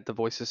the internet the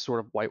voice is sort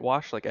of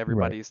whitewashed. Like, Right,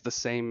 everybody's the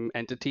same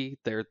entity.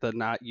 They're the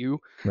not you.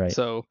 right,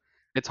 So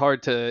it's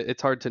hard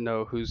to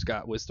know who's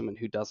got wisdom and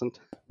who doesn't.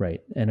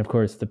 right. And of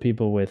course, the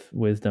people with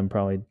wisdom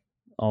probably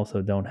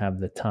also don't have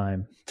the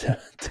time to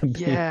be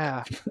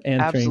Yeah, answering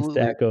absolutely.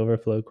 Stack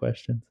Overflow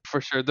questions. For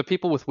sure. The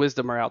people with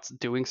wisdom are out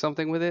doing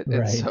something with it, and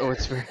Right. so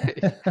it's very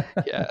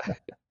yeah,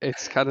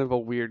 it's kind of a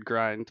weird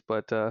grind,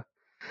 but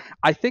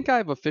I think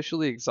I've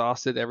officially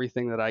exhausted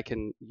everything that I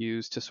can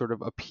use to sort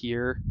of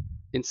appear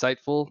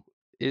insightful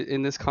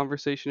in this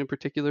conversation in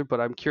particular,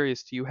 but I'm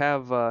curious, do you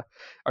have are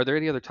there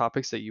any other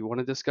topics that you want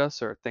to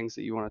discuss or things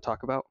that you want to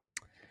talk about?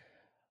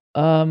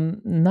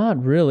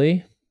 Not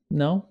really.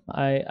 No.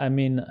 I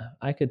mean,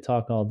 I could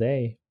talk all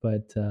day,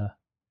 but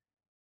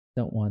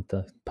don't want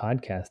the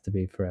podcast to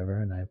be forever,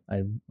 and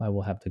I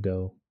will have to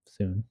go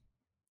soon.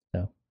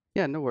 So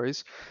Yeah, no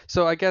worries.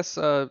 So I guess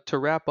to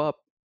wrap up,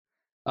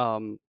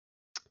 um,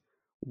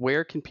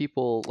 where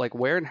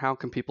and how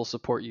can people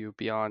support you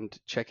beyond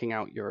checking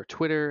out your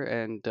Twitter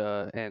and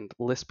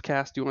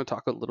Lispcast? Do you want to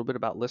talk a little bit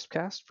about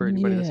Lispcast for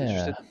anybody that's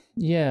interested?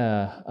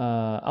 yeah,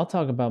 yeah. I'll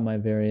talk about my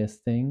various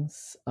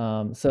things.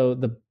 So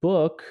the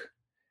book,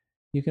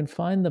 you can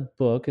find the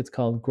book. It's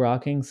called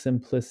Grokking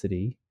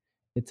Simplicity.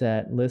 It's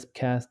at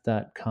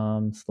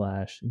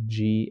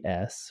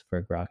lispcast.com/gs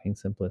for Grokking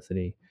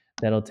Simplicity.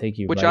 That'll take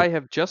you Which right. I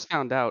have just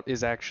found out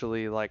is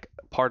actually like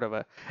part of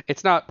a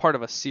it's not part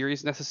of a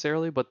series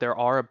necessarily, but there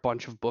are a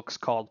bunch of books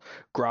called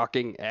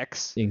Grokking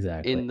X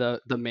Exactly. in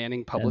the Manning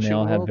And they publishing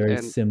all have world, very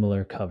and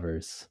similar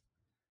covers.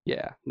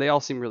 yeah, they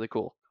all seem really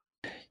cool.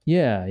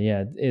 Yeah,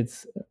 yeah.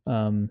 It's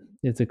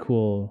a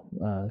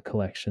cool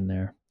collection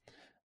there.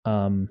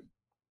 Um,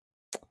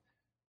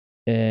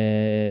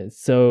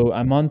 so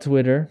I'm on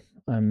Twitter.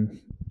 I'm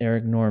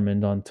Eric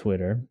Normand on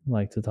Twitter. I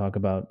like to talk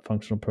about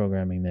functional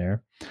programming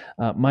there.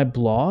 My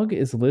blog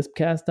is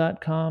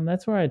lispcast.com.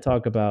 That's where I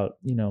talk about,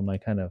 my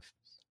kind of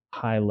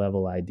high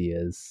level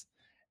ideas.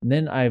 And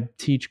then I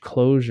teach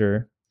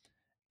Clojure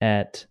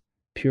at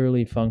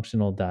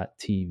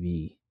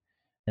purelyfunctional.tv.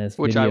 And it's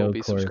Which I will video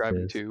be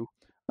subscribing courses. to.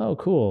 Oh,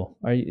 cool.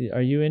 Are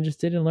you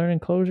interested in learning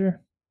Clojure?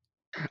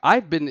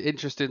 I've been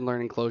interested in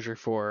learning Clojure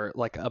for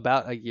like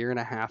about a year and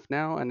a half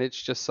now, and it's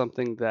just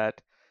something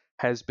that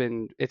it's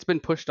been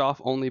pushed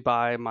off only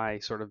by my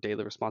sort of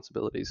daily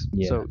responsibilities.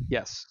 Yeah. So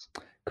yes.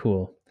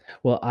 Cool.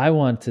 Well, I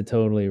want to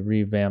totally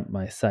revamp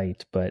my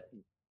site, but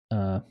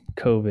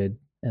COVID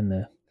and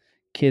the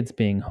kids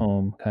being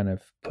home kind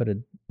of put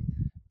an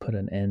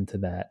end to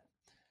that.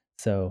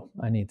 So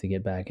I need to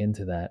get back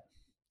into that.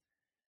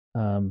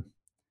 Um,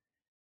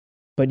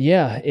 But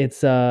yeah,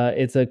 it's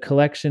a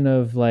collection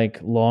of like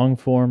long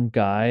form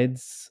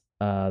guides.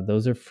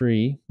 Those are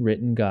free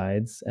written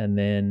guides, and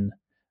then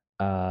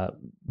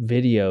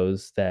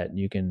videos that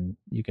you can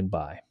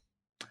buy.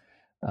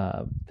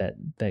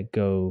 That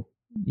go,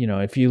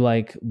 if you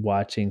like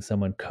watching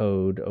someone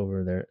code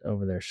over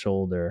their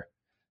shoulder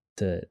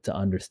to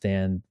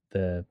understand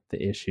the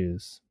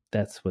issues,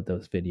 that's what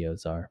those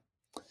videos are.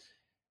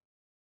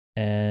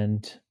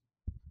 And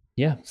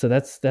yeah, so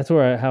that's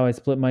how I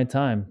split my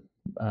time,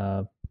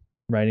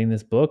 writing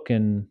this book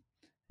and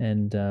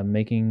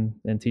making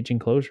and teaching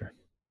Clojure.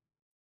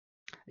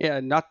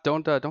 Yeah,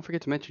 don't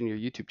forget to mention your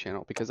YouTube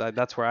channel, because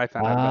that's where I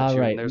found out about you,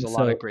 and Right. there's a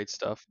lot of great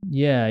stuff.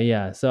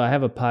 Yeah. So I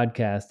have a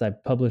podcast. I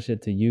publish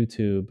it to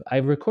YouTube. I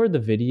record the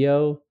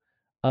video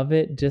of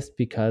it just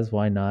because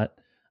why not?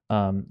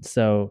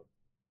 So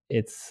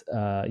it's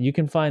you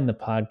can find the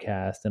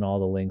podcast and all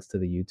the links to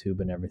the YouTube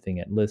and everything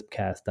at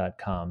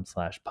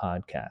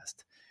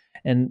lispcast.com/podcast.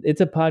 And it's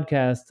a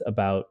podcast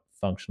about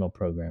functional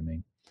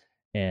programming.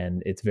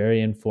 And it's very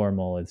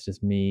informal. It's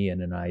just me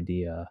and an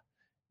idea.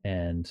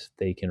 And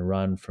they can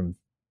run from,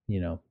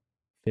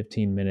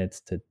 15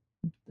 minutes to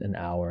an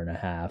hour and a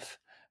half,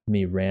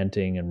 me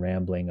ranting and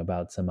rambling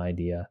about some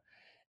idea.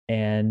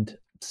 And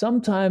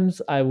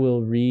sometimes I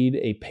will read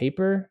a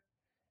paper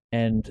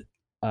and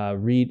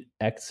read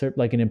excerpt,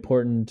 like an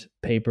important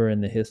paper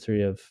in the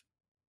history of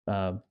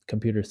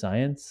computer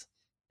science,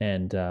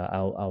 and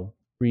I'll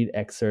read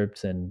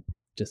excerpts and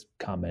just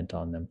comment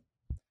on them.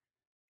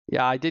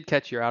 Yeah, I did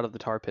catch your out of the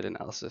tar pit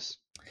analysis.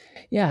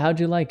 Yeah, how'd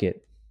you like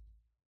it?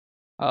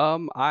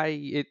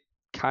 It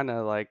kind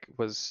of like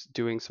was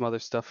doing some other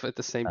stuff at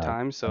the same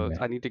time, so Okay.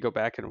 I need to go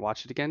back and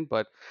watch it again.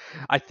 But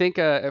I think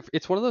if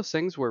it's one of those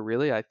things where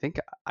really I think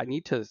I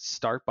need to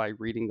start by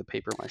reading the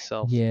paper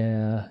myself.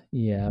 Yeah,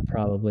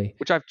 probably.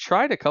 Which I've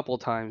tried a couple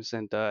times,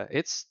 and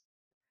it's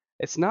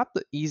not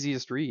the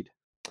easiest read.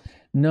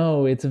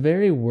 No, it's a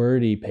very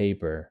wordy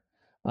paper.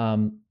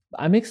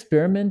 I'm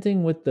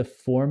experimenting with the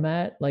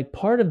format. Like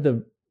part of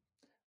the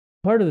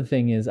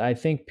thing is I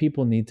think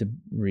people need to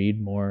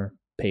read more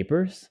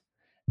papers,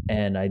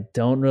 and I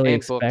don't really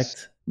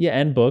expect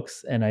and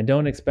books, and I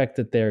don't expect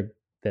that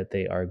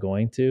they are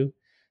going to.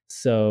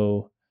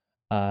 So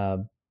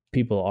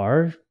people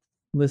are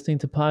listening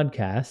to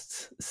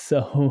podcasts.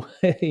 So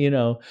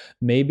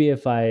maybe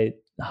if I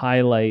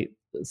highlight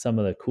some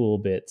of the cool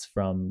bits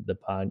from the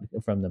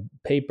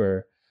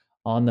paper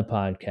on the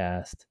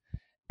podcast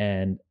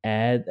and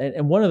add,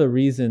 and one of the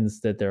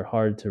reasons that they're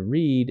hard to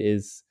read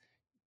is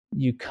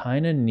you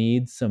kind of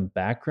need some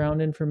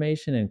background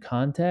information and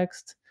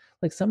context.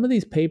 Like some of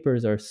these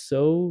papers are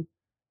so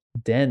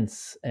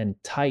dense and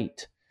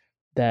tight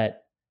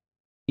that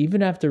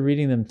even after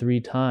reading them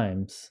 3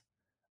 times,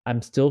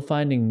 I'm still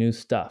finding new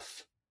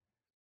stuff.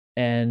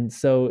 And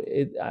so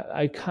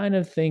I kind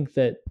of think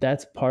that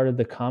that's part of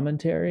the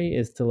commentary,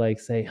 is to like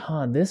say,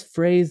 this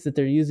phrase that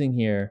they're using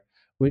here,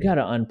 we got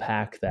to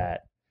unpack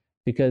that,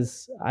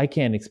 because I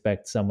can't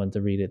expect someone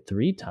to read it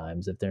 3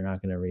 times if they're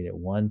not going to read it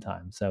 1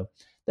 time. So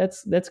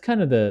that's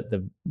kind of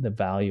the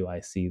value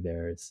I see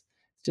there. Is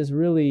just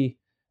really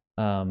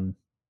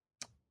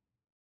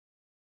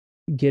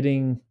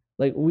getting,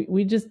 like,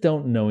 we just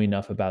don't know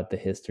enough about the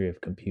history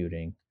of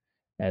computing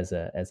as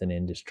an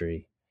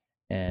industry,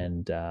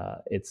 and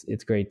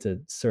it's great to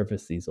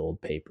surface these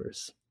old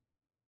papers.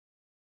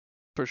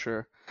 For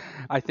sure.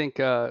 I think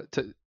I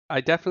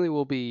definitely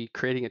will be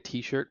creating a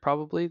T-shirt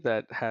probably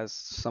that has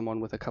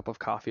someone with a cup of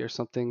coffee or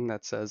something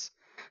that says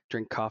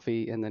 "drink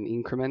coffee and then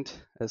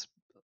increment," as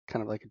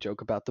kind of like a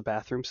joke about the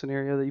bathroom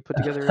scenario that you put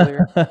together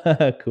earlier.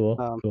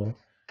 Cool.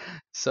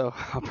 So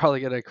I'm probably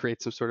gonna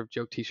create some sort of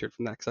joke T-shirt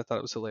from that, because I thought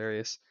it was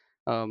hilarious.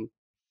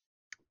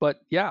 But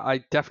yeah,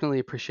 I definitely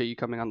appreciate you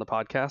coming on the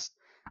podcast.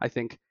 I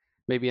think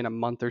maybe in a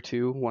month or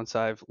two, once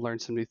I've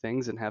learned some new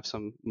things and have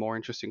some more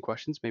interesting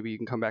questions, maybe you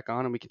can come back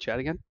on and we can chat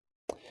again.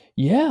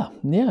 Yeah,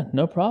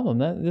 no problem.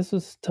 This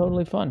was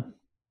totally fun.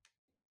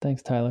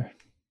 Thanks, Tyler.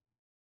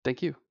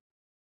 Thank you.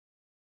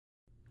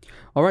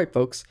 All right,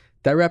 folks,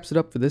 that wraps it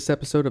up for this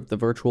episode of The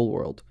Virtual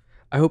World.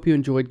 I hope you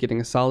enjoyed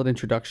getting a solid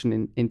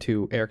introduction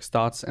into Eric's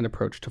thoughts and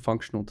approach to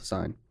functional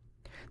design.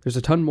 There's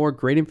a ton more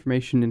great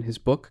information in his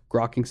book,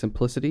 Grokking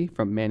Simplicity,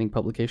 from Manning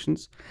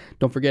Publications.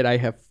 Don't forget, I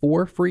have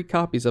 4 free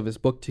copies of his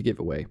book to give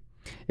away.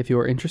 If you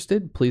are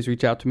interested, please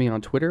reach out to me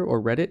on Twitter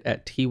or Reddit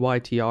at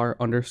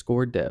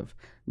tytr_dev,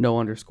 no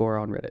underscore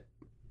on Reddit.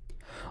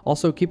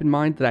 Also, keep in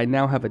mind that I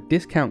now have a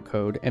discount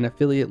code and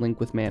affiliate link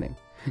with Manning.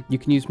 You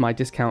can use my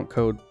discount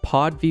code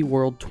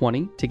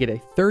PODVWorld20 to get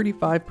a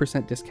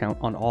 35% discount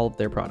on all of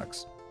their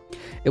products.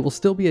 It will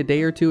still be a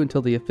day or two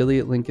until the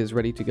affiliate link is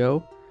ready to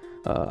go.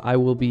 I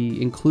will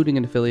be including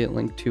an affiliate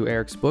link to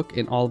Eric's book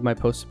in all of my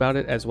posts about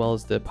it, as well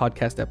as the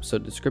podcast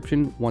episode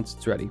description once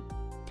it's ready.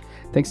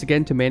 Thanks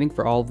again to Manning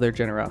for all of their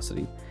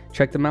generosity.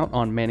 Check them out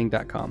on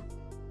manning.com.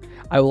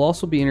 I will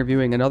also be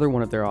interviewing another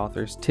one of their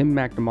authors, Tim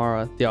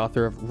McNamara, the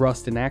author of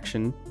Rust in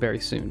Action, very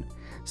soon.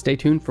 Stay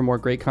tuned for more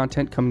great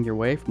content coming your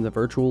way from the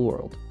virtual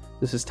world.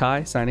 This is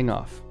Ty signing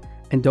off.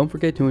 And don't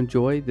forget to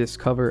enjoy this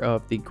cover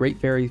of the Great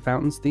Fairy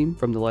Fountains theme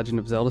from the Legend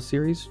of Zelda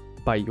series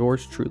by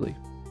yours truly.